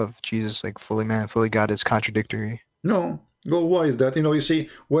of Jesus, like fully man, fully God, is contradictory. No. Well, why is that? You know, you see,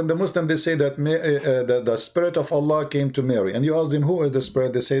 when the Muslim, they say that the Spirit of Allah came to Mary, and you ask them, who is the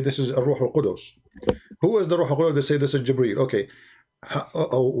Spirit? They say, this is Ruh al-Qudus. Who is the Ruh al-Qudus? They say, this is Jibreel. Okay.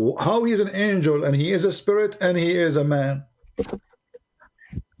 How he is an angel, and he is a spirit, and he is a man?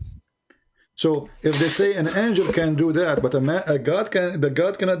 So if they say an angel can do that, but the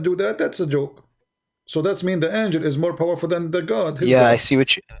God cannot do that, that's a joke. So that means the angel is more powerful than the God. God. I see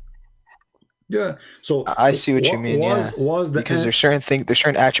what you... Yeah, so I see what you mean. Was the because there's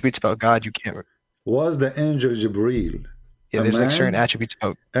certain attributes about God you can't. Was the angel Jibreel? Yeah, there's like certain attributes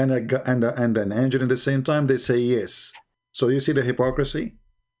about and an angel at the same time. They say yes. So you see the hypocrisy.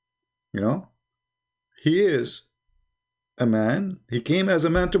 You know, he is a man. He came as a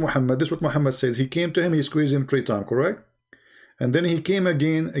man to Muhammad. This is what Muhammad says. He came to him. He squeezed him 3 times. Correct. And then he came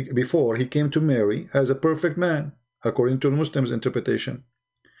again. Before he came to Mary as a perfect man, according to the Muslims' interpretation.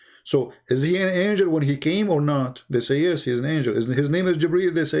 So, is he an angel when he came or not? They say yes, he is an angel. His name is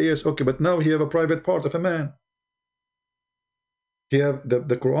Jibreel. They say yes. Okay, but now he have a private part of a man. He have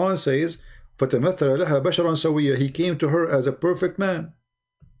the Quran says, فَتَمَثَّلَ لَهَا بَشَرًا سَوِيًّا. He came to her as a perfect man.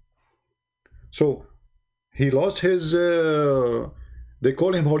 So, he lost his, they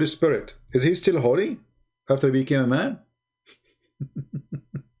call him Holy Spirit. Is he still holy after he became a man? You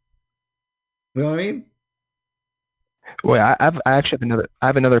know what I mean? Wait, I actually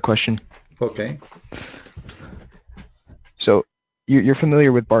have another question. Okay. So you're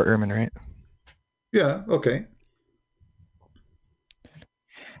familiar with Bart Ehrman, right? Yeah. Okay.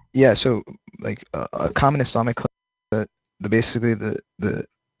 Yeah. So like a common Islamic claim that basically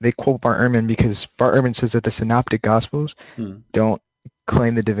they quote Bart Ehrman because Bart Ehrman says that the Synoptic Gospels don't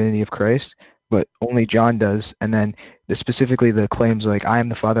claim the divinity of Christ, but only John does, and then specifically the claims like I am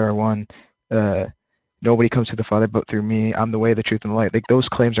the Father are one. Nobody comes to the Father but through me. I'm the way, the truth, and the light. Like those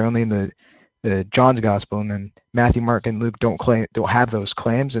claims are only in the John's Gospel, and then Matthew, Mark, and Luke don't have those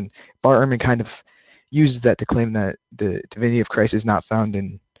claims. And Bart Ehrman kind of uses that to claim that the divinity of Christ is not found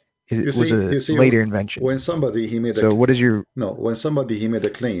in. It was a later invention. When somebody he made when somebody he made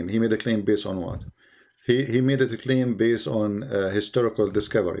a claim based on what? He made a claim based on historical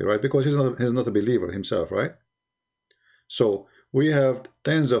discovery, right? Because he's not a believer himself, right? So we have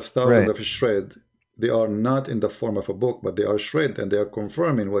tens of thousands of shred. They are not in the form of a book, but they are shred, and they are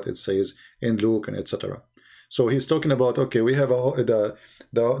confirming what it says in Luke and etc. So he's talking about, okay, we have the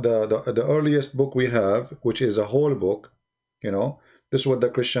earliest book we have, which is a whole book. You know, this is what the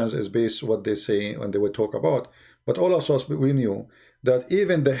Christians is based what they say when they would talk about. But all of us, we knew that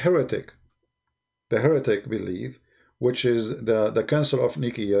even the heretic belief, which is the Council of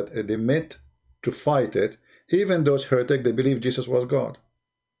Nicaea, they met to fight it. Even those heretics, they believe Jesus was God.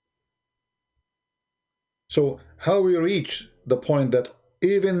 So how we reach the point that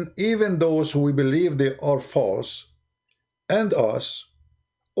even those who we believe they are false, and us,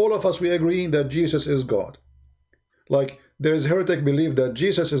 all of us, we agree that Jesus is God. Like there is heretic belief that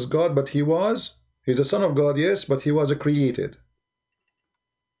Jesus is God, but he's a son of God, yes, but he was created.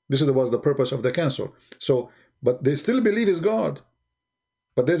 This was the purpose of the council. So, but they still believe he's God.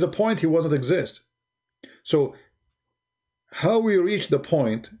 But there's a point he wasn't exist. So how we reach the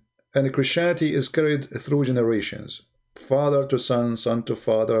point, and Christianity is carried through generations, father to son, son to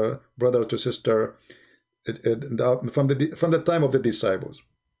father, brother to sister, from the time of the disciples.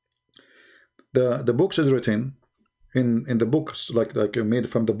 The books is written in the books like made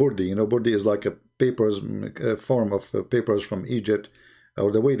from the Burdi. You know, Burdi is like a form of papers from Egypt, or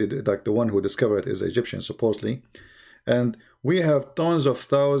the way like the one who discovered it is Egyptian supposedly, and we have tons of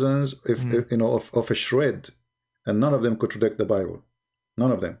thousands of a shred, and none of them contradict the Bible,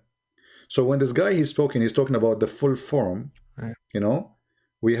 none of them. So when this guy he's talking about the full form, you know,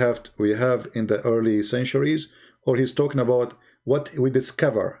 we have in the early centuries, or he's talking about what we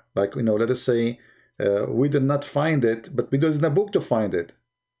discover, like, you know, let us say we did not find it, but we don't in a book to find it.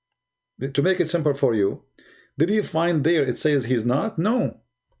 To make it simple for you, did he find there it says he's not? No.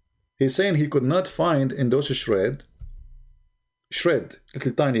 He's saying he could not find in those shred,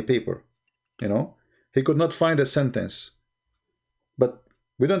 little tiny paper, you know. He could not find a sentence. But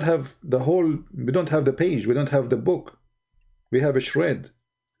we don't have the whole, we don't have the page, we don't have the book. We have a shred.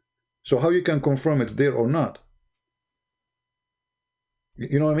 So how you can confirm it's there or not?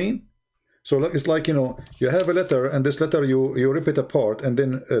 You know what I mean? So it's like, you know, you have a letter, and this letter you rip it apart, and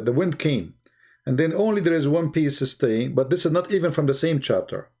then the wind came, and then only there is one piece to stay, but this is not even from the same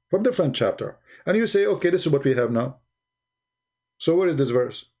chapter, from different chapter, and you say, okay, this is what we have now. So where is this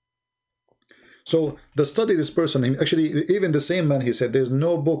verse? So the study this person, actually even the same man, he said there's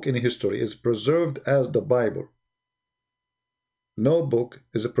no book in history is preserved as the Bible. No book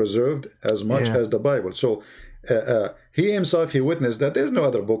is preserved as much as the Bible. So he himself, he witnessed that there's no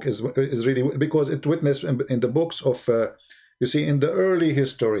other book is really, because it witnessed in the books of you see, in the early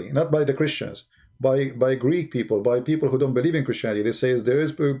history, not by the Christians, by Greek people, by people who don't believe in Christianity. They say there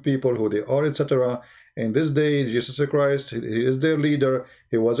is people who they are, etc. In this day, Jesus Christ, he is their leader.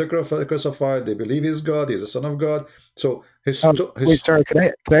 He was crucified. They believe he's God. He's the Son of God. So his wait, sorry, could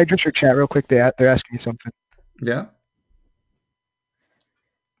I address your chat real quick? They're asking you something. Yeah.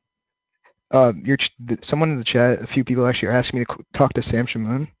 Someone in the chat, a few people actually are asking me to talk to Sam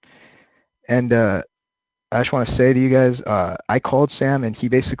Shamoon, and I just want to say to you guys, I called Sam, and he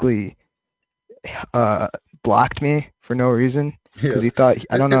basically blocked me for no reason because he thought,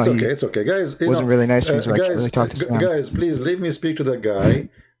 I don't know. It's okay, guys. Wasn't really nice to me, so I can't really talk to Sam. Guys, please leave me speak to that guy,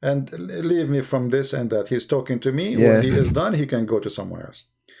 and leave me from this and that. He's talking to me. When he is done, he can go to somewhere else.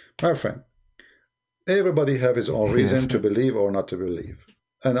 My friend, everybody have his own reason to believe or not to believe.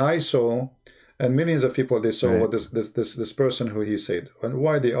 And I saw, and millions of people, they saw what this person who he said, and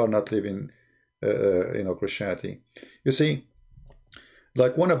why they are not living, you know, Christianity. You see,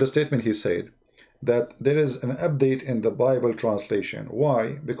 like one of the statement he said, that there is an update in the Bible translation.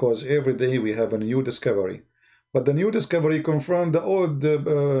 Why? Because every day we have a new discovery. But the new discovery confirmed the old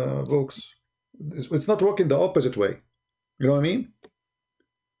books. It's not working the opposite way. You know what I mean?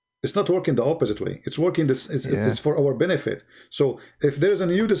 It's not working the opposite way. It's working this. It's for our benefit. So if there's a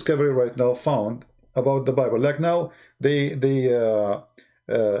new discovery right now found about the Bible, like now you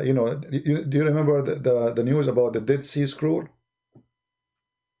know, do you remember the news about the Dead Sea Scroll?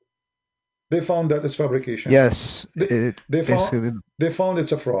 They found that it's fabrication. Yes. They found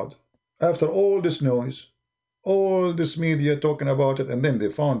it's a fraud. After all this noise, all this media talking about it, and then they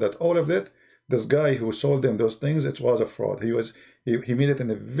found that all of it, this guy who sold them those things, it was a fraud. He made it in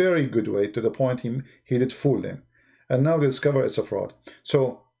a very good way, to the point he did fool them. And now they discover it's a fraud.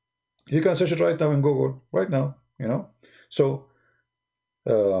 So you can search it right now in Google, right now, you know. So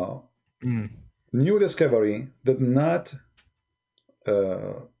new discovery did not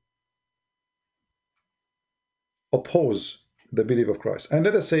oppose the belief of Christ. And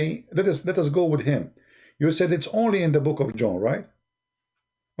let us say, let us go with him. You said it's only in the book of John, right?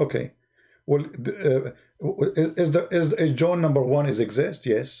 Okay. Well, is John number 1 is exist?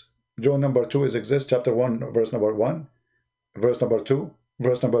 Yes. John number 2 is exist. Chapter 1, verse number 1, verse number 2,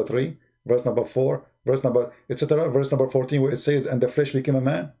 verse number 3, verse number 4, verse number etc. Verse number 14, where it says, "And the flesh became a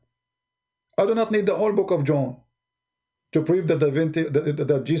man." I do not need the whole book of John to prove that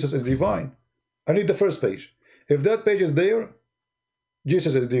that Jesus is divine. I need the first page. If that page is there,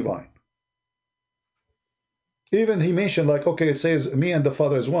 Jesus is divine. Even he mentioned, like, okay, it says me and the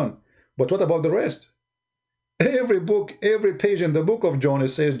Father is one. But what about the rest? Every book, every page in the book of John, it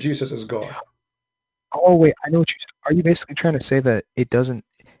says Jesus is God. Oh, wait, I know what you're saying. Are you basically trying to say that it doesn't,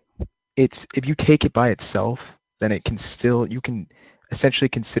 if you take it by itself, then it can still, you can essentially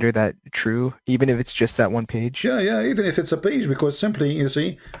consider that true, even if it's just that one page? Yeah, even if it's a page, because simply, you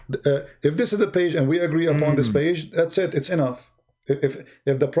see, if this is the page and we agree upon this page, that's it, it's enough. If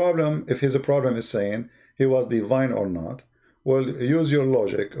his problem is saying he was divine or not, well, use your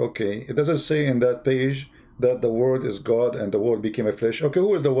logic. Okay, it doesn't say in that page that the word is God and the word became a flesh. Okay,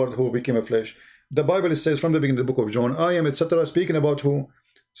 who is the word who became a flesh? The Bible says from the beginning of the book of John, I am, etc. Speaking about who?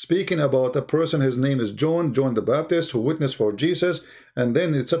 Speaking about a person, his name is John the Baptist, who witnessed for Jesus, and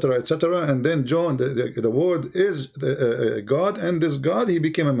then etc. etc. And then John, the word is God, and this God, he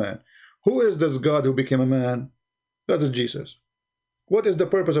became a man. Who is this God who became a man? That is Jesus. What is the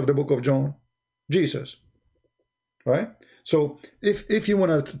purpose of the book of John? Jesus, right? So if you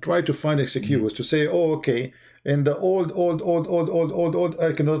want to try to find excuse to say, oh, okay, in the old,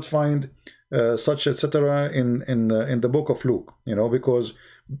 I cannot find such etc. in the book of Luke, you know, because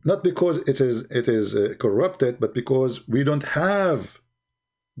not because it is corrupted, but because we don't have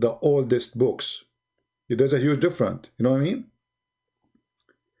the oldest books. There's a huge difference. You know what I mean?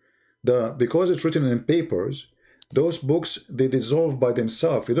 Because it's written in papers, those books, they dissolve by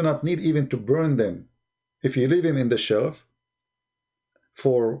themselves. You do not need even to burn them. If you leave them in the shelf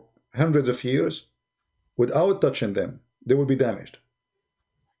for hundreds of years without touching them, they will be damaged.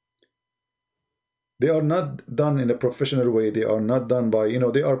 They are not done in a professional way. They are not done by, you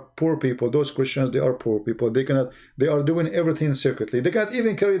know, they are poor people. Those Christians, they are poor people. They cannot, they are doing everything secretly. They can't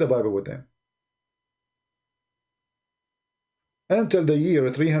even carry the Bible with them. Until the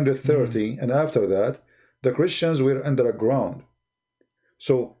year 330, and after that, the Christians were underground.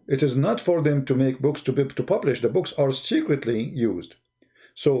 So it is not for them to make books to publish. The books are secretly used.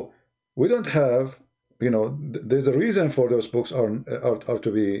 So we don't have, you know, there's a reason for those books are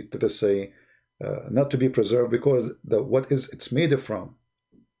to be, let us say, not to be preserved, because it's made from,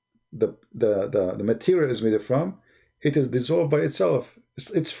 the material is made from, it is dissolved by itself.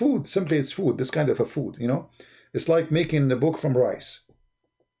 It's food, simply it's food, this kind of a food, you know. It's like making a book from rice,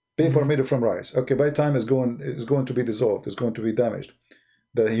 paper made from rice. Okay, by the time it's going to be dissolved, it's going to be damaged.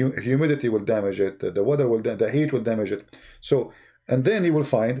 The humidity will damage it, the weather will, the heat will damage it. So, and then you will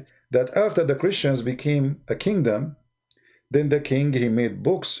find that after the Christians became a kingdom, then the king, he made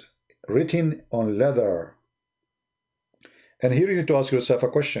books written on leather. And here you need to ask yourself a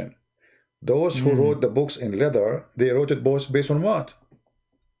question. Those who wrote the books in leather, they wrote it both based on what?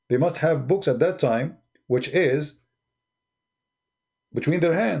 They must have books at that time, which is between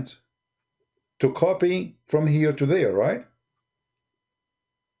their hands, to copy from here to there, right?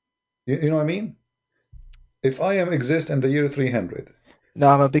 You know what I mean? If I am exist in the year 300. No,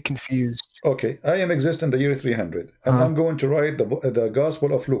 I'm a bit confused. Okay, I am exist in the year 300, and I'm going to write the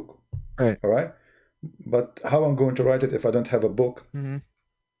Gospel of Luke. Right. All right. But how I'm going to write it if I don't have a book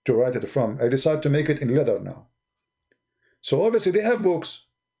to write it from? I decide to make it in leather now. So obviously they have books,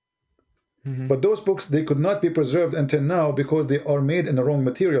 but those books, they could not be preserved until now because they are made in the wrong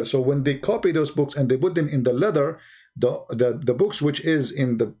material. So when they copy those books and they put them in the leather, the books which is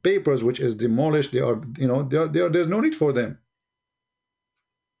in the papers, which is demolished, they are, you know, there's no need for them.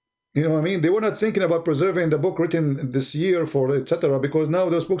 You know what I mean? They were not thinking about preserving the book written this year for etc. because now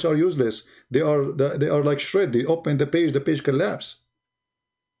those books are useless. They are like shred. They open the page collapse.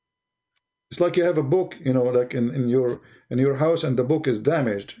 It's like you have a book, you know, like in your house, and the book is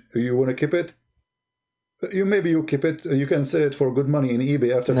damaged. You want to keep it? Maybe you keep it. You can sell it for good money in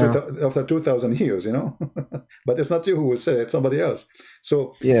eBay after 2,000 years, you know. But it's not you who will sell it; somebody else.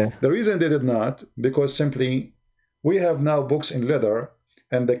 So yeah, the reason they did not, because simply we have now books in leather.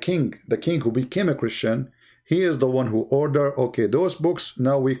 And the king who became a Christian, he is the one who ordered, okay, those books,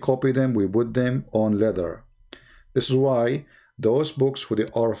 now we copy them, we put them on leather. This is why those books who they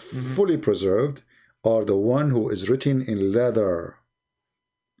are fully preserved are the one who is written in leather.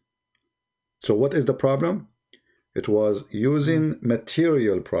 So what is the problem? It was using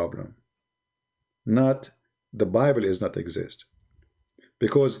material problem, not the Bible is not exist.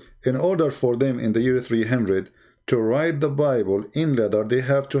 Because in order for them in the year 300 to write the Bible in leather, they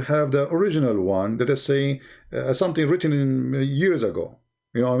have to have the original one, that is say something written in years ago,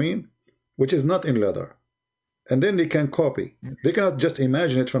 you know what I mean, which is not in leather, and then they can copy. They cannot just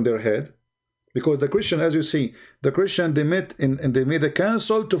imagine it from their head, because the Christian, as you see, the Christian, they met and they made a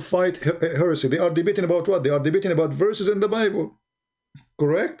council to fight heresy. They are debating about what? They are debating about verses in the Bible,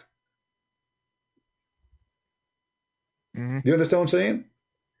 correct? Do you understand what I'm saying?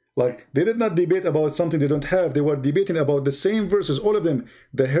 Like, they did not debate about something they don't have. They were debating about the same verses, all of them.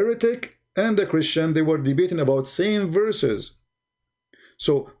 The heretic and the Christian, they were debating about same verses.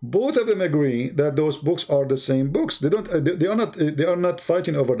 So both of them agree that those books are the same books. They are not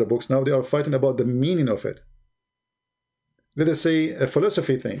fighting over the books now. They are fighting about the meaning of it. Let us say a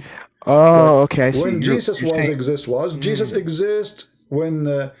philosophy thing. Oh, like, okay. I see. When Jesus Jesus exist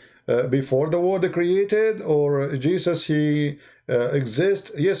when before the world created, or Jesus he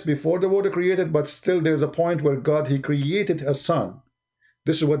exist, yes, before the world created, but still there's a point where God, he created a son.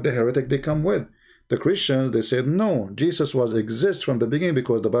 This is what the heretic they come with. The Christians, they said no, Jesus was exist from the beginning,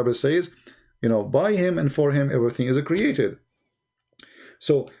 because the Bible says, you know, by him and for him everything is created.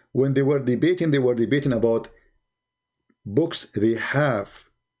 So when they were debating about books they have,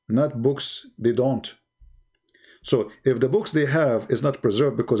 not books they don't. So if the books they have is not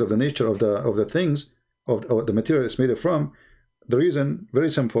preserved because of the nature of the things of the material it's made from, the reason very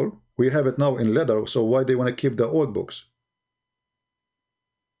simple: we have it now in leather. So why they want to keep the old books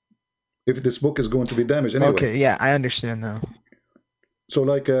if this book is going to be damaged anyway? Okay, yeah, I understand now. So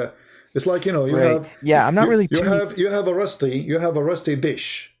like it's like, you know, you right. have, yeah, I'm not really you have a rusty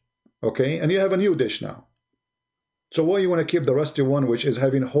dish, okay, and you have a new dish now. So why you want to keep the rusty one which is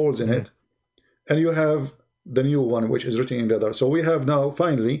having holes in it, and you have the new one, which is written in leather. So we have now,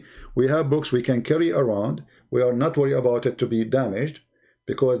 finally, we have books we can carry around. We are not worried about it to be damaged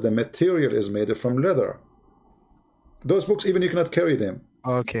because the material is made from leather. Those books, even you cannot carry them.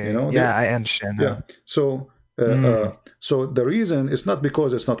 Okay. You know, Yeah, I understand now. yeah. So, so the reason is not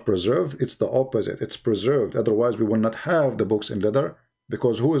because it's not preserved, it's the opposite. It's preserved. Otherwise, we will not have the books in leather,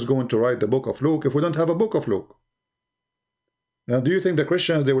 because who is going to write the book of Luke if we don't have a book of Luke? Now, do you think the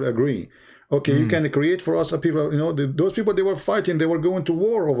Christians, they will agree? Okay, you can create for us a people, you know, those people, they were fighting, they were going to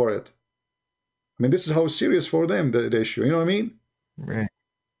war over it. I mean, this is how serious for them, the issue. You know what I mean? Right.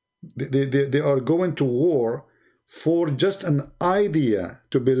 They are going to war for just an idea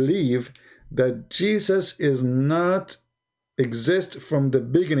to believe that Jesus is not exist from the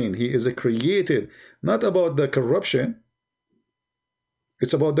beginning. He is a created, not about the corruption.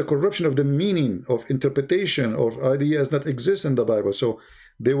 It's about the corruption of the meaning, of interpretation, of ideas that exist in the Bible. So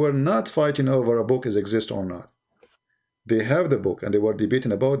they were not fighting over a book is exist or not. They have the book and they were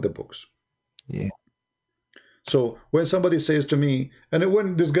debating about the books. Yeah. So when somebody says to me, and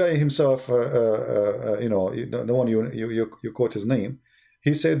when this guy himself, you know, the one you quote his name,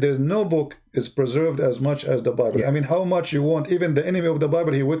 he said there's no book is preserved as much as the Bible. Yeah. I mean, how much you want, even the enemy of the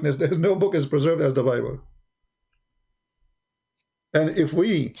Bible, he witnessed there's no book is preserved as the Bible. And if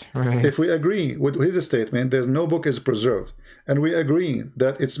we agree with his statement, there's no book is preserved, and we agree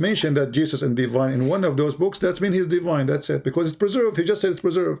that it's mentioned that Jesus is divine in one of those books, that means he's divine. That's it, because it's preserved. He just said it's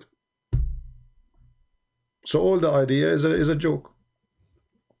preserved. So all the idea is a joke.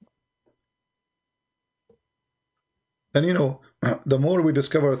 And you know, the more we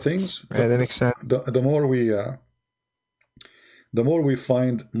discover things, Right, that makes sense. The more we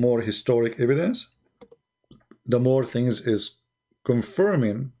find more historic evidence, the more things is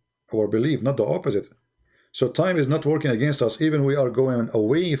confirming our belief, not the opposite. So time is not working against us, even we are going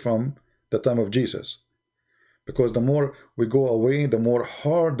away from the time of Jesus. Because the more we go away, the more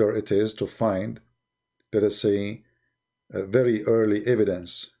harder it is to find, let us say, very early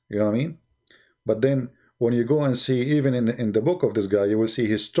evidence. You know what I mean? But then when you go and see, even in the book of this guy, you will see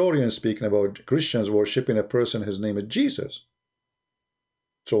historians speaking about Christians worshiping a person, his name is Jesus.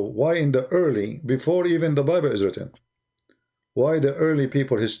 So why in the early, before even the Bible is written, why the early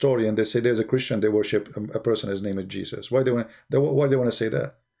people, historian, they say there's a Christian, they worship a person, his name is Jesus? Why they want to say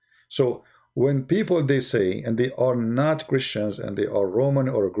that? So when people, they say, and they are not Christians, and they are Roman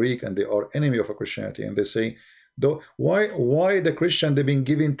or Greek, and they are enemy of Christianity, and they say, though, why the Christian they've been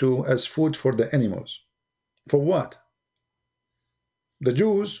given to as food for the animals? For what? The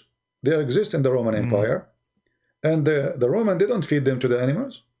Jews, they exist in the Roman Empire, and the Roman, they don't feed them to the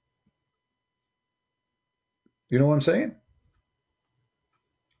animals. You know what I'm saying?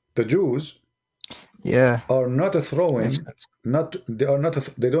 The Jews, are not throwing,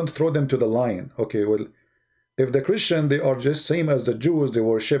 they don't throw them to the lion. Okay, well, if the Christian, they are just same as the Jews, they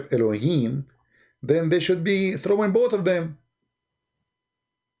worship Elohim, then they should be throwing both of them.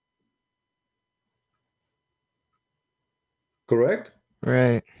 Correct?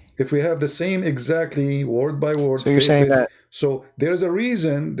 Right. If we have the same exactly word by word, so you're saying that, so there's a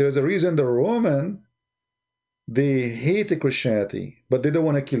reason the Roman, they hate Christianity, but they don't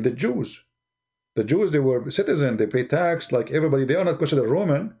want to kill the Jews. The Jews, they were citizens, they pay tax like everybody. They are not considered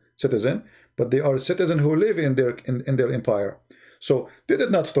Roman citizen, but they are citizens who live in their empire. So they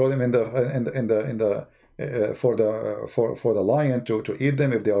did not throw them for the lion to eat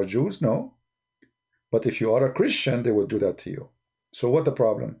them if they are Jews. No, but if you are a Christian, they will do that to you. So what the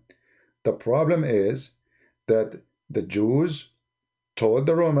problem? The problem is that the Jews told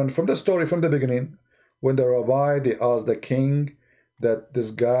the Roman from the story from the beginning, when the rabbi, they asked the king that this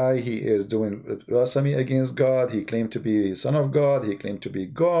guy, he is doing blasphemy against God, he claimed to be the son of God, he claimed to be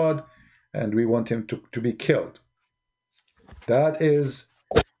God, and we want him to be killed. That is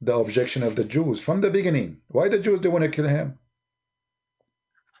the objection of the Jews from the beginning. Why the Jews, they want to kill him?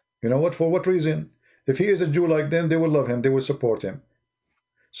 You know what? For what reason? If he is a Jew like them, they will love him, they will support him.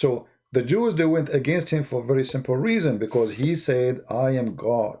 So the Jews, they went against him for a very simple reason, because he said, I am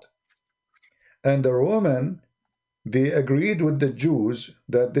God. And the Roman, they agreed with the Jews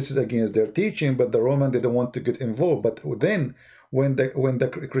that this is against their teaching, but the Roman, they don't want to get involved. But then when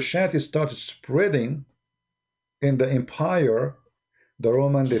the Christianity started spreading in the empire, the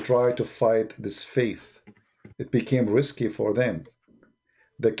Roman, they tried to fight this faith. It became risky for them.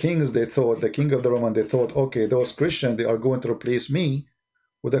 The kings, they thought, the king of the Roman, they thought, okay, those Christians, they are going to replace me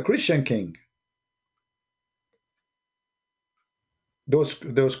with a Christian king.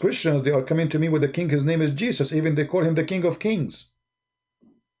 Those Christians, they are coming to me with a king, his name is Jesus. Even they call him the King of Kings.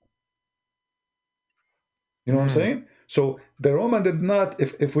 You know what I'm saying? So the Roman did not,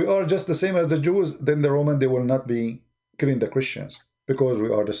 if we are just the same as the Jews, then the Roman, they will not be killing the Christians because we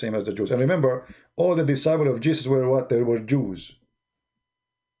are the same as the Jews. And remember, all the disciples of Jesus were what? They were Jews.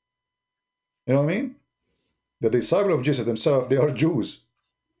 You know what I mean? The disciples of Jesus themselves, they are Jews.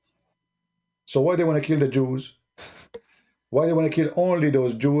 So why they want to kill the Jews? Why they want to kill only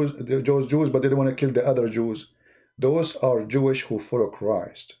those Jews, but they don't want to kill the other Jews? Those are Jewish who follow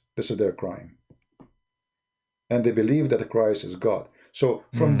Christ. This is their crime. And they believe that Christ is God. So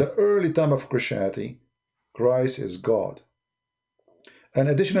from the early time of Christianity, Christ is God. And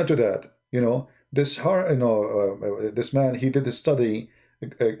additional to that, this man, he did study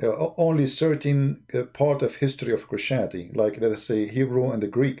only certain part of history of Christianity, like let us say Hebrew and the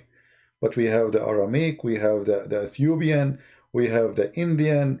Greek. But we have the Aramaic, we have the Ethiopian, we have the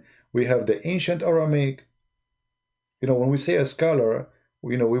Indian, we have the ancient Aramaic. When we say a scholar,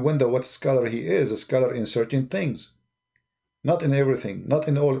 we wonder what scholar he is, a scholar in certain things. Not in everything, not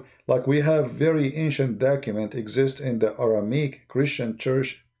in all. Like we have very ancient document exist in the Aramaic Christian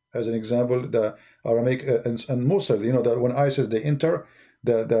church, as an example, the Aramaic and Mosul, that when ISIS, they enter,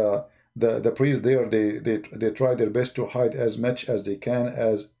 the priests there, they try their best to hide as much as they can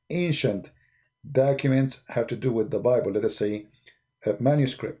as ancient documents have to do with the Bible, let us say a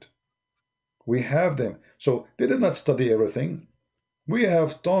manuscript. We have them. So they did not study everything. We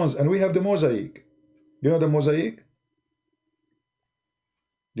have tons, and we have the mosaic. You know the mosaic?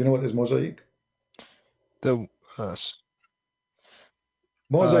 You know what is mosaic? The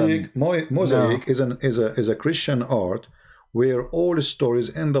Mosaic no. is a Christian art where all stories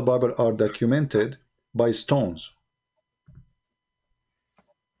in the Bible are documented by stones.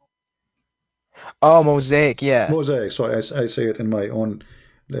 Oh, mosaic, yeah. Mosaic. Sorry, I say it in my own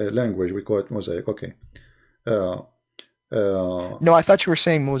language. We call it mosaic. Okay. No, I thought you were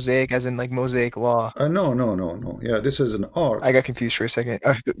saying mosaic as in like Mosaic law. No. Yeah, this is an art. I got confused for a second.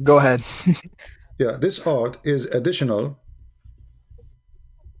 Go ahead. Yeah, this art is additional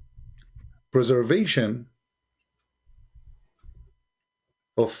preservation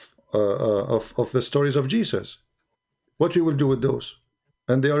of the stories of Jesus. What we will do with those?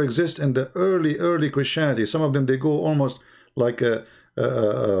 And they exist in the early Christianity. Some of them, they go almost like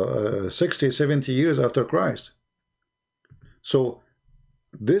 60, 70 years after Christ. So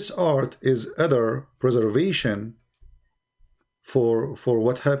this art is other preservation for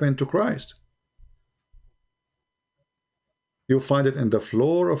what happened to Christ. You'll find it in the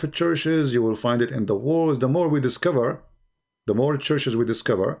floor of the churches. You will find it in the walls. The more we discover, the more churches we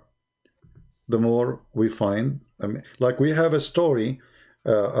discover, the more we find. Like we have a story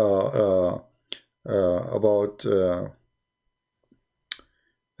about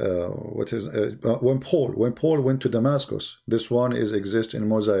when Paul went to Damascus. This one exists in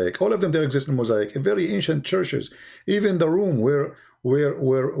mosaic. All of them, they exist in mosaic. Very ancient churches. Even the room where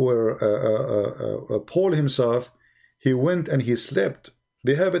Paul himself, he went and he slept.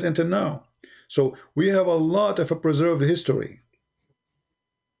 They have it until now. So we have a lot of a preserved history.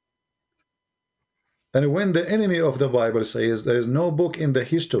 And when the enemy of the Bible says there is no book in the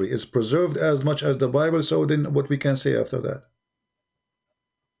history is preserved as much as the Bible, so then what we can say after that?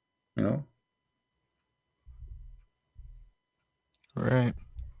 Right.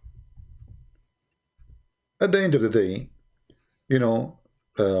 At the end of the day,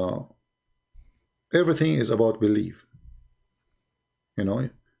 everything is about belief.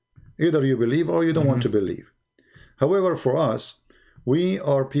 Either you believe or you don't want to believe. However, for us, we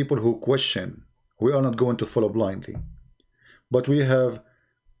are people who question. We are not going to follow blindly. But we have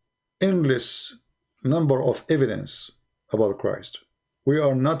endless number of evidence about Christ. We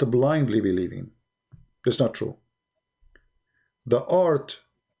are not blindly believing. It's not true. The art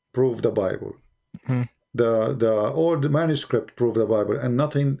prove the Bible. The old manuscript prove the Bible, and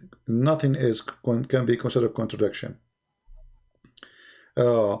nothing can be considered contradiction.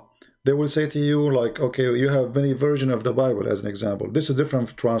 They will say to you like, okay, you have many versions of the Bible as an example. This is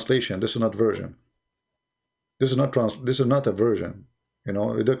different translation. This is not version. This is not a version.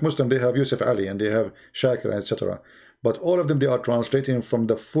 The Muslim, they have Yusuf Ali and they have Shakir, etc. But all of them, they are translating from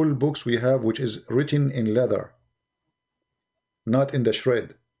the full books we have, which is written in leather, not in the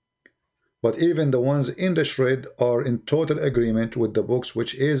shred. But even the ones in the shred are in total agreement with the books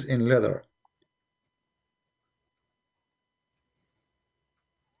which is in leather.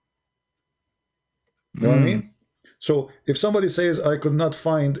 You know what I mean? So if somebody says, I could not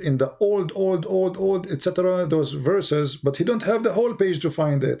find in the old, etc., those verses, but he don't have the whole page to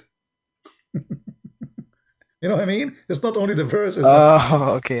find it. You know what I mean? It's not only the verses.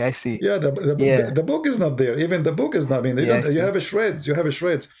 Oh, okay, I see. Yeah, the book is not there. Even the book is not. I mean, you have a shreds. You have a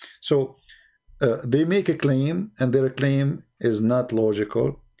shreds. So they make a claim, and their claim is not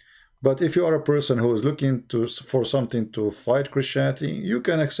logical. But if you are a person who is looking for something to fight Christianity, you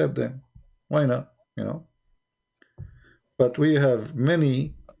can accept them. Why not? You know. But we have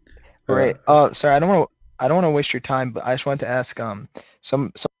many. Right. Sorry, I don't want to waste your time, but I just wanted to ask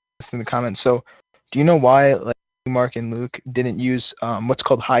some in the comments. So, do you know why like Mark and Luke didn't use what's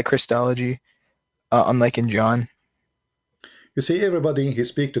called high Christology, unlike in John? You see, everybody he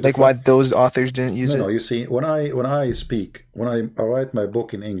speak to like different... why those authors didn't use it? No, you see, when I speak, when I write my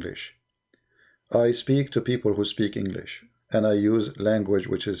book in English, I speak to people who speak English, and I use language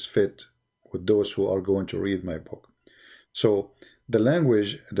which is fit with those who are going to read my book. So the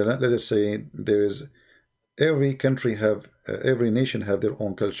language, let us say, there is every country have every nation have their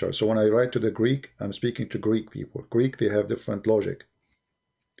own culture. So when I write to the Greek, I'm speaking to Greek people. Greek, they have different logic.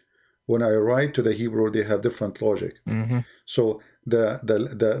 When I write to the Hebrew, they have different logic. So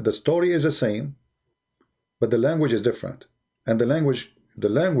the story is the same, but the language is different, and the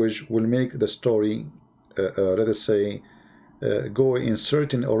language will make the story, let us say, go in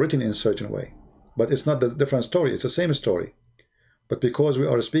certain or written in certain way. But it's not the different story; it's the same story. But because we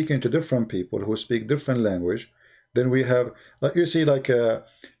are speaking to different people who speak different language, then we have, like you see, like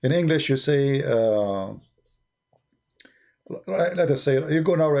in English, you say. Let us say you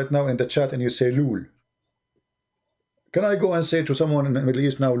go now right now in the chat and you say lul. Can I go and say to someone in the Middle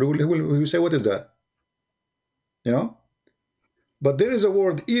East now lul? He will say, what is that? You know? But there is a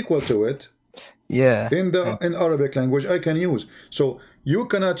word equal to it. Yeah. In Arabic language I can use. So you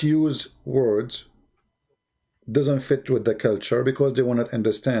cannot use words doesn't fit with the culture because they will not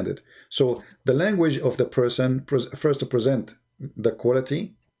understand it. So the language of the person first to present the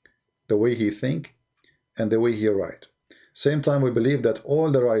quality, the way he think, and the way he write. Same time, we believe that all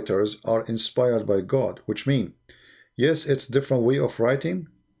the writers are inspired by God, which means, yes, it's different way of writing.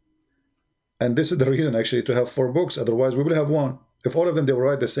 And this is the reason, actually, to have 4 books. Otherwise, we will have 1. If all of them, they will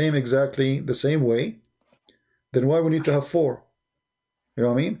write exactly the same way, then why we need to have 4? You know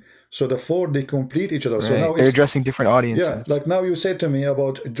what I mean? So the 4, they complete each other. Right. So now they're addressing different audiences. Yeah, like now you said to me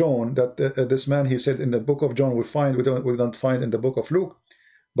about John, that this man, he said in the book of John, we don't find in the book of Luke.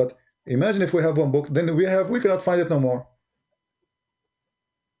 But imagine if we have 1 book, then we cannot find it no more.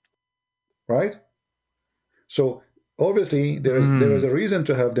 Right? So obviously there is a reason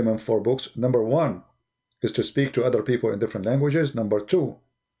to have them in 4 books. Number 1 is to speak to other people in different languages. Number 2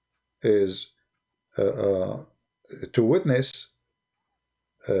 is to witness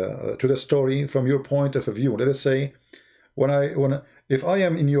to the story from your point of view. Let us say, if I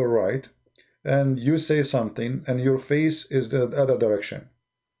am in your right and you say something and your face is the other direction,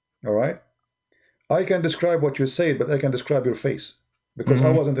 all right, I can describe what you say, but I can describe your face because I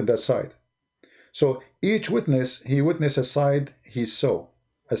wasn't in that side. So each witness, he witnessed a side he saw,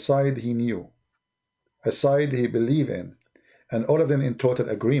 a side he knew, a side he believed in, and all of them in total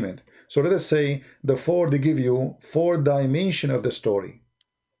agreement. So let us say the 4, they give you 4 dimensions of the story,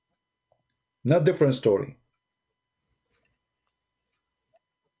 not different story.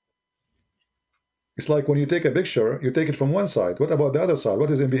 It's like when you take a picture, you take it from one side. What about the other side?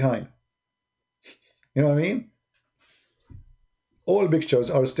 What is in behind? You know what I mean? All pictures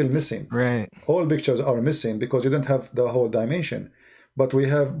are still missing. Right. All pictures are missing because you don't have the whole dimension. But we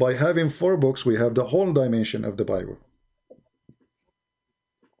have, by having 4 books, we have the whole dimension of the Bible.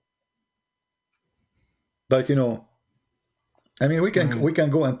 Like, you know, I mean, we can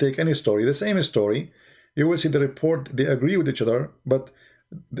go and take any story, the same story. You will see the report, they agree with each other, but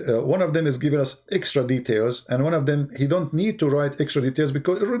one of them is giving us extra details, and one of them, he don't need to write extra details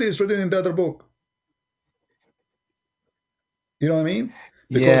because it already is written in the other book. You know what I mean?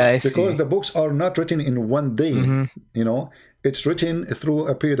 Because the books are not written in one day. You know, it's written through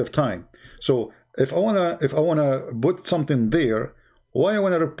a period of time. So if I wanna put something there, why I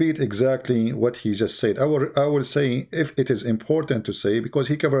wanna repeat exactly what he just said? I will say if it is important to say because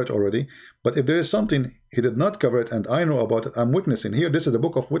he covered it already. But if there is something he did not cover it and I know about it, I'm witnessing here. This is the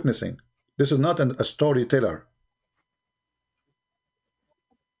book of witnessing. This is not a storyteller.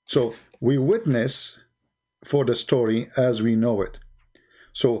 So we witness for the story as we know it.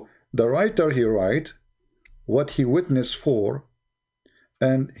 So the writer, he write what he witnessed for,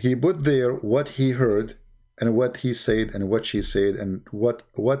 and he put there what he heard and what he said and what she said and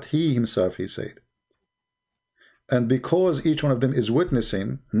what he himself he said. And because each one of them is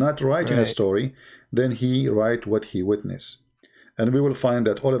witnessing, not writing a story, then he write what he witnessed. And we will find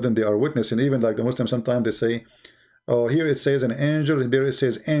that all of them, they are witnessing. Even like the Muslims, sometimes they say, oh, here it says an angel, and there it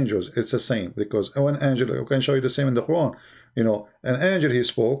says angels. It's the same, because one angel, I can show you the same in the Quran. You know, an angel, he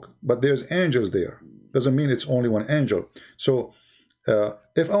spoke, but there's angels there. Doesn't mean it's only one angel. So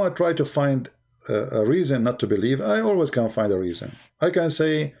if I want to try to find a reason not to believe, I always can find a reason. I can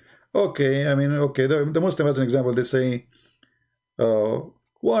say, okay, I mean, okay, the Muslim, as an example, they say,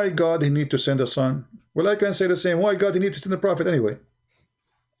 why God he need to send a son? Well, I can say the same. Why God he need to send a prophet anyway?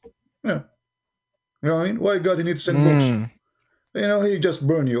 Yeah, you know what I mean? Why God he need to send books? You know, he just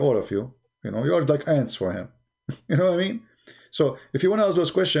burn you, all of you. You know, you are like ants for him. You know what I mean? So if you want to ask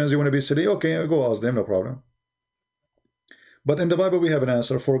those questions, you want to be silly, okay, go ask them, no problem. But in the Bible, we have an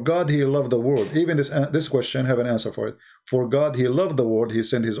answer. For God, he loved the world. Even this question have an answer for it. For God, he loved the world. He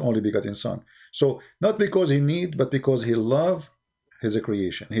sent his only begotten son. So not because he need, but because he loved his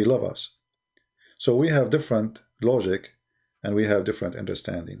creation. He loved us. So we have different logic and we have different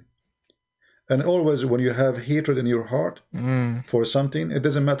understanding. And always when you have hatred in your heart for something, it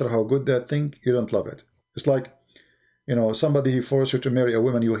doesn't matter how good that thing, you don't love it. It's like, you know, somebody he forced you to marry a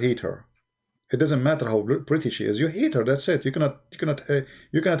woman, you hate her. It doesn't matter how pretty she is. You hate her. That's it. You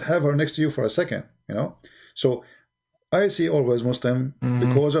cannot have her next to you for a second. You know. So I see always Muslim,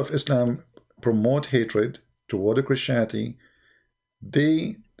 because of Islam promote hatred toward Christianity.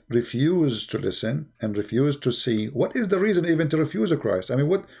 They refuse to listen and refuse to see what is the reason even to refuse Christ. I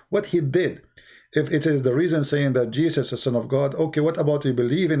mean, what he did. If it is the reason saying that Jesus is the Son of God, okay, what about you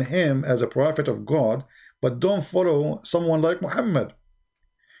believe in him as a prophet of God, but don't follow someone like Mohammed?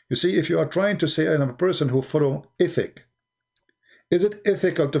 You see, if you are trying to say I'm a person who follow ethic, is it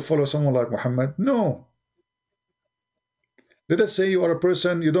ethical to follow someone like Muhammad? No. Let us say you are a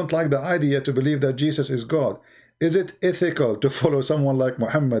person, you don't like the idea to believe that Jesus is God. Is it ethical to follow someone like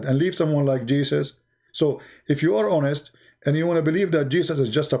Muhammad and leave someone like Jesus? So if you are honest and you want to believe that Jesus is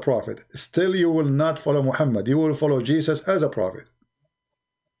just a prophet, still you will not follow Muhammad. You will follow Jesus as a prophet.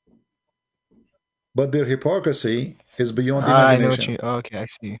 But their hypocrisy is beyond imagination. Okay, I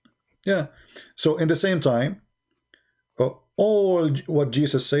see. Yeah. So in the same time, all what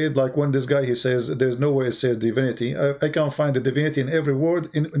Jesus said, like when this guy, he says, there's no way it says divinity. I can't find the divinity in every word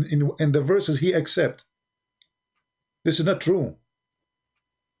in the verses he accepts. This is not true.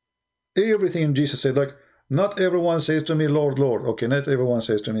 Everything Jesus said, like, not everyone says to me, Lord, Lord. Okay, not everyone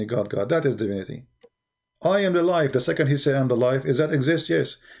says to me, God, God. That is divinity. I am the life. The second he said, I'm the life. Is that exist?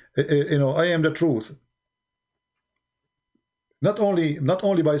 Yes. You know, I am the truth. Not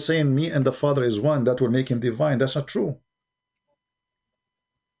only by saying me and the Father is one, that will make him divine. That's not true.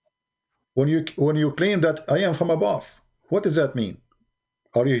 When you claim that I am from above, what does that mean?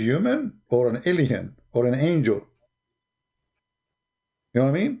 Are you human or an alien or an angel? You know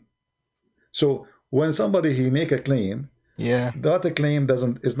what I mean? So when somebody he make a claim, yeah, that claim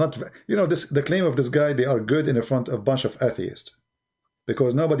is not, you know, the claim of this guy, they are good in front of a bunch of atheists.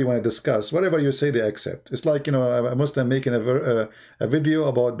 Because nobody want to discuss. Whatever you say, they accept. It's like, you know, a Muslim making a video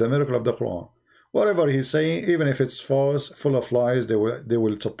about the miracle of the Quran. Whatever he's saying, even if it's false, full of lies, they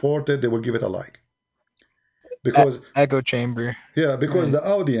will support it. They will give it a like. Because echo chamber. Yeah, because the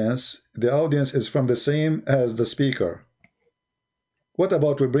audience is from the same as the speaker. What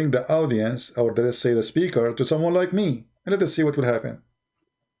about we bring the audience, or let's say the speaker, to someone like me, and let us see what will happen.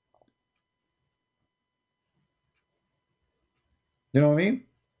 You know what I mean?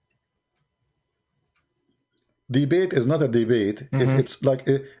 Debate is not a debate. If it's like,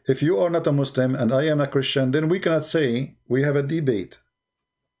 if you are not a Muslim and I am a Christian, then we cannot say we have a debate.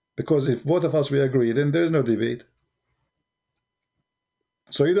 Because if both of us we agree, then there is no debate.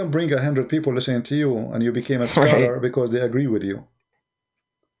 So you don't bring 100 people listening to you and you became a scholar because they agree with you.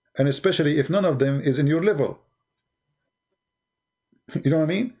 And especially if none of them is in your level. You know what I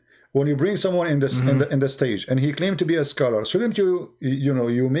mean? When you bring someone in this in the stage and he claimed to be a scholar, shouldn't you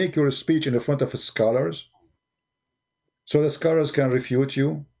make your speech in the front of scholars so the scholars can refute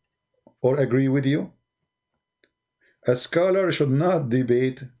you or agree with you? A scholar should not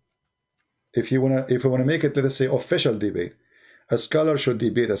debate. If you wanna make it, let us say, official debate, a scholar should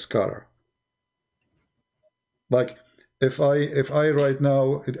debate a scholar. Like if I right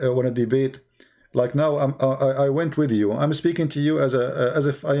now want to debate. Like now, I went with you. I'm speaking to you as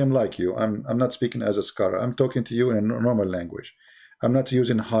if I am like you. I'm not speaking as a scholar. I'm talking to you in a normal language. I'm not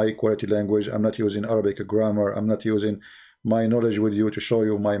using high quality language. I'm not using Arabic grammar. I'm not using my knowledge with you to show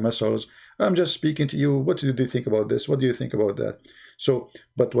you my muscles. I'm just speaking to you. What do you think about this? What do you think about that? So,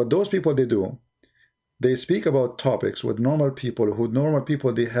 but what those people they do, they speak about topics with normal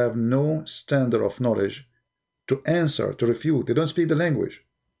people. They have no standard of knowledge to answer, to refute. They don't speak the language.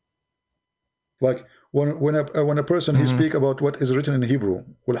 Like when a person he speak about what is written in Hebrew.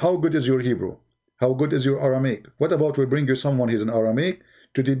 Well, how good is your Hebrew? How good is your Aramaic? What about we bring you someone who's in Aramaic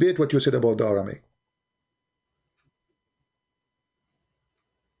to debate what you said about the Aramaic?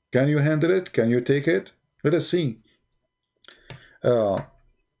 Can you handle it? Can you take it? Let us see.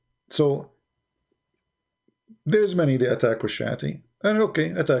 So There's many they attack Christianity, and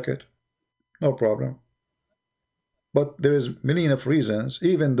okay, attack it, no problem. But there is many enough reasons,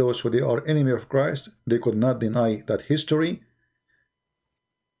 even those who they are enemy of Christ, they could not deny that history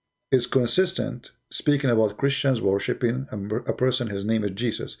is consistent, speaking about Christians worshiping a person, his name is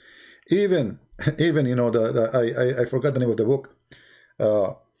Jesus. Even you know, I forgot the name of the book.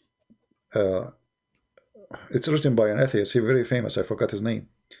 It's written by an atheist, he's very famous, I forgot his name.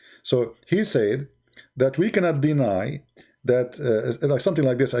 So he said that we cannot deny that, like something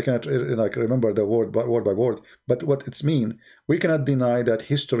like this, I cannot like remember the word by word, but what it's mean, we cannot deny that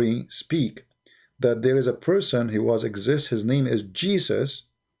history speak that there is a person who exists, his name is Jesus,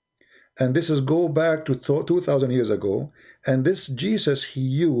 and this is go back to 2,000 years ago, and this Jesus, he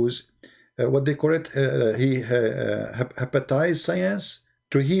used what they call it, he hepatized science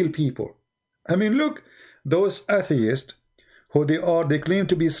to heal people. I mean, look, those atheists who they claim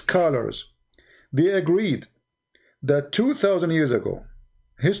to be scholars, they agreed that 2,000 years ago,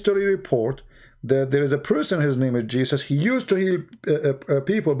 history report that there is a person, his name is Jesus, he used to heal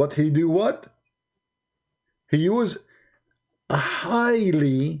people, but he do what? He used a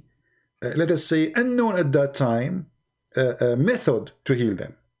highly, let us say, unknown at that time, method to heal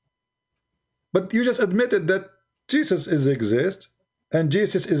them. But you just admitted that Jesus exists and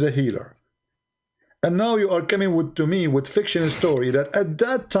Jesus is a healer. And now you are coming to me with fiction story that at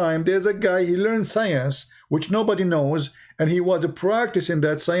that time there's a guy, he learned science which nobody knows, and he was practicing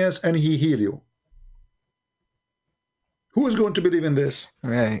that science and he healed you. Who is going to believe in this?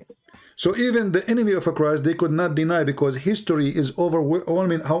 Right. So even the enemy of Christ, they could not deny, because history is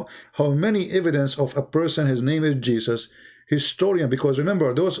overwhelming how many evidence of a person, his name is Jesus, historian, because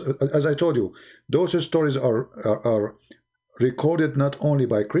remember, those, as I told you, those stories are recorded not only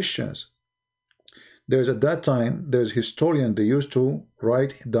by Christians. There's at that time, there's historian, they used to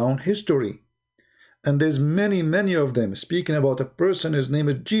write down history. And there's many of them speaking about a person, his name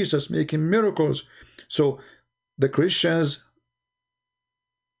is Jesus, making miracles. So the Christians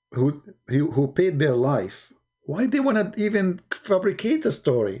who paid their life, why they want to even fabricate a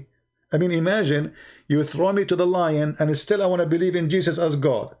story? I mean, imagine you throw me to the lion and still I want to believe in Jesus as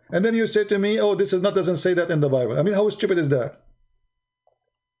God. And then you say to me, oh, this is not, doesn't say that in the Bible. I mean, how stupid is that?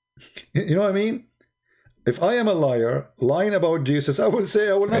 You know what I mean? If I am a liar, lying about Jesus, I will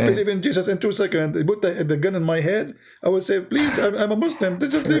say I will not believe in Jesus in 2 seconds. They put the gun in my head. I will say, please, I'm a Muslim.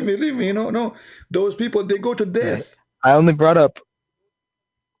 Just leave me. You know, no. Those people, they go to death. I only brought up.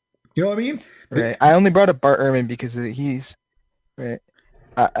 You know what I mean? Right. I only brought up Bart Ehrman because he's right.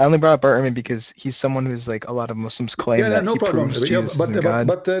 I only brought up Bart Ehrman because he's someone who's like a lot of Muslims claim that no he problem. proves Jesus is God.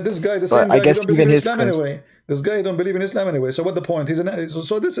 But this guy, the same guy, he don't believe in Islam anyway. This guy don't believe in Islam anyway. So what the point?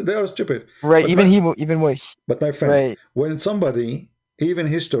 They are stupid. Right. But But my friend, right. When somebody, even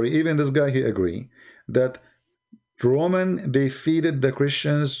history, even this guy, he agree that Roman, they feeded the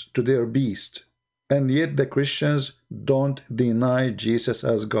Christians to their beast, and yet the Christians don't deny Jesus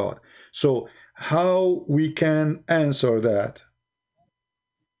as God. So how we can answer that?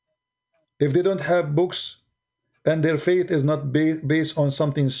 If they don't have books and their faith is not based on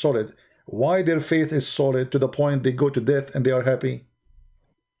something solid, why their faith is solid to the point they go to death and they are happy?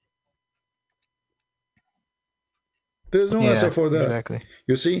 There's no answer for that. Exactly.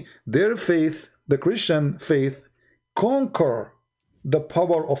 You see, their faith, the Christian faith, conquer the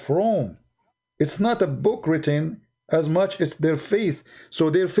power of Rome. It's not a book written as much as their faith.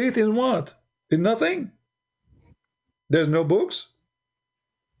 So their faith in what? In nothing. There's no books.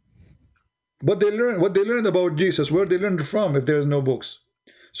 But they learn what they learned about Jesus, where they learned from if there's no books.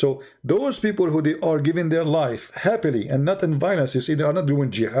 So those people who they are giving their life happily and not in violence, you see, they are not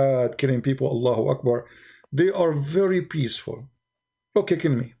doing jihad, killing people, Allahu Akbar. They are very peaceful. Okay,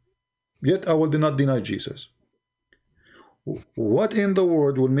 kill me. Yet I will not deny Jesus. What in the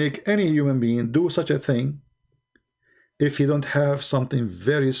world will make any human being do such a thing if he don't have something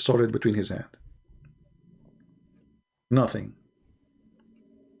very solid between his hands? Nothing.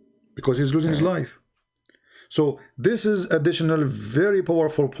 Because he's losing his life. So this is additional very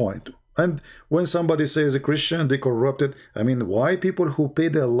powerful point. And when somebody says a Christian, they corrupted, I mean, why people who pay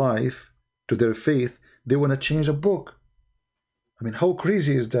their life to their faith, they want to change a book? I mean, how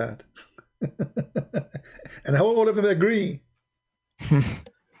crazy is that? And how all of them agree?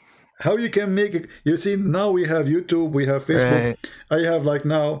 How you can make it? You see, now we have YouTube, we have Facebook. Right. I have like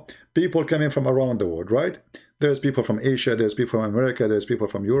now people coming from around the world, right? There's people from Asia, there's people from America, there's people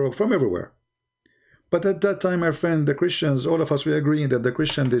from Europe, from everywhere. But at that time, my friend, the Christians, all of us, we agree that the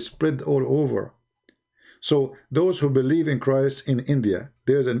Christians, they spread all over. So those who believe in Christ in India,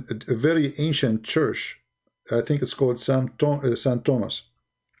 there's a very ancient church. I think it's called St. Thomas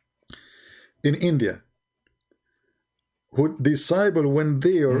in India. who disciple went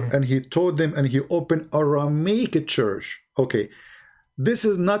there and he taught them and he opened Aramaic church. Okay, this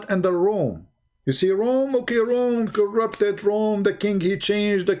is not under Rome. You see, Rome, okay, Rome corrupted, Rome, the king, he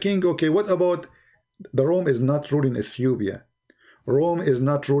changed the king. Okay, what about the Rome is not ruling Ethiopia. Rome is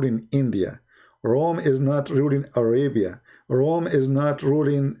not ruling India. Rome is not ruling Arabia. Rome is not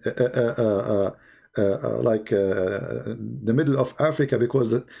ruling the middle of Africa, because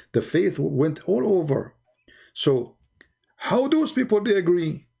the faith went all over. So how those people they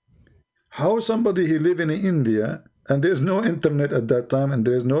agree? How somebody he live in India and there's no internet at that time and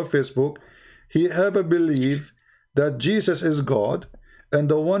there is no Facebook, he have a belief that Jesus is God, and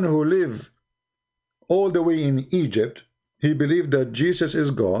the one who live all the way in Egypt, he believed that Jesus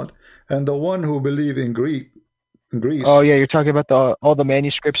is God, and the one who believe in Greece. Oh yeah, you're talking about all the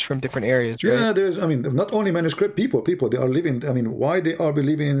manuscripts from different areas, right? Yeah, there's, I mean, not only manuscript, people they are living, I mean, why they are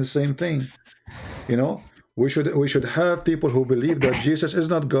believing in the same thing? You know, we should have people who believe that Jesus is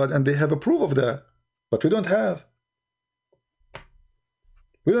not God, and they have a proof of that, but we don't have.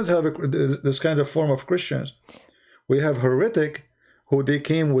 We don't have this kind of form of Christians. We have heretic who they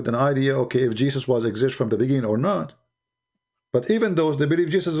came with an idea, okay, if Jesus was exist from the beginning or not. But even those, they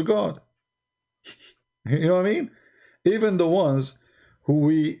believe Jesus is God. You know what I mean? Even the ones who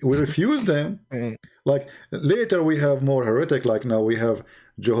we refuse them, like later we have more heretic, like now we have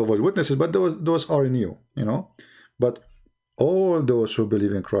Jehovah's Witnesses, but those are new, you know. But all those who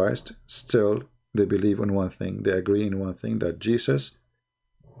believe in Christ, still they believe in one thing, they agree in one thing, that Jesus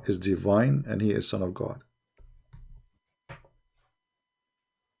is divine and he is Son of God.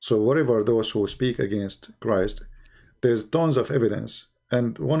 So whatever those who speak against Christ, there's tons of evidence,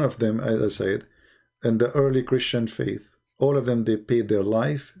 and one of them, as I said, in the early Christian faith, all of them, they paid their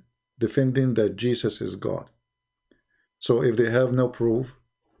life defending that Jesus is God. So if they have no proof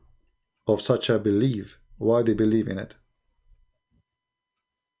of such a belief, why they believe in it?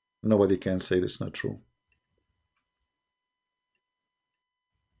 Nobody can say this is not true.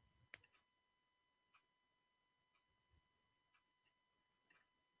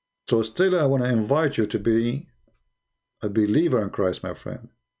 So still I want to invite you to be a believer in Christ, my friend.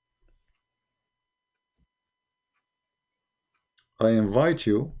 I invite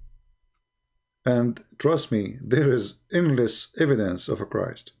you, and trust me, there is endless evidence of a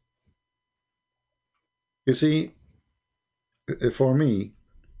Christ. You see, for me,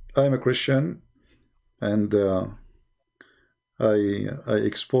 I'm a Christian, and I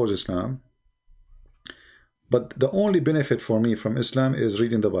expose Islam. But the only benefit for me from Islam is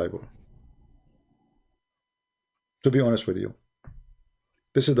reading the Bible. To be honest with you,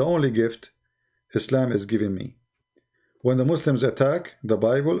 this is the only gift Islam is giving me. When the Muslims attack the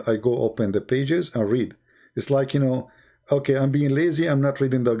Bible, I go open the pages and read. It's like, you know, okay, I'm being lazy, I'm not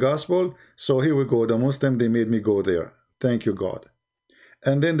reading the gospel, so here we go, the Muslim, they made me go there. Thank you, God.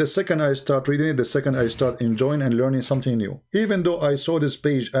 And then the second I start reading it, the second I start enjoying and learning something new. Even though I saw this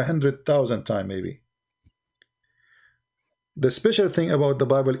page 100,000 times maybe. The special thing about the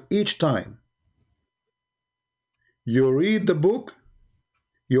Bible, each time you read the book,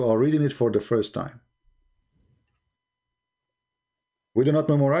 you are reading it for the first time. We do not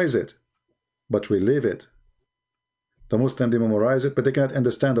memorize it, but we live it. The Muslims, they memorize it, but they cannot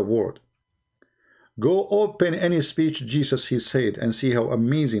understand the word. Go open any speech Jesus he said and see how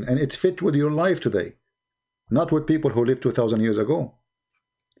amazing, and it fit with your life today, not with people who lived 2,000 years ago.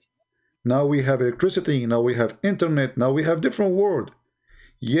 Now we have electricity, now we have internet, now we have different world.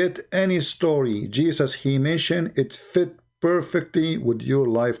 Yet any story Jesus he mentioned, it fit perfectly with your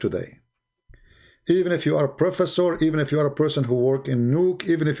life today. Even if you are a professor, even if you are a person who work in Nuke,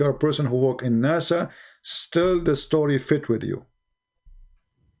 even if you are a person who work in NASA, still the story fit with you.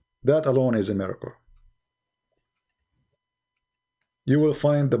 That alone is a miracle. You will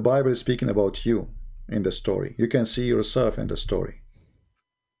find the Bible speaking about you in the story. You can see yourself in the story.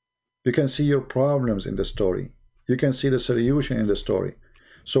 You can see your problems in the story. You can see the solution in the story.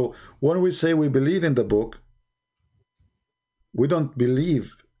 So when we say we believe in the book, we don't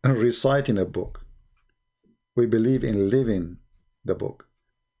believe in reciting a book. We believe in living the book.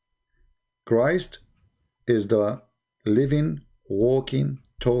 Christ is the living, walking,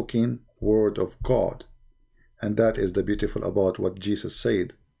 talking word of God. And that is the beautiful about what Jesus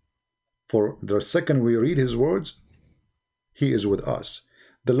said. For the second we read his words, he is with us.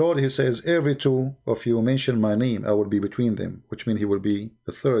 The Lord, he says, every two of you mention my name, I will be between them, which means he will be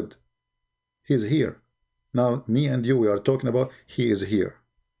the third. He is here. Now, me and you, we are talking about, he is here.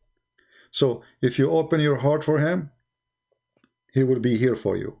 So, if you open your heart for him, he will be here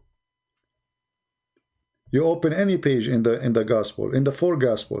for you. You open any page in the gospel, in the 4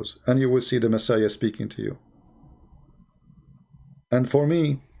 gospels, and you will see the Messiah speaking to you. And for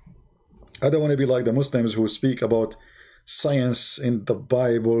me, I don't want to be like the Muslims who speak about science in the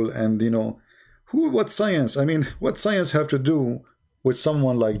Bible and, what science? I mean, what science have to do with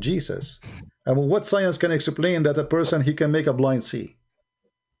someone like Jesus? I mean, what science can explain that a person, he can make a blind see?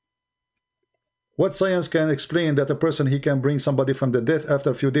 What science can explain that a person, he can bring somebody from the dead,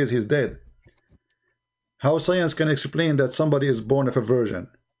 after a few days he's dead? How science can explain that somebody is born of a virgin?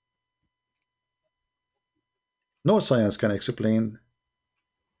 No science can explain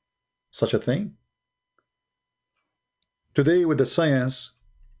such a thing. Today with the science,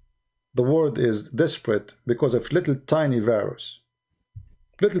 the world is desperate because of little tiny virus.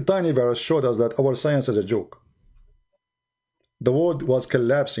 Little tiny virus showed us that our science is a joke. The world was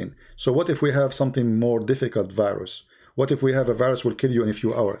collapsing. So what if we have something more difficult virus? What if we have a virus will kill you in a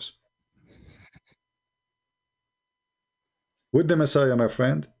few hours? With the Messiah, my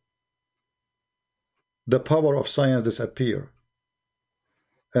friend, the power of science disappear,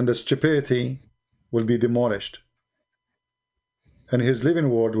 and the stupidity will be demolished, and his living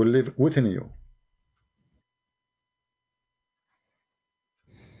word will live within you.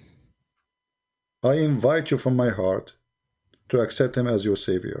 I invite you from my heart to accept him as your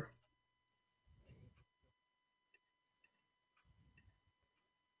savior.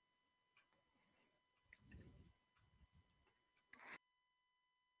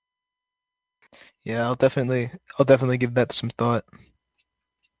 Yeah, I'll definitely give that some thought.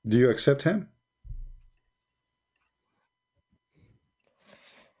 Do you accept him?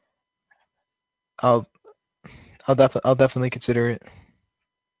 I'll definitely consider it.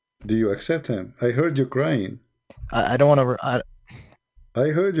 Do you accept him? I heard you crying. I don't want to. I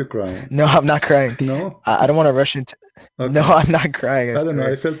heard you crying. No, I'm not crying. No? I don't want to rush into. Okay. No, I'm not crying. I don't know.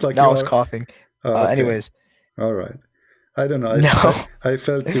 I felt like no, you I was are... coughing. Okay. Anyways. All right. I don't know. No. I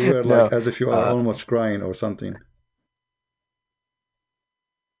felt you were No. like as if you are almost crying or something.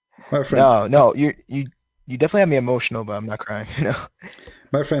 My friend. No, you definitely have me emotional, but I'm not crying.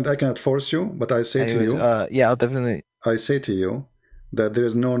 My friend, I cannot force you, but I say to you. Yeah, I'll definitely. I say to you that there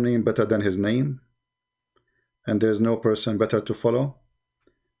is no name better than his name, and there is no person better to follow.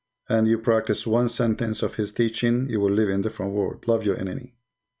 And you practice one sentence of his teaching, you will live in a different world. Love your enemy.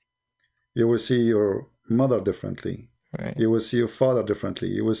 You will see your mother differently. Right. You will see your father differently.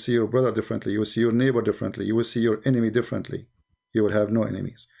 You will see your brother differently. You will see your neighbor differently. You will see your enemy differently. You will have no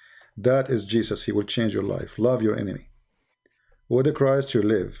enemies. That is Jesus. He will change your life. Love your enemy. With the Christ you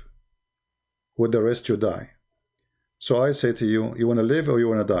live. With the rest you die. So I say to you, you want to live or you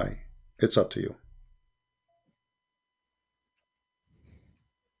want to die? It's up to you.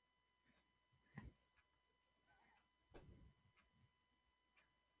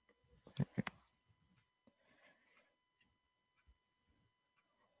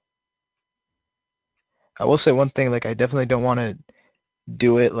 I will say one thing, like I definitely don't want to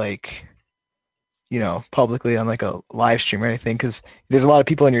do it like, publicly on like a live stream or anything, because there's a lot of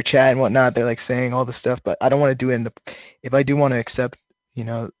people in your chat and whatnot. They're like saying all this stuff, but I don't want to do it in the. If I do want to accept,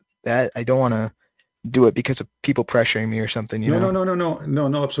 that I don't want to do it because of people pressuring me or something.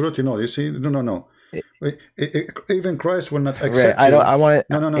 No, absolutely no. You see, no. Even Christ will not accept right. you. I want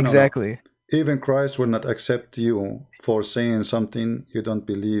to. No. Exactly. Even Christ will not accept you for saying something you don't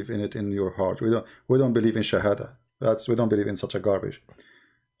believe in it in your heart. We don't believe in shahada. We don't believe in such a garbage.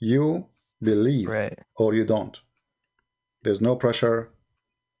 You believe right. or you don't. There's no pressure.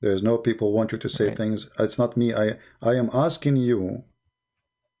 There's no people want you to say right. things. It's not me. I am asking you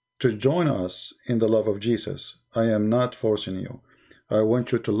to join us in the love of Jesus. I am not forcing you. I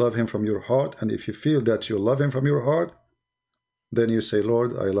want you to love him from your heart. And if you feel that you love him from your heart, then you say,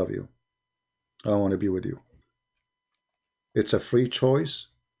 Lord, I love you. I want to be with you. It's a free choice.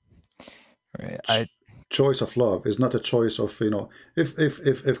 Right. Choice of love is not a choice of,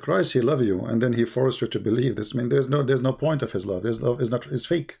 if Christ, he love you and then he forced you to believe this, I mean, there's no point of his love. His love is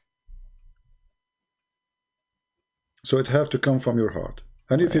fake. So it have to come from your heart.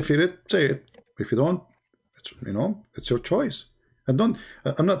 And if you feel it, say it. If you don't, it's your choice. And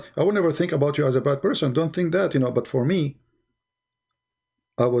I will never think about you as a bad person. Don't think that, but for me,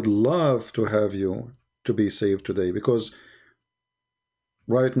 I would love to have you to be saved today, because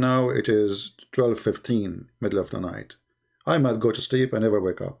right now it is 12:15, middle of the night. I might go to sleep and never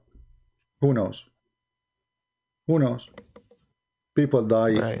wake up. Who knows? Who knows? People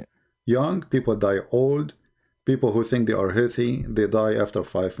die young, people die old, people who think they are healthy, they die after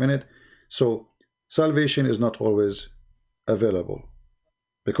 5 minutes. So salvation is not always available,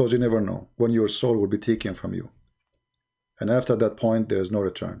 because you never know when your soul will be taken from you. And after that point, there is no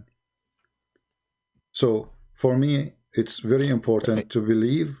return. So for me, it's very important to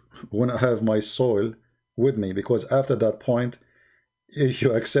believe when I have my soul with me, because after that point, if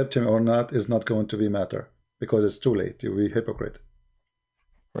you accept him or not is not going to be matter, because it's too late. You'll be hypocrite.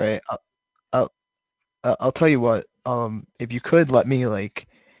 Right. I'll I'll tell you what. If you could let me like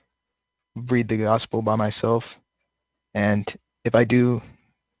read the gospel by myself, and if I do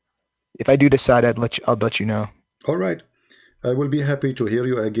decide, I'll let you know. All right. I will be happy to hear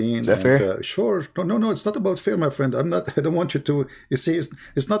you again. Is that fair? Sure. No, it's not about fair, my friend. I don't want you to. You see,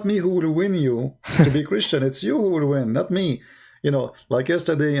 it's not me who will win you to be Christian. It's you who will win, not me. You know, like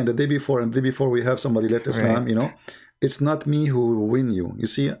yesterday and the day before and the day before, we have somebody left Islam. Right. You know, it's not me who will win you. You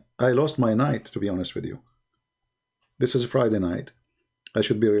see, I lost my night, to be honest with you. This is Friday night. I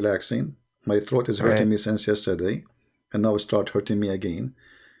should be relaxing. My throat is hurting me since yesterday, and now it starts hurting me again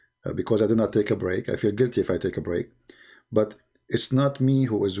because I do not take a break. I feel guilty if I take a break. But it's not me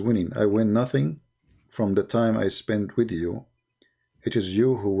who is winning. I win nothing from the time I spend with you. It is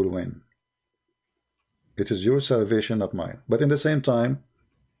you who will win. It is your salvation, not mine. But in the same time,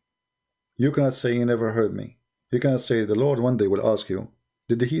 you cannot say you never heard me. You cannot say the Lord one day will ask you,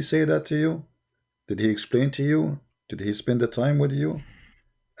 did he say that to you? Did he explain to you? Did he spend the time with you?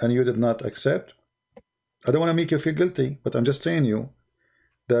 And you did not accept? I don't want to make you feel guilty, but I'm just saying you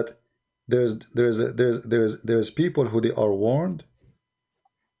that there's people who they are warned,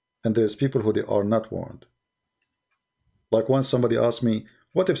 and there's people who they are not warned. Like once somebody asked me,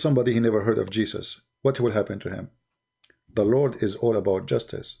 what if somebody he never heard of Jesus? What will happen to him? The Lord is all about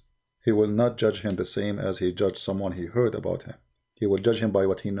justice. He will not judge him the same as he judged someone he heard about him. He will judge him by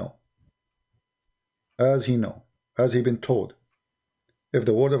what he know. As he know, as he been told. If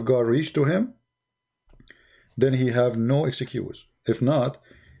the word of God reached to him, then he have no excuse. If not,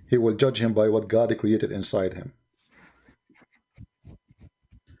 he will judge him by what God created inside him.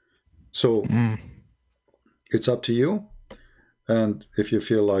 So it's up to you. And if you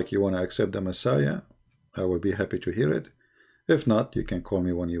feel like you want to accept the Messiah, I will be happy to hear it. If not, you can call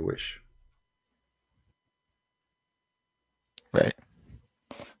me when you wish. Right.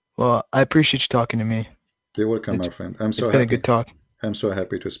 Well, I appreciate you talking to me. You're welcome, my friend. I'm so happy. It's been a good talk. I'm so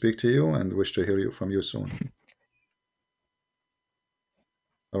happy to speak to you and wish to hear from you soon.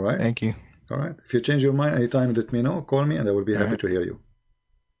 All right? Thank you. All right. If you change your mind anytime, let me know. Call me and I will be happy to hear you.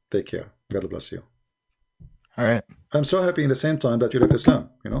 Take care. God bless you. All right. I'm so happy in the same time that you left Islam,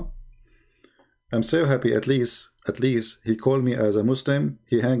 you know. I'm so happy at least he called me as a Muslim,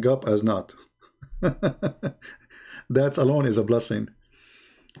 he hung up as not. That alone is a blessing,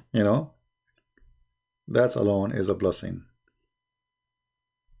 you know. That alone is a blessing.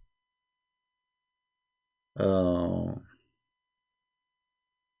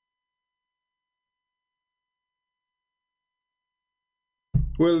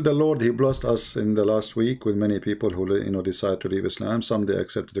 Well, the Lord, he blessed us in the last week with many people who, you know, decide to leave Islam. Some they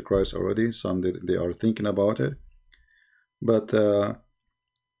accepted the Christ already. Some they are thinking about it. But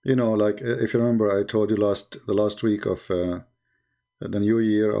you know, like if you remember, I told you the last week of the New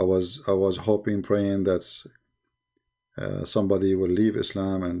Year, I was hoping, praying that somebody will leave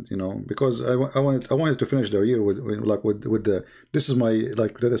Islam, and you know, because I wanted to finish the year with the this is my,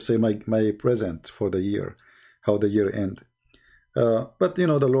 like, let us say my present for the year, how the year end. But you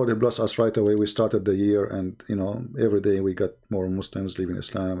know, the Lord, he blessed us right away. We started the year, and you know, every day we got more Muslims leaving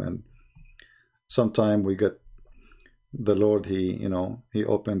Islam, and sometime we get the Lord, he, you know, he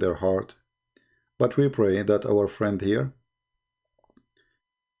opened their heart. But we pray that our friend here,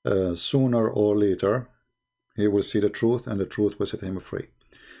 sooner or later, he will see the truth, and the truth will set him free.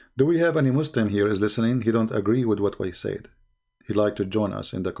 Do we have any Muslim here is listening? He don't agree with what we said. He'd like to join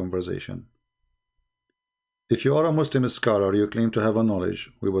us in the conversation. If you are a Muslim scholar, you claim to have a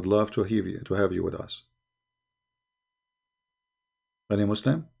knowledge, we would love to have you with us. Any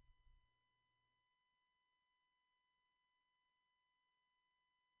Muslim?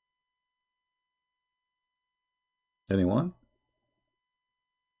 Anyone?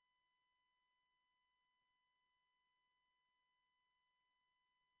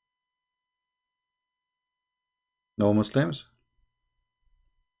 No Muslims?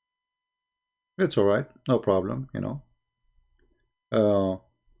 It's all right, no problem, you know.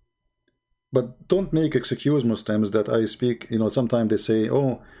 But don't make excuse Muslims that I speak, you know, sometimes they say,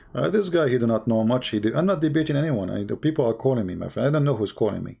 oh, this guy, he do not know much. I'm not debating anyone. People are calling me, my friend. I don't know who's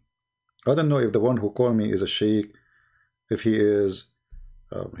calling me. I don't know if the one who called me is a sheikh, if he is,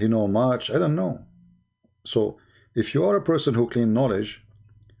 he know much. I don't know. So if you are a person who claim knowledge,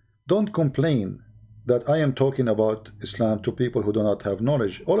 don't complain that I am talking about Islam to people who do not have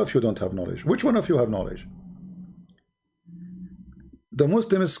knowledge. All of you don't have knowledge. Which one of you have knowledge? The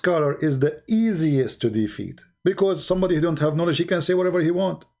Muslim scholar is the easiest to defeat, because somebody who don't have knowledge, he can say whatever he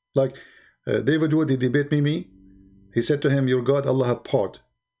want. Like David Wood, he debate me. He said to him, your God, Allah have part.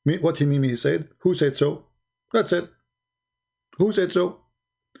 What he mean? He said, who said so? That's it. Who said so?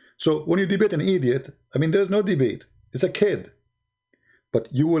 So when you debate an idiot, I mean, there's no debate. It's a kid. But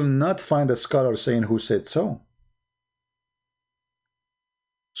you will not find a scholar saying who said so.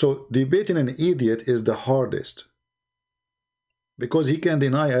 So debating an idiot is the hardest. Because he can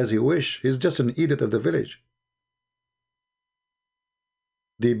deny as he wish. He's just an idiot of the village.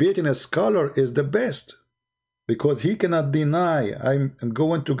 Debating a scholar is the best. Because he cannot deny, I'm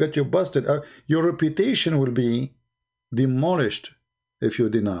going to get you busted. Your reputation will be demolished if you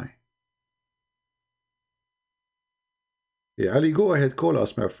deny. Yeah, Ali, go ahead, call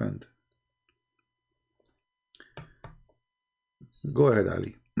us, my friend. Go ahead,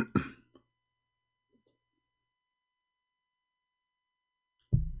 Ali.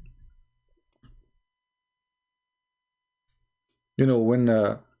 You know, when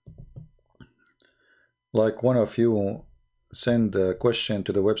like one of you send a question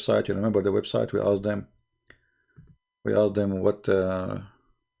to the website, you remember the website? We asked them what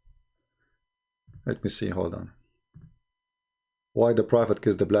let me see, hold on. Why the Prophet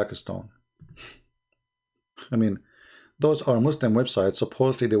kissed the black stone? I mean, those are Muslim websites.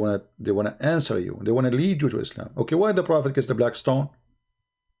 Supposedly they wanna answer you. They wanna lead you to Islam. Okay, why the Prophet kissed the black stone?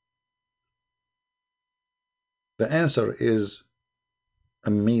 The answer is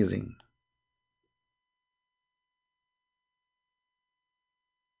amazing.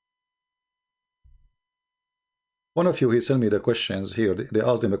 One of you, he sent me the questions here. They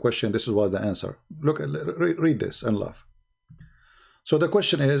asked him a question. This is what the answer. Look, read this and laugh. So the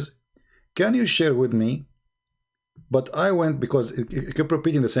question is, can you share with me? But I went, because it kept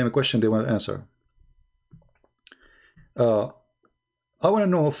repeating the same question they want to answer. I want to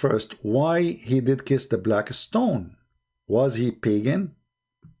know first why he did kiss the black stone. Was he pagan?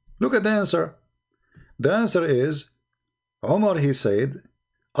 Look at the answer. The answer is, Umar, he said,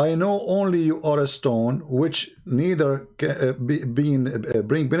 I know only you are a stone which neither can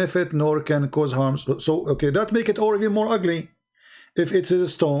bring benefit nor can cause harm. So okay, that make it all even more ugly. If it is a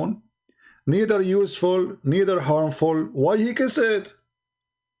stone, neither useful, neither harmful, why he kiss it?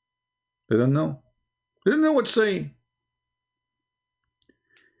 They don't know. They don't know what to say.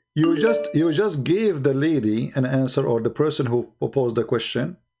 You just gave the lady an answer, or the person who posed the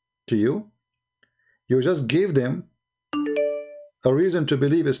question to you. You just gave them a reason to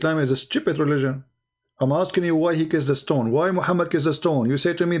believe Islam is a stupid religion. I'm asking you why he kissed the stone. Why Muhammad kissed the stone? You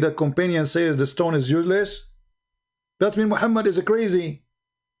say to me the companion says the stone is useless. That means Muhammad is a crazy.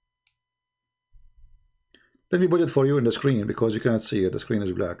 Let me put it for you in the screen because you cannot see it. The screen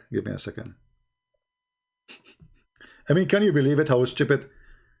is black. Give me a second. I mean, can you believe it? How stupid.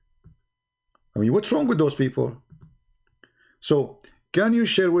 I mean, what's wrong with those people? So, can you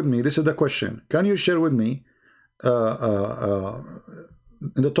share with me? This is the question. Can you share with me? In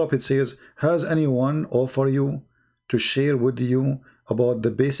the top it says, has anyone offered you to share with you about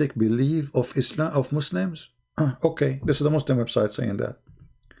the basic belief of Islam, of Muslims? Okay, this is the Muslim website saying that.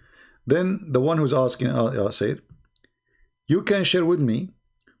 Then the one who's asking said, you can share with me,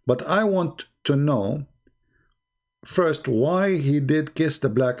 but I want to know first why he did kiss the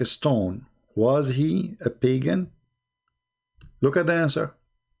black stone. Was he a pagan? Look at the answer.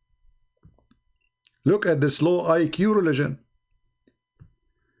 Look at this low IQ religion.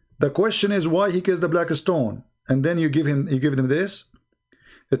 The question is why he kissed the black stone, and then you give them this.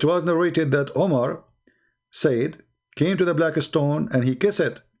 It was narrated that Omar said, came to the black stone and he kissed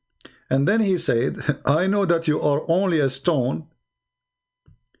it, and then he said, I know that you are only a stone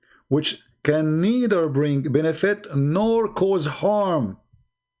which can neither bring benefit nor cause harm.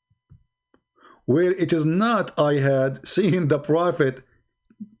 Where it is not, I had seen the Prophet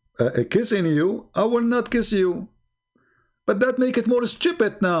kissing you, I will not kiss you. But that make it more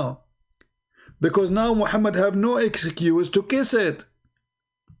stupid now, because now Muhammad have no excuse to kiss it.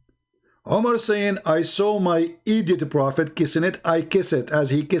 Omar saying, I saw my idiot Prophet kissing it, I kiss it as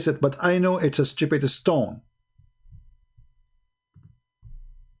he kissed it, but I know it's a stupid stone.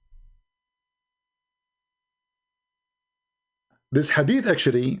 This hadith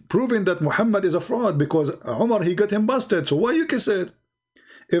actually proving that Muhammad is a fraud, because Umar, he got him busted. So why you kiss it?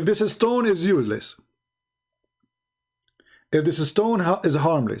 If this stone is useless, if this stone is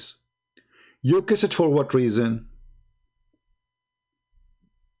harmless, you kiss it for what reason?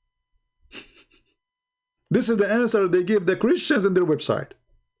 This is the answer they give the Christians in their website.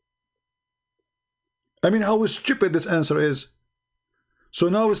 I mean, how stupid this answer is. So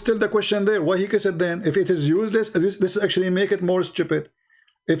now it's still the question there. Why he kissed it then? If it is useless, this actually make it more stupid.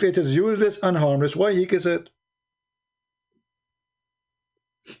 If it is useless and harmless, why he kissed it?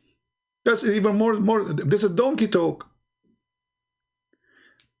 That's even more. This is donkey talk.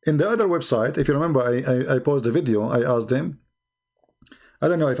 In the other website, if you remember, I posted a video. I asked them. I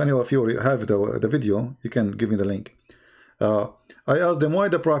don't know if any of you have the video. You can give me the link. I asked them why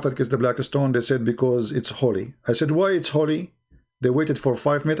the Prophet kissed the black stone. They said because it's holy. I said why it's holy. They waited for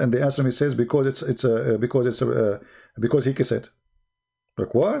 5 minutes and they answered me says because he kissed it.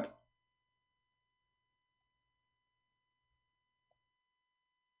 Like what?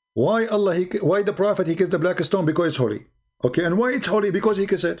 Why why the Prophet he kissed the black stone? Because it's holy. Okay, and why it's holy? Because he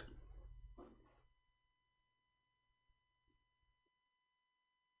kissed it.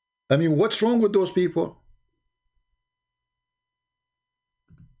 I mean, what's wrong with those people?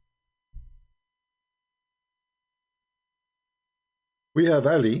 We have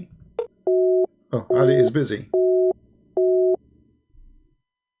Ali. Oh, Ali is busy.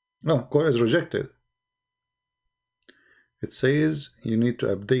 No, call is rejected. It says you need to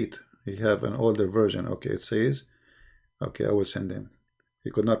update. You have an older version. Okay, it says, okay, I will send him.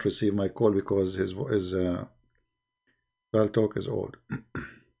 He could not receive my call because his Paltalk is old.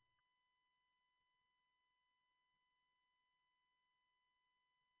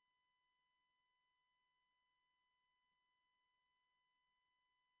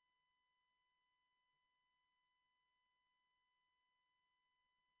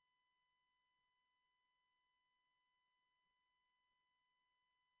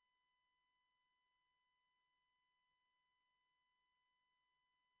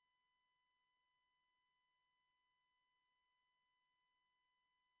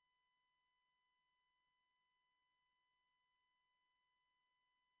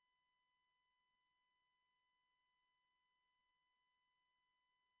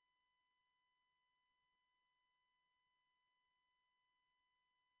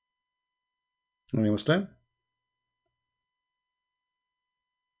 Are you Muslim?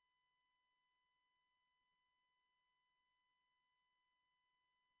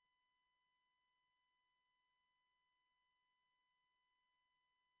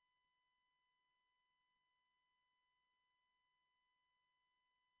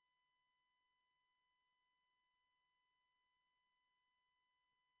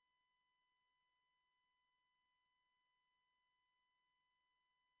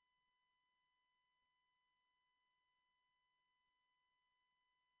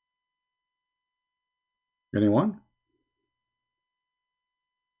 Anyone?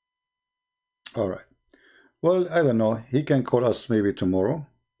 All right. Well, I don't know. He can call us maybe tomorrow.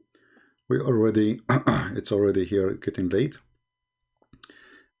 We already, it's already here getting late.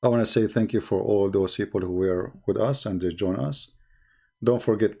 I want to say thank you for all those people who were with us and just join us. Don't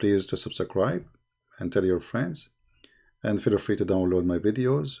forget, please, to subscribe and tell your friends. And feel free to download my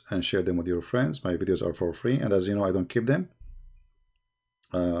videos and share them with your friends. My videos are for free. And as you know, I don't keep them.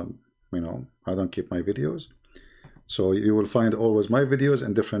 You know, I don't keep my videos. So you will find always my videos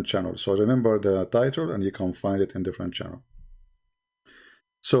in different channels. So remember the title and you can find it in different channels.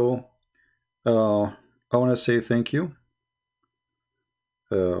 So I want to say thank you.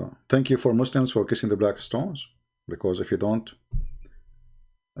 Thank you for Muslims for kissing the black stones. Because if you don't,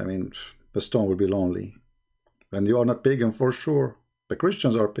 I mean, the stone will be lonely. And you are not pagan for sure. The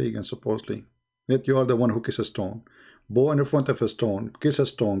Christians are pagan supposedly. Yet you are the one who kisses a stone. Bow in the front of a stone, kiss a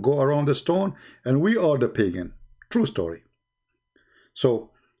stone, go around the stone, and we are the pagan. True story.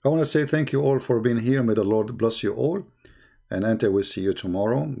 So I want to say thank you all for being here. May the Lord bless you all. And until we see you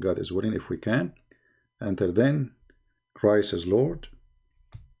tomorrow, God is willing if we can. Until then, Christ is Lord.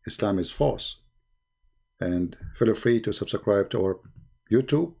 Islam is false. And feel free to subscribe to our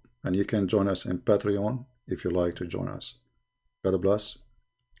YouTube. And you can join us in Patreon if you like to join us. God bless.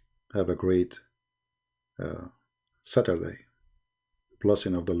 Have a great Saturday.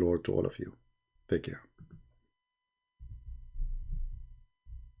 Blessing of the Lord to all of you. Take care.